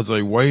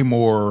a way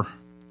more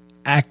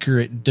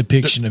accurate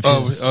depiction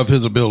of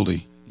his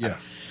ability. Yeah.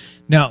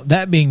 Now,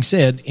 that being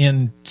said,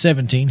 in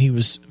 17 he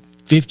was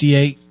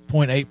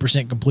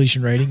 58.8%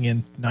 completion rating.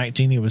 In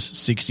 19 he was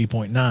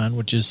 60.9,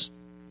 which is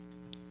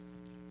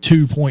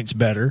 2 points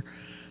better.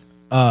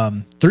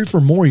 Threw for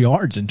more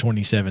yards in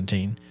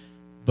 2017,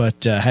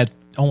 but had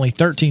only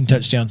 13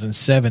 touchdowns and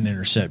 7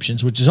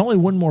 interceptions, which is only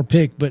one more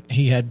pick, but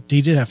he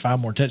did have 5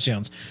 more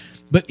touchdowns.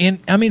 But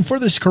for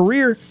this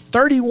career,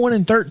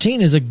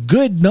 31-13 is a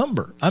good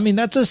number. I mean,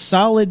 that's a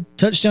solid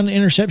touchdown to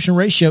interception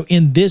ratio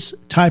in this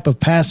type of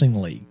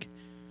passing league.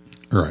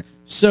 Right.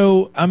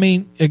 So, I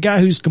mean, a guy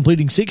who's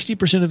completing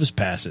 60% of his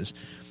passes,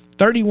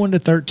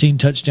 31-13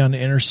 touchdown to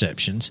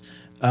interceptions,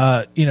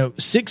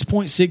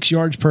 6.6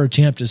 yards per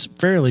attempt is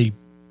fairly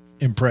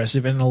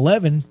impressive, and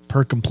 11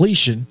 per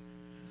completion.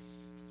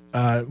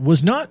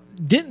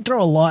 Didn't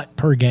throw a lot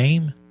per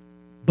game.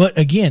 But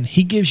again,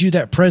 he gives you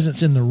that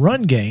presence in the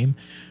run game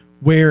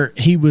where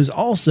he was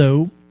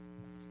also,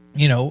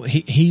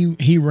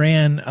 he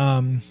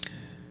ran,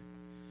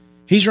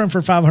 he's run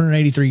for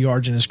 583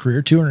 yards in his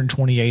career,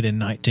 228 in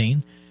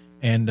 19,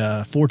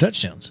 and 4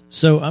 touchdowns.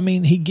 So, I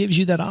mean, he gives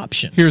you that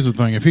option. Here's the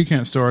thing. If he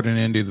can't start in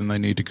Indy, then they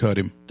need to cut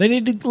him. They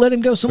need to let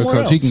him go somewhere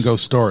else. Because he can go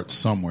start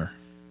somewhere.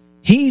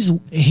 He's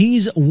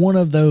one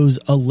of those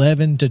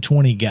 11 to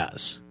 20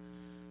 guys.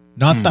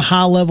 Not the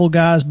high-level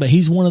guys, but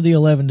he's one of the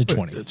 11 to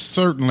 20. It's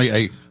certainly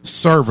a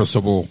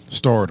serviceable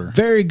starter.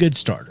 Very good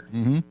starter.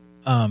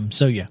 Mm-hmm.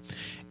 So, yeah.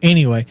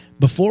 Anyway,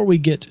 before we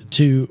get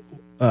to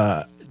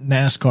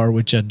NASCAR,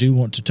 which I do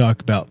want to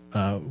talk about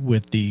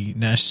with the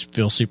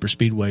Nashville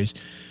Superspeedway's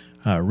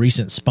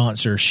recent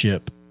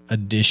sponsorship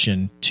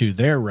addition to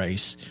their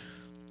race,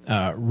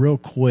 real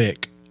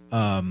quick,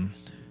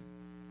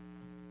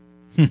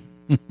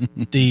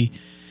 the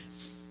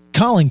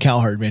Colin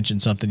Cowherd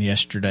mentioned something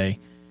yesterday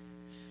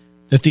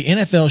that the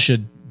NFL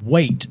should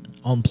wait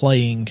on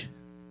playing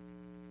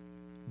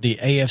the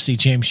AFC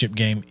Championship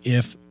game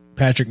if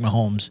Patrick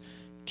Mahomes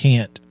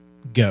can't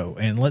go.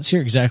 And let's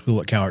hear exactly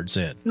what Cowherd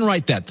said.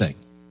 Write that thing.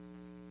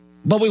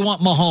 But we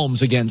want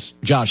Mahomes against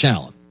Josh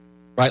Allen,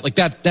 right? Like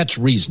that's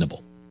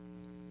reasonable.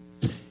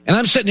 And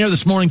I'm sitting here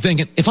this morning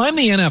thinking, if I'm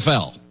the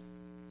NFL,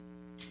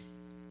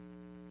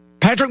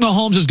 Patrick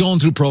Mahomes is going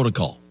through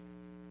protocol.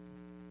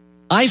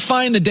 I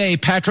find the day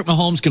Patrick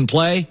Mahomes can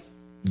play,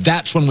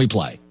 that's when we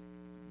play.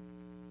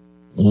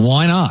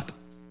 Why not?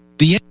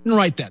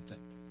 Write that thing.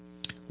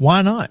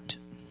 Why not?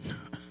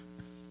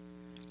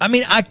 I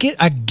mean, I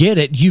get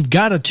it. You've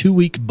got a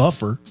 2-week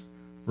buffer,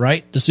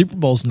 right? The Super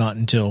Bowl's not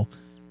until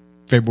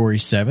February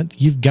 7th.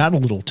 You've got a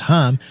little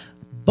time,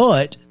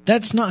 But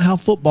that's not how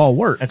football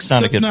works. That's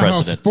not a good not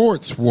precedent. how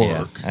sports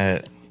work.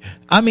 Yeah.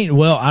 I mean,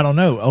 well, I don't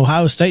know.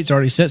 Ohio State's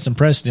already set some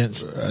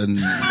precedents. And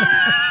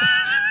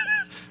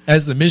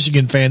As the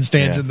Michigan fan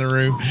stands in the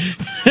room,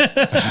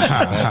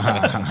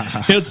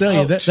 he'll tell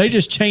you that they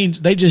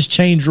just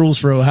changed rules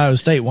for Ohio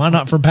State. Why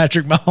not for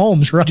Patrick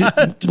Mahomes? Right?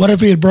 What if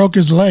he had broke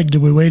his leg?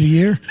 Did we wait a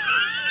year?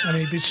 I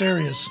mean, be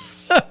serious.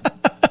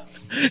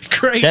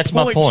 Great. That's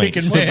my point.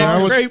 Chicken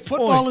man. Great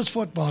Football point. is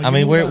football. I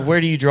mean, where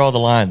do you draw the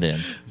line then?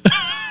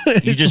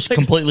 You just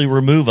completely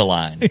remove a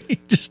line.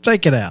 Just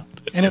take it out.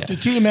 And if the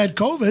team had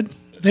COVID,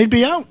 they'd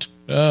be out.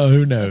 Oh,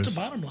 who That's knows?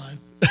 the bottom line.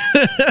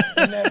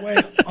 And that way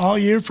all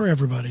year for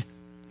everybody.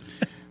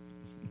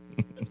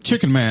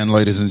 Chicken Man,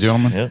 ladies and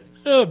gentlemen.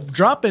 Yep.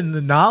 Dropping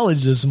the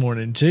knowledge this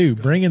morning too,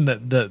 bringing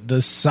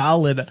the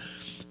solid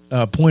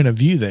point of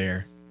view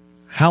there.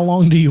 How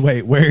long do you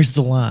wait? Where's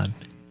the line?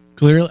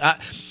 Clearly,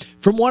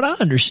 from what I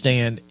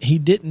understand, he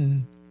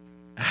didn't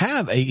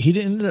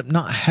end up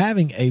not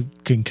having a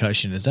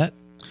concussion. Is that?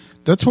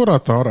 That's what I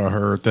thought I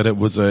heard, that it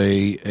was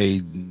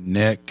a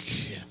neck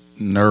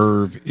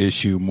nerve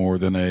issue more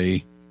than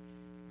a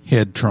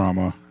head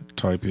trauma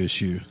type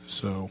issue.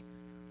 So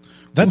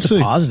That's we'll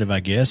a see. positive, I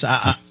guess.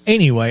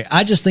 Anyway,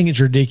 I just think it's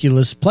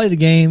ridiculous. Play the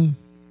game.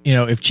 You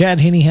know, if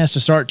Chad Henne has to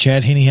start,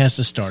 Chad Henne has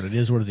to start. It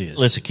is what it is.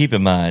 Listen, keep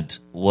in mind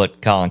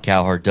what Colin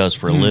Cowherd does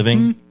for a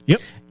living.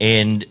 Yep.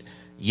 And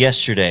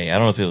yesterday, I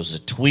don't know if it was a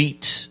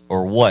tweet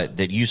or what,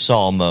 that you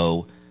saw,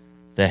 Mo,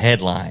 the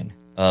headline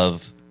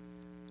of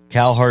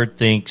Cowherd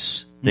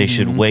thinks they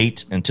should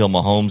wait until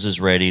Mahomes is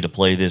ready to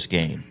play this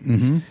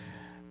game.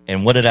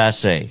 And what did I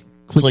say?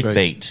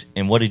 Clickbait.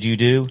 And what did you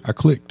do? I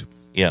clicked.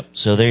 Yep.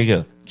 So there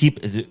you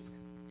go.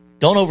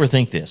 Don't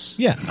overthink this.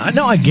 Yeah, I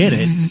know. I get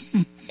it.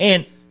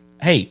 And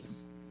hey,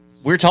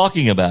 we're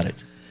talking about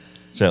it.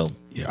 So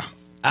Yeah.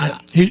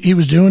 He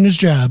was doing his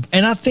job.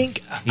 And I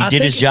think he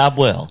did his job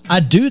well. I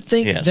do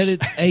think Yes. that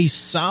it's a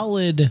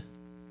solid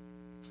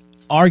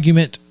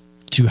argument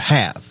to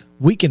have.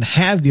 We can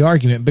have the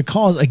argument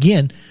because,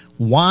 again,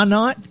 why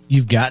not?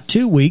 You've got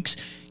 2 weeks.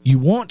 You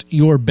want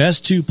your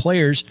best two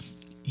players.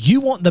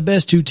 You want the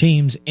best two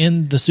teams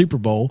in the Super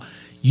Bowl.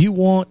 You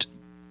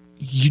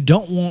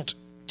don't want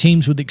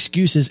teams with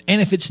excuses.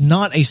 And if it's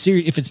not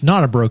if it's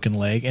not a broken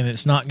leg and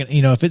it's not going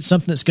to, if it's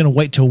something that's going to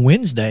wait till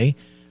Wednesday,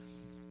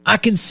 I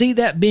can see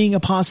that being a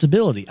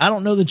possibility. I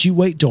don't know that you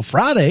wait till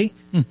Friday.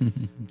 No.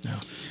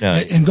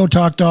 And go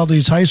talk to all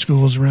these high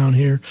schools around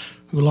here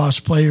who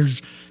lost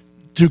players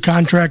through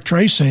contract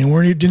tracing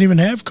where you didn't even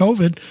have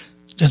COVID.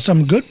 And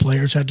some good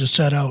players had to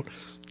set out.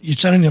 You're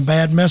sending a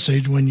bad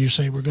message when you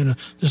say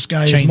this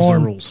guy Change is the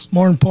rules.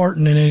 more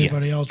important than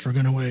anybody else. We're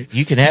going to wait.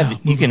 You can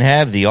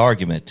have the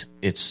argument.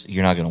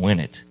 You're not going to win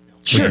it.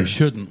 Sure. You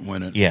shouldn't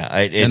win it. Yeah.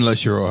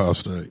 Unless you're Ohio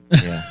State.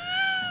 Yeah.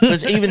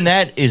 But even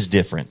that is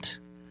different.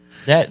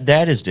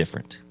 That is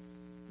different,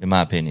 in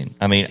my opinion.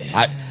 I mean,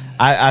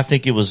 I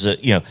think it was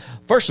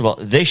first of all,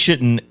 they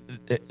shouldn't.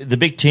 The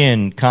Big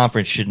Ten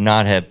Conference should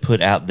not have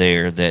put out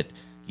there that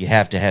you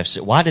have to have.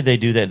 Why did they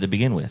do that to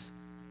begin with?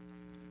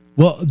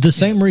 Well, the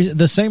same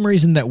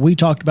reason that we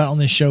talked about on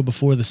this show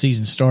before the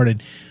season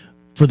started,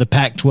 for the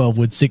Pac-12,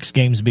 would 6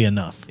 games be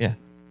enough? Yeah,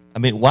 I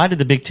mean, why did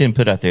the Big Ten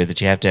put out there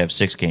that you have to have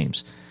 6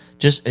 games?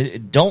 Just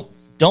don't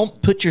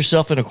put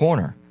yourself in a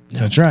corner.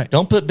 That's right.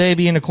 Don't put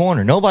baby in a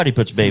corner. Nobody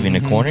puts baby in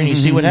a corner, and you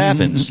see what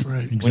happens That's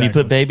right. when you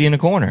put baby in a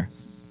corner.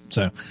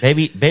 So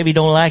Baby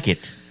don't like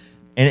it,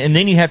 and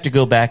then you have to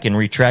go back and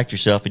retract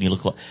yourself, and you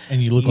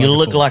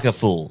look like a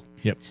fool.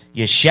 Yep.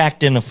 You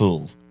shacked in a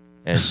fool,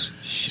 as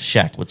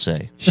Shaq would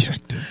say.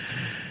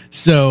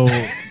 So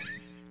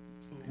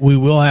we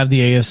will have the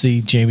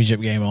AFC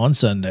Championship game on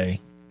Sunday.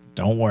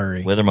 Don't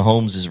worry. Whether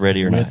Mahomes is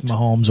ready or With not.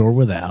 Mahomes or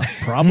without.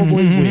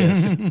 Probably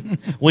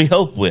with. We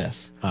hope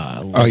with.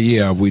 Oh,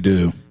 yeah, we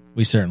do.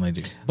 We certainly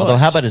do. Although,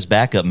 how about his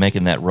backup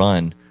making that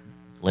run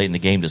late in the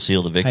game to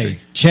seal the victory? Hey,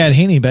 Chad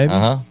Henne, baby.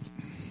 Uh-huh.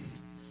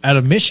 Out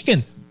of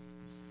Michigan.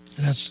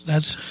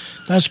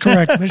 That's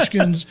correct.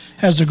 Michigan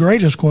has the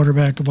greatest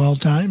quarterback of all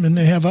time, and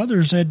they have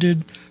others that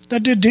did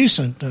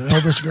decent.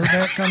 Elvis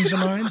Grbac comes to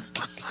mind.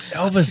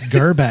 Elvis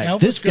Grbac.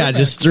 This guy Grbac.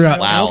 just threw out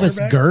Wow. Elvis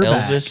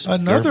Grbac. Elvis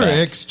Another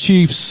Grbac.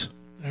 ex-Chiefs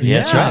Yeah,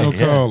 that's right.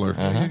 Yeah. caller.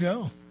 There you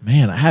go.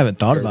 Man, I haven't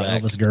thought about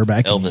Grbac. Elvis Grbac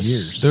in Elvis.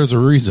 years. There's a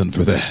reason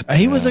for that.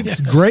 He was a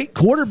great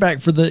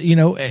quarterback for the,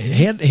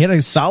 he had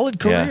a solid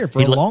career for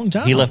He a le- long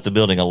time. He left the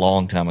building a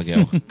long time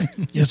ago.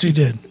 Yes, he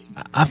did.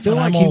 I feel But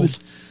like I'm he old. was.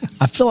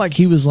 I feel like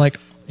he was like,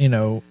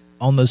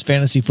 on those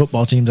fantasy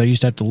football teams. I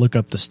used to have to look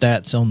up the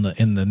stats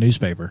in the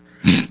newspaper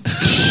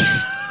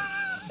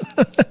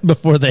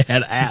before they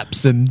had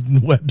apps and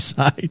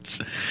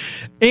websites.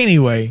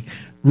 Anyway,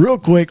 real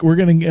quick, we're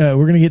gonna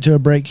get to a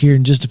break here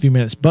in just a few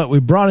minutes. But we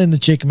brought in the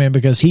Chicken Man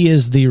because he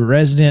is the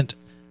resident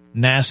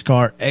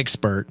NASCAR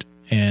expert,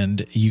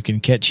 and you can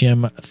catch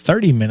him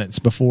 30 minutes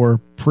before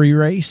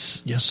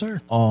pre-race Yes,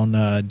 sir. on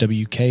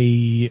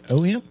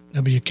WKOM.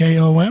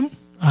 WKOM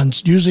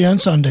usually on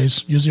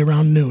Sundays, usually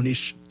around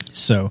noonish.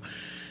 So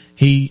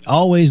He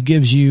always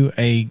gives you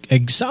a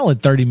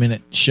solid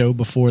 30-minute show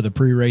before the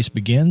pre-race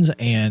begins.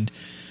 And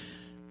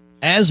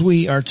as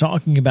we are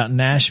talking about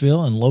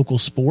Nashville and local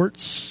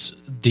sports,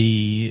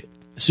 the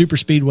Super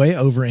Speedway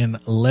over in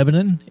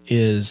Lebanon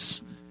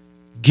is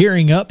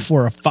gearing up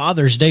for a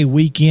Father's Day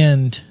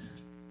weekend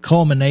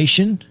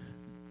culmination.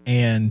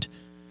 And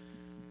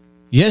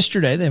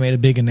yesterday they made a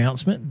big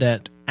announcement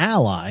that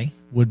Ally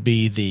would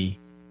be the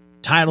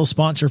title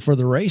sponsor for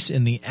the race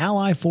in the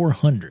Ally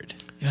 400.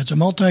 Yeah, it's a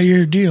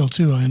multi-year deal,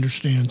 too, I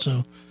understand.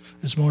 So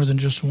it's more than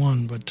just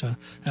one. But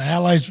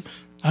Allies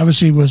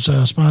obviously was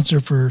a sponsor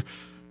for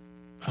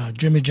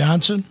Jimmy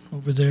Johnson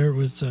over there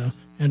with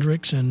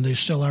Hendricks, and they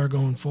still are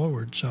going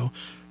forward. So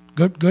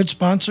good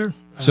sponsor.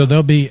 So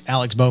they'll be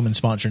Alex Bowman's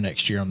sponsor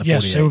next year on the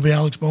 48. Yes, they will be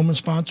Alex Bowman's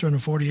sponsor on the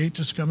 48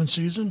 this coming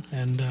season.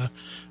 And,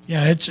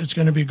 it's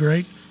going to be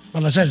great.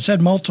 Well, it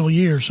said multiple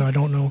years, so I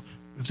don't know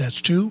if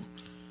that's 2,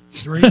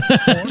 3, 4.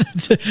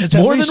 It's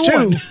more at least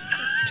than 2.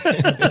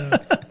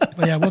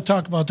 But yeah, we'll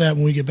talk about that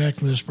when we get back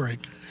from this break.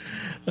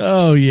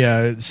 Oh,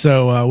 yeah.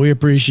 So we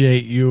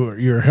appreciate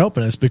you're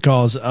helping us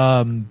because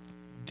the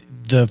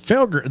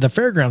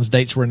fairgrounds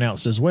dates were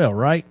announced as well,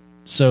 right?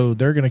 So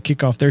they're going to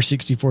kick off their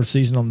 64th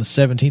season on the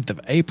 17th of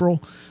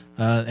April,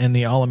 and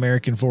the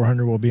All-American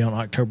 400 will be on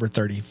October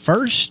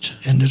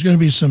 31st. And there's going to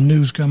be some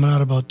news coming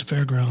out about the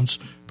fairgrounds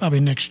probably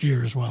next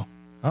year as well.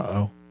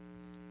 Uh-oh.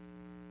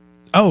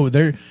 Oh,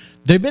 they've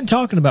been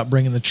talking about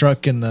bringing the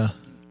truck and the...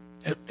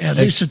 At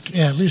least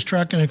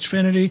Truck and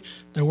Xfinity.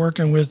 They're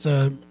working with,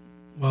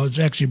 it's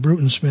actually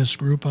Bruton Smith's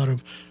group out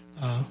of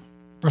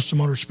Bristol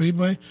Motor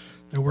Speedway.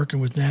 They're working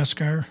with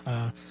NASCAR.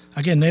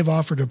 Again, they've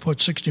offered to put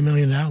 $60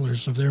 million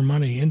of their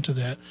money into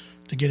that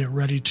to get it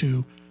ready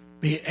to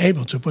be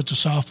able to put the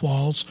soft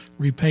walls,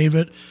 repave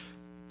it,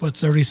 put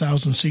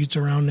 30,000 seats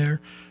around there.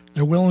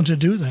 They're willing to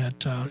do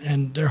that.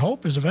 And their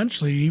hope is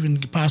eventually even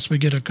possibly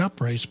get a cup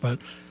race,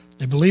 but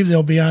they believe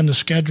they'll be on the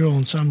schedule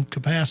in some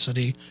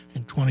capacity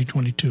in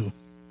 2022.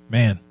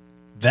 Man,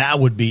 that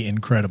would be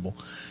incredible.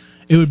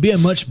 It would be a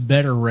much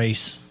better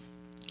race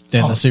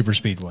than the Super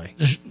Speedway.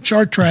 The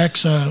short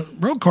tracks,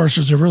 road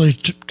courses have really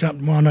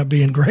wound up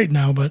being great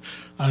now, but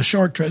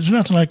short tracks, there's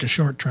nothing like a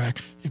short track.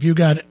 If you've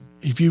got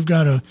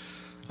a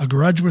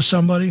grudge with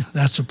somebody,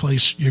 that's the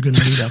place you're going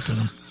to meet up with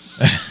them.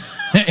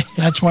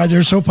 That's why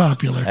they're so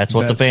popular. That's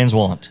what the fans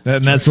want.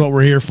 And that's what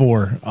we're here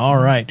for. All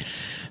right.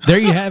 There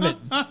you have it.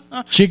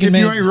 If you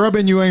ain't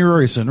rubbing, you ain't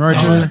racing,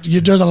 right there.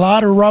 There's a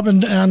lot of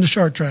rubbing on the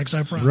short tracks,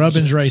 I promise.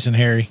 Rubbing's racing,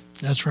 Harry.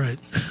 That's right.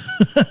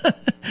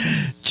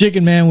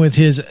 Chicken Man with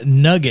his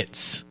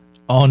nuggets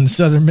on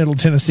Southern Middle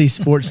Tennessee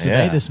Sports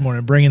Today this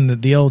morning,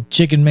 bringing the old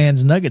Chicken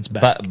Man's nuggets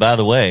back. By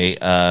the way,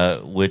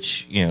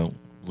 which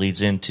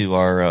leads into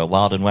our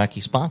Wild and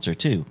Wacky sponsor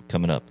too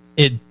coming up.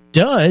 It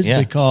does,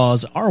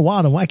 because our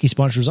Wild and Wacky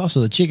sponsor is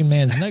also the Chicken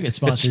Man's Nugget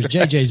sponsors,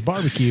 JJ's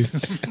Barbecue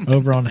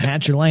over on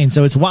Hatcher Lane.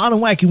 So it's Wild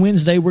and Wacky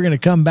Wednesday. We're going to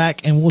come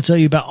back and we'll tell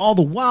you about all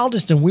the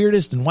wildest and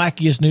weirdest and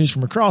wackiest news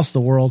from across the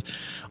world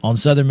on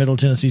Southern Middle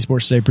Tennessee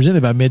Sports Today,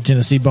 presented by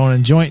Mid-Tennessee Bone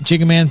and Joint.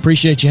 Chicken Man,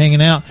 appreciate you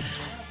hanging out.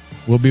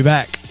 We'll be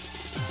back.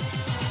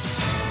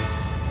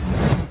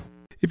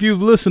 If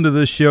you've listened to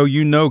this show,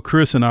 you know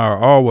Chris and I are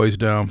always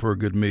down for a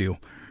good meal.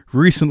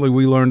 Recently,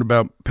 we learned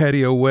about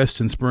Patio West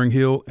in Spring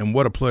Hill, and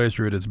what a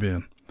pleasure it has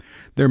been.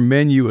 Their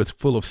menu is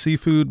full of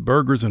seafood,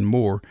 burgers, and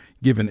more,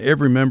 giving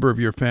every member of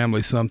your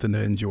family something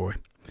to enjoy.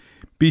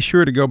 Be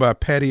sure to go by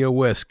Patio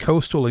West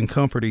Coastal and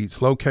Comfort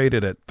Eats,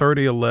 located at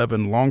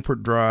 3011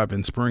 Longford Drive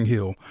in Spring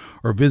Hill,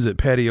 or visit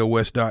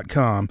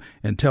PatioWest.com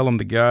and tell them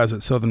the guys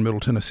at Southern Middle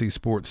Tennessee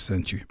Sports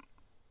sent you.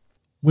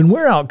 When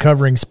we're out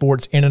covering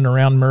sports in and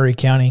around Maury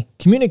County,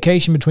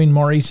 communication between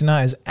Maurice and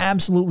I is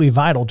absolutely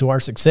vital to our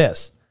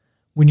success.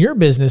 When your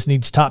business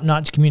needs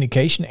top-notch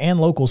communication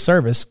and local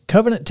service,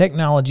 Covenant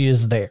Technology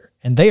is there,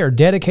 and they are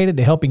dedicated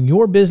to helping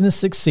your business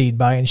succeed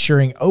by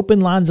ensuring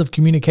open lines of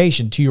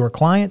communication to your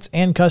clients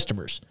and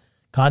customers.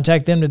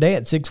 Contact them today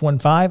at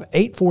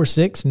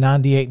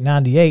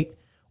 615-846-9898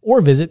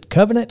 or visit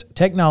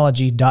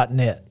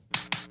covenanttechnology.net.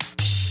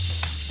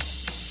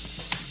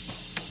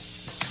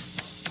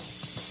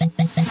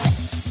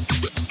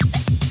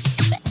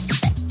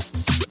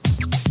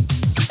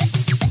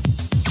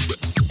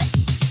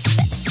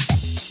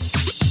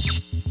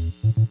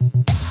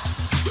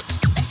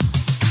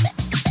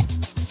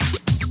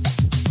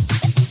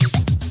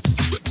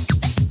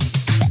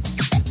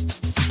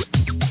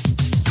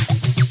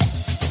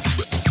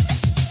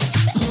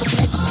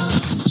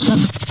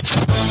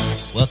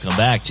 Welcome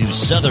back to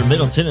Southern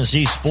Middle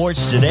Tennessee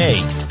Sports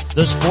Today,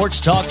 the sports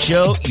talk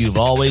show you've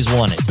always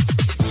wanted.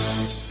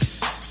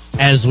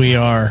 As we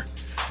are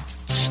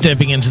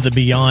stepping into the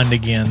beyond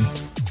again,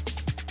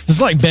 it's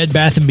like Bed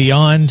Bath &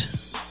 Beyond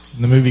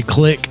in the movie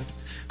Click.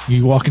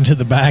 You walk into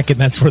the back and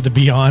that's where the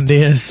beyond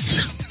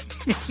is.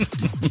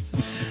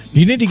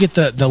 You need to get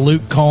the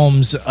Luke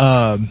Combs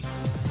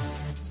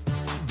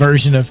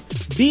version of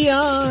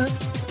Beyond.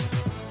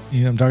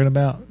 You know what I'm talking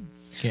about?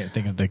 Can't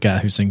think of the guy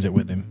who sings it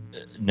with him.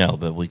 No,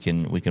 but we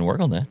can work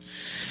on that.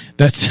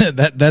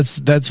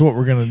 That's what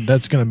we're gonna.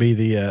 That's gonna be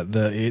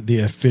the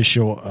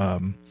official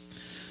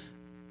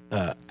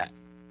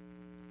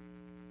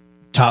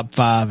top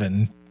 5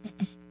 and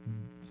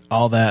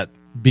all that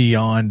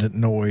beyond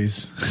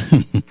noise.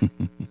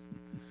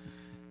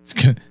 It's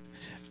gonna,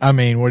 I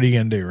mean, what are you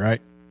gonna do, right?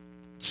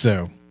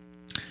 So,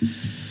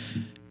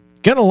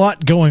 got a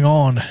lot going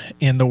on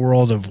in the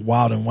world of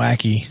Wild and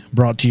Wacky.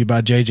 Brought to you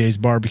by JJ's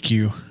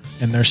Barbecue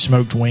and their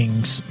smoked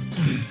wings.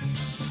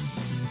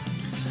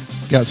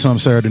 Got some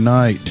Saturday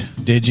night.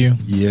 Did you?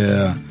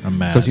 Yeah, I'm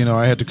mad because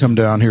I had to come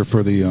down here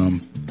for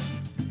the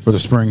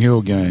Spring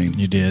Hill game.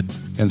 You did.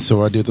 And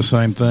so I did the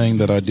same thing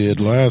that I did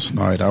last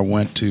night. I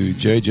went to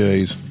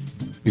JJ's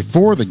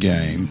before the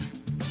game.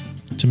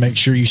 To make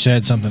sure you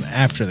said something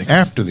after the game.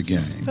 After the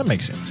game. That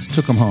makes sense.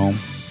 Took them home,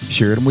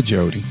 shared them with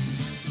Jody.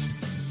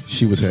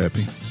 She was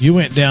happy. You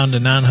went down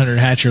to 900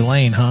 Hatcher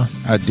Lane, huh?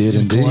 I did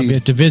indeed. Columbia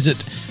to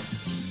visit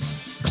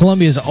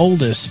Columbia's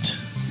oldest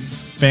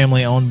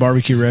family-owned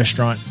barbecue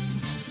restaurant.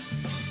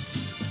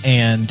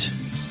 And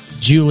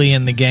Julie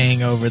and the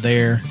gang over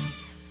there.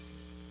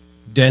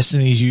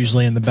 Destiny's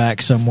usually in the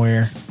back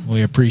somewhere.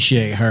 We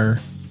appreciate her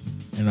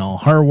and all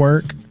her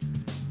work,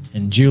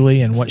 and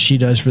Julie and what she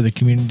does for the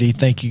community.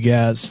 Thank you,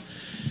 guys.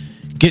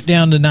 Get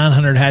down to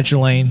 900 Hatcher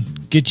Lane.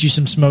 Get you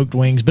some smoked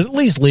wings, but at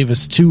least leave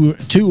us two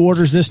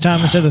orders this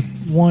time instead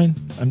of one.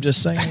 I'm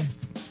just saying.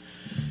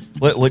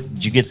 What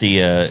did you get?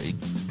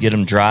 Get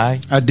them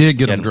dry? I did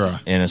get them dry.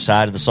 And a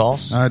side of the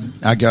sauce?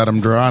 I got them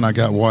dry, and I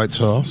got white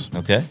sauce.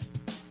 Okay.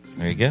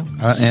 There you go.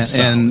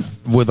 And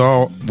with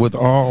all,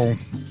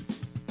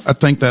 I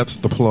think that's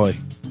the play.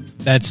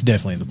 That's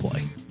definitely the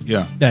play.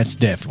 Yeah, that's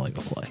definitely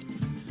the play.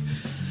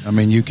 I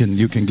mean, you can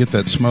get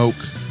that smoke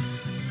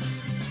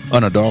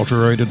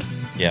unadulterated.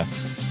 Yeah.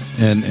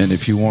 And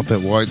if you want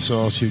that white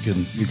sauce, you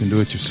can do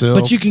it yourself.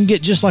 But you can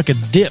get just like a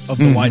dip of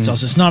the white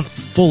sauce. It's not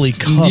fully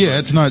covered. Yeah,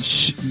 it's not.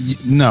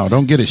 No,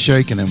 don't get it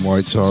shaken in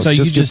white sauce. So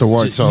just get the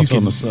white sauce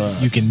on the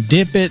side. You can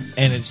dip it,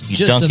 and it's you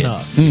just dunk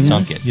enough. It. You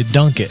dunk it. You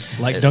dunk it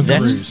like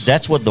Dunkaroos.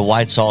 That's what the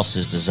white sauce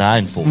is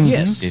designed for.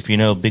 Yes. If you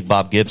know Big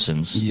Bob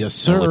Gibson's, yes,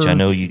 sir, which I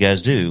know you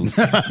guys do,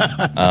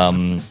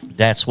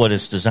 that's what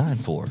it's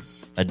designed for.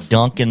 A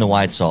dunk in the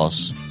white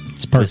sauce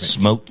with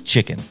smoked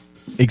chicken.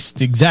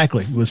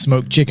 Exactly, with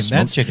smoked chicken.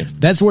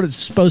 That's what it's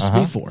supposed to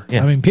be for.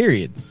 Yeah. I mean,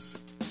 period.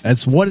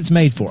 That's what it's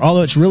made for.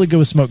 Although it's really good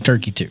with smoked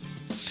turkey too.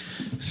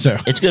 So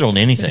it's good on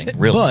anything,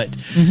 really.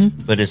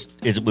 But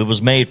it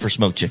was made for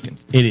smoked chicken.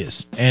 It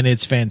is, and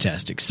it's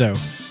fantastic. So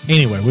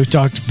anyway, we've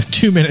talked for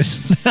 2 minutes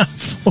now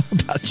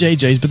about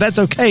JJ's, but that's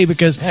okay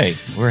because hey,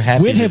 we're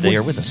happy that they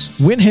are with us.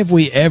 When have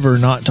we ever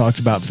not talked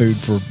about food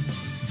for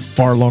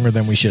far longer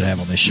than we should have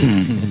on this show?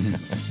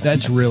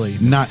 That's really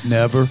not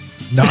never.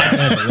 Not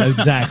never,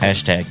 exactly.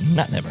 Hashtag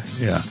not never.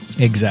 Yeah,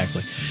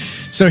 exactly.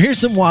 So here's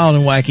some wild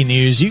and wacky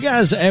news. You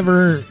guys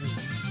ever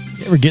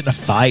get in a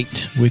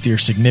fight with your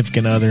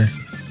significant other?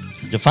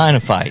 Define a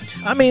fight.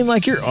 I mean,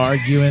 like you're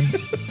arguing.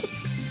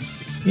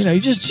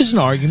 Just an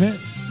argument.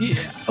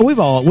 We've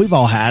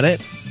all had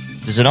it.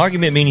 Does an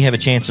argument mean you have a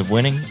chance of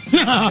winning?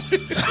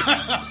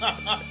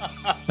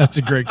 That's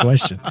a great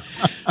question.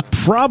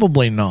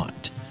 Probably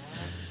not.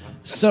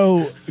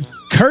 So,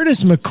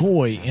 Curtis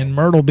McCoy in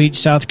Myrtle Beach,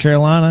 South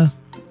Carolina,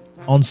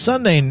 on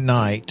Sunday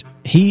night,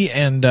 he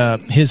and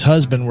his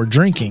husband were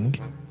drinking,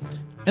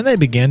 and they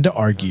began to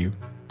argue.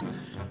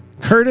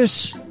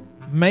 Curtis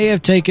may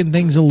have taken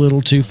things a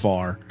little too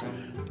far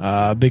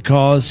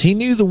because he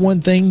knew the one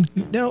thing.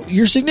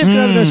 Your significant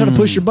other knows how to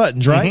push your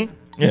buttons, right?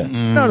 Mm-hmm.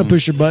 Yeah. Know how to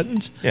push your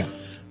buttons. Yeah.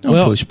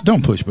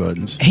 Don't push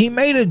buttons. He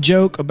made a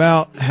joke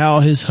about how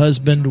his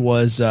husband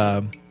was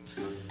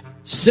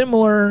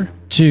similar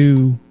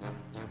to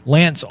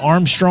Lance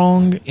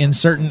Armstrong in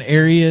certain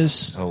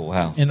areas. Oh,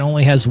 wow. And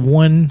only has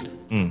one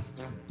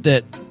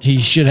that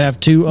he should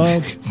have two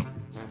of.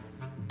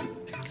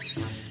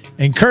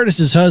 And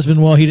Curtis's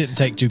husband, well, he didn't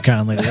take too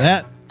kindly to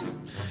that.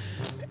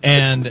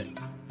 And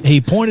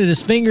he pointed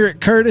his finger at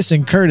Curtis,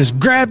 and Curtis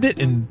grabbed it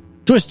and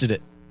twisted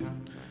it.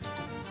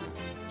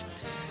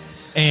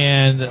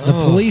 And the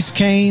police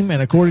came,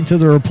 and according to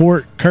the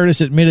report, Curtis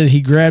admitted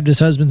he grabbed his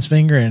husband's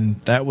finger, and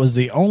that was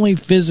the only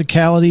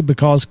physicality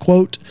because,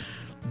 quote,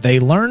 they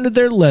learned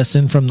their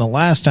lesson from the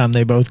last time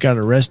they both got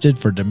arrested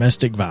for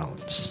domestic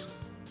violence.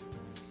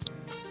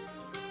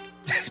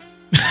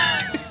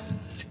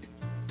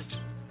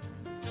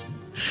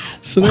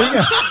 So there you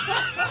go.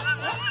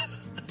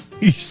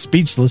 You're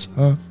speechless,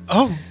 huh?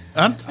 Oh,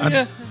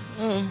 yeah.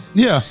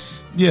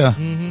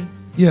 Mm-hmm.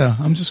 Yeah,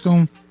 I'm just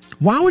going.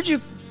 Why would you?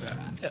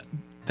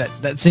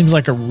 That seems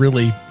like a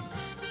really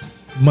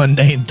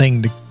mundane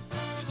thing to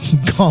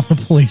call the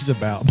police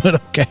about,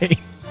 but okay.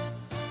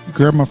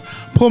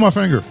 Pull my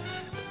finger.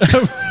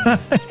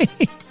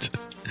 Right.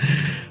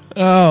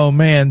 Oh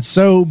man.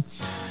 So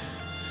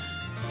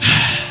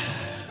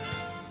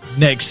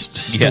next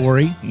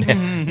story. Yeah.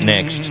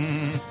 Next.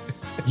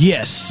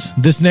 Yes,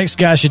 this next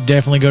guy should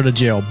definitely go to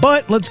jail,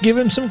 but let's give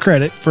him some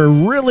credit for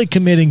really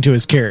committing to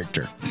his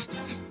character.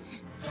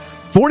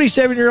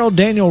 47-year-old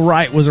Daniel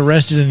Wright was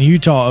arrested in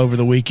Utah over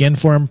the weekend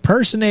for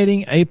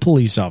impersonating a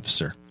police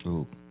officer.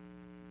 Ooh.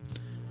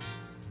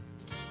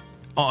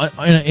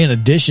 In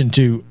addition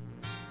to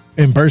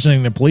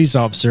impersonating the police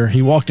officer,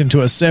 he walked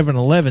into a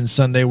 7-Eleven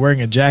Sunday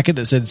wearing a jacket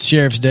that said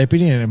sheriff's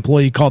deputy, and an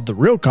employee called the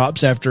real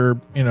cops after,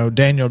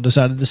 Daniel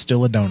decided to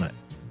steal a donut.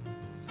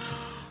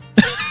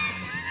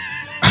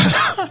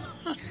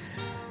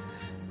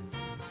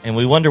 And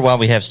we wonder why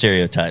we have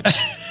stereotypes.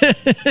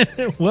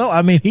 Well,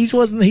 I mean, he's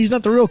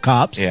not the real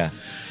cops. Yeah.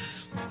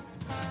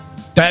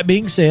 That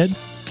being said,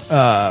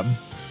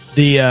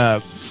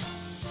 the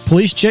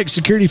police checked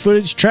security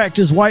footage, tracked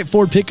his white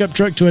Ford pickup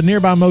truck to a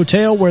nearby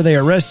motel where they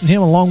arrested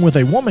him along with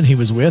a woman he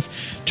was with.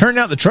 Turned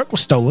out the truck was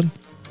stolen.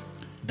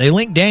 They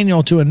linked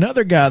Daniel to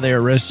another guy they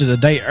arrested a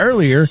day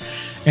earlier,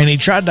 and he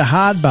tried to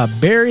hide by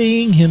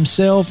burying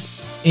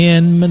himself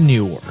in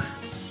manure.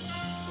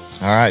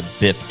 All right,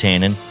 Biff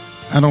Tannen.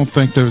 I don't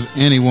think there's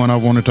anyone I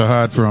wanted to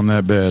hide from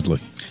that badly.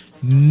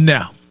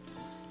 No.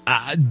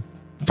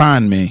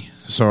 Find me.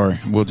 Sorry,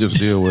 we'll just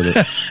deal with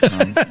it.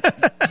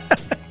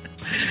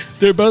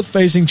 They're both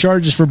facing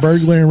charges for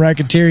burglary and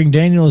racketeering.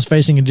 Daniel is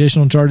facing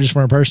additional charges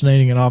for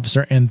impersonating an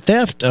officer and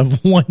theft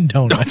of one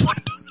donut.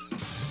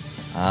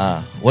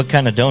 What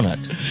kind of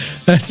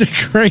donut? That's a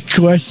great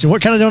question.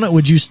 What kind of donut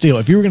would you steal?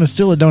 If you were going to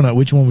steal a donut,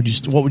 what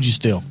would you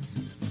steal?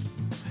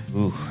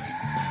 Ooh.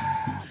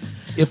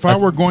 If I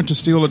were going to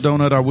steal a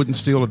donut, I wouldn't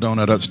steal a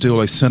donut. I'd steal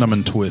a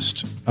cinnamon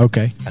twist.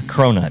 Okay. A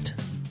cronut.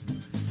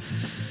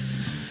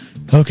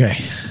 Okay.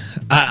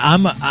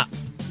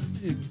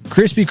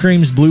 Krispy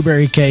Kreme's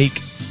blueberry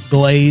cake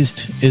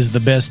glazed is the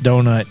best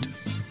donut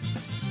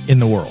in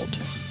the world.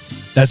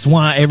 That's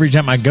why every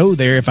time I go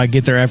there, if I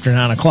get there after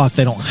 9 o'clock,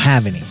 they don't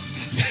have any.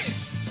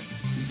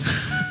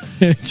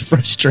 It's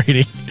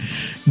frustrating.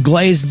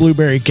 Glazed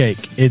blueberry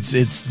cake.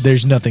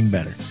 There's nothing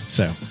better.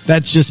 So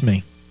that's just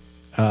me.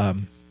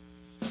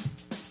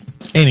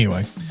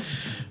 Anyway,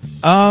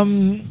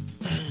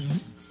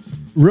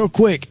 real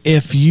quick,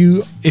 if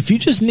you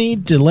just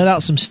need to let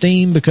out some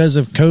steam because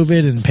of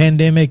COVID and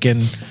pandemic,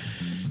 and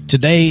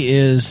today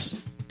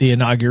is the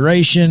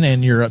inauguration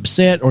and you're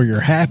upset or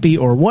you're happy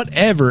or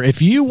whatever,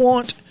 if you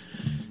want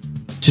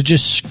to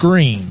just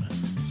scream,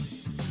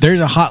 there's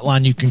a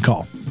hotline you can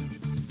call.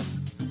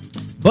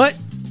 But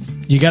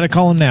you got to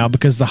call them now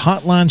because the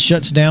hotline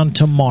shuts down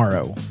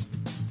tomorrow.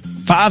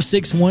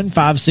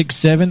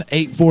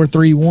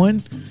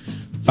 561-567-8431.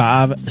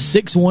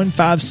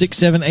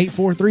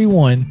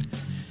 561-567-8431.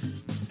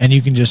 And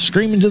you can just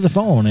scream into the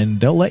phone and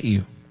they'll let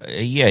you.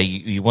 Yeah,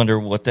 you wonder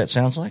what that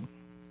sounds like?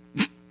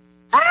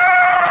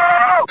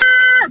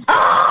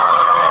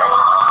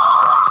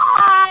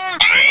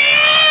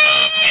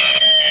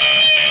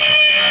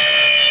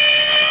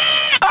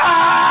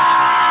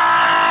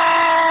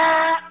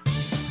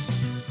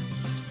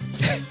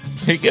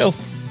 Here you go.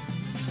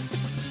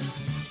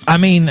 I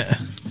mean,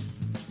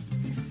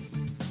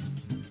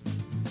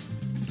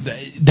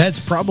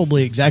 that's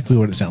probably exactly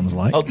what it sounds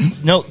like. Oh,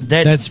 no,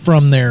 that's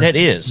from there. That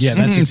is. Yeah,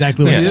 that's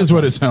exactly what That it is sounds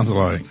what like. it sounds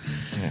like.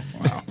 Yeah.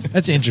 Wow.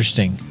 That's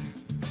interesting.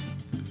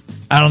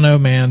 I don't know,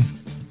 man.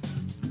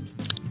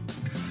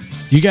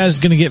 You guys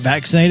going to get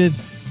vaccinated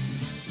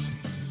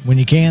when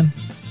you can?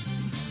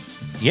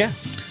 Yeah.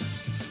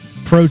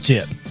 Pro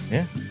tip.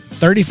 Yeah.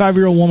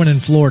 35-year-old woman in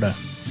Florida.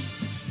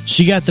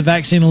 She got the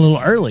vaccine a little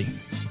early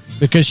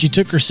because she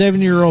took her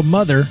 7-year-old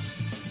mother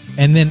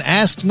and then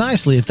asked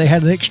nicely if they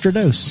had an extra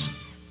dose.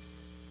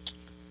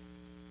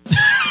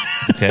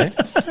 Okay.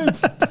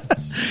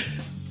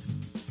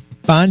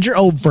 Find your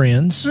old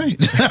friends.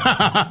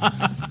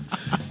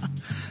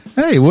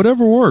 Hey,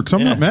 whatever works.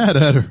 I'm not mad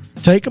at her.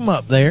 Take them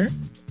up there,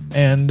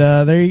 and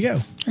there you go.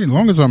 Hey, as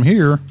long as I'm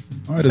here,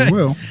 might as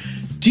well.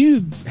 Do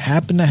you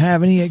happen to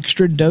have any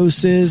extra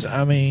doses?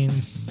 I mean,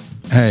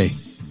 Hey,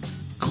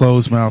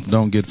 closed mouth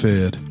don't get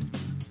fed.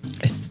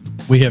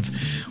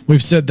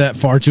 we've said that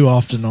far too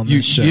often on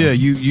this show. Yeah,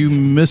 you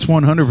miss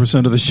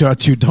 100% of the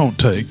shots you don't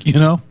take, you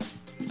know?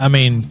 I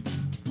mean,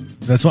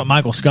 that's what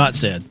Michael Scott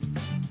said.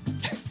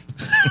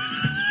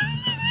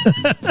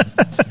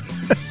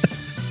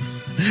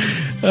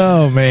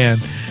 Oh, man.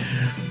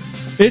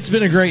 It's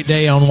been a great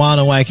day on Wild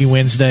and Wacky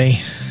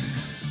Wednesday.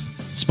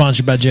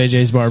 Sponsored by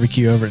JJ's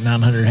Barbecue over at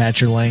 900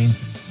 Hatcher Lane.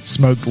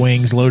 Smoked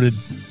wings, loaded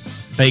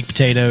baked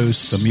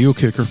potatoes. The mule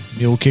kicker.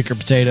 Mule kicker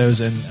potatoes.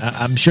 And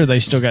I'm sure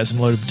they still got some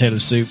loaded potato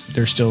soup.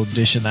 They're still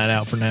dishing that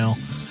out for now.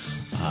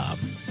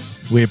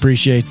 We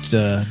appreciate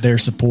their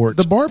support.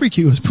 The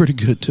barbecue is pretty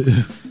good, too.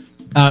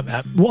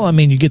 Well, I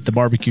mean, you get the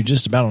barbecue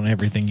just about on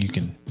everything you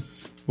can.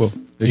 Well,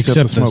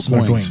 except the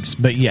smoked wings.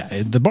 But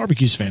yeah, the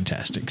barbecue's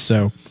fantastic.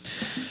 So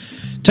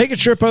take a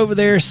trip over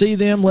there, see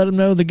them, let them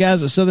know the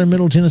guys at Southern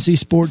Middle Tennessee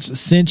Sports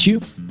sent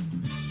you.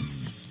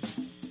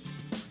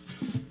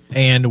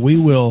 And we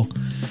will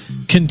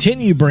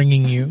continue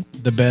bringing you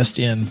the best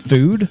in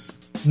food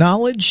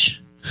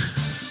knowledge,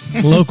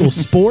 local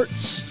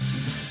sports,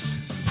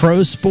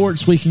 pro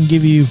sports. We can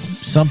give you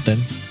something.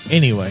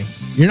 Anyway,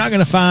 you're not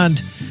going to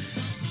find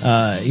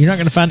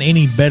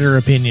any better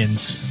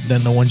opinions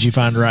than the ones you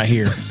find right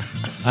here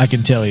I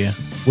can tell you.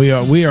 We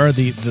are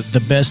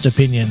the best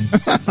opinion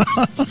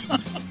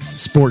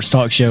sports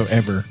talk show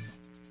ever.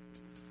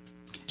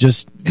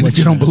 Just and if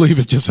you don't believe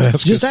it, just ask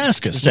us. Just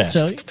ask us. Just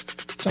Tell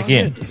ask. you.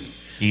 Again,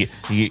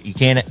 you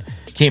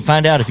can't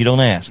find out if you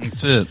don't ask.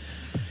 That's it.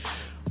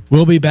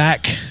 We'll be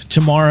back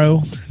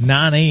tomorrow,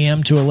 9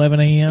 a.m. to 11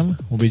 a.m.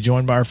 We'll be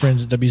joined by our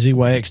friends at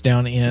WZYX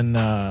down in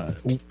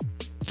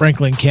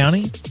Franklin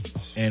County,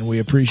 and we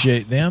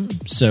appreciate them.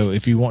 So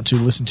if you want to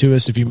listen to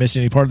us, if you missed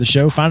any part of the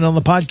show, find it on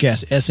the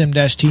podcast,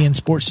 SM-TN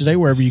Sports Today,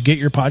 wherever you get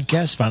your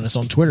podcasts. Find us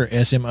on Twitter,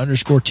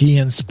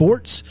 SM_TN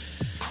Sports,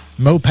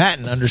 Mo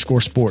Patton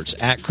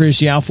 _sports, at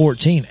Chris Yao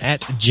 14,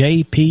 at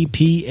JPPSEC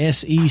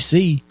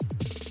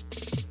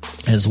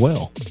as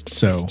well.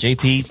 So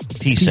JP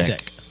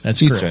PSEC. That's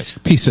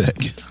correct.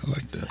 PSEC. I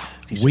like that.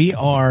 We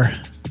are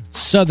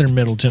Southern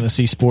Middle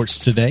Tennessee Sports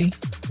Today.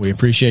 We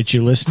appreciate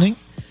you listening.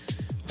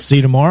 See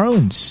you tomorrow,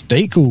 and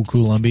stay cool,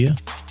 Columbia.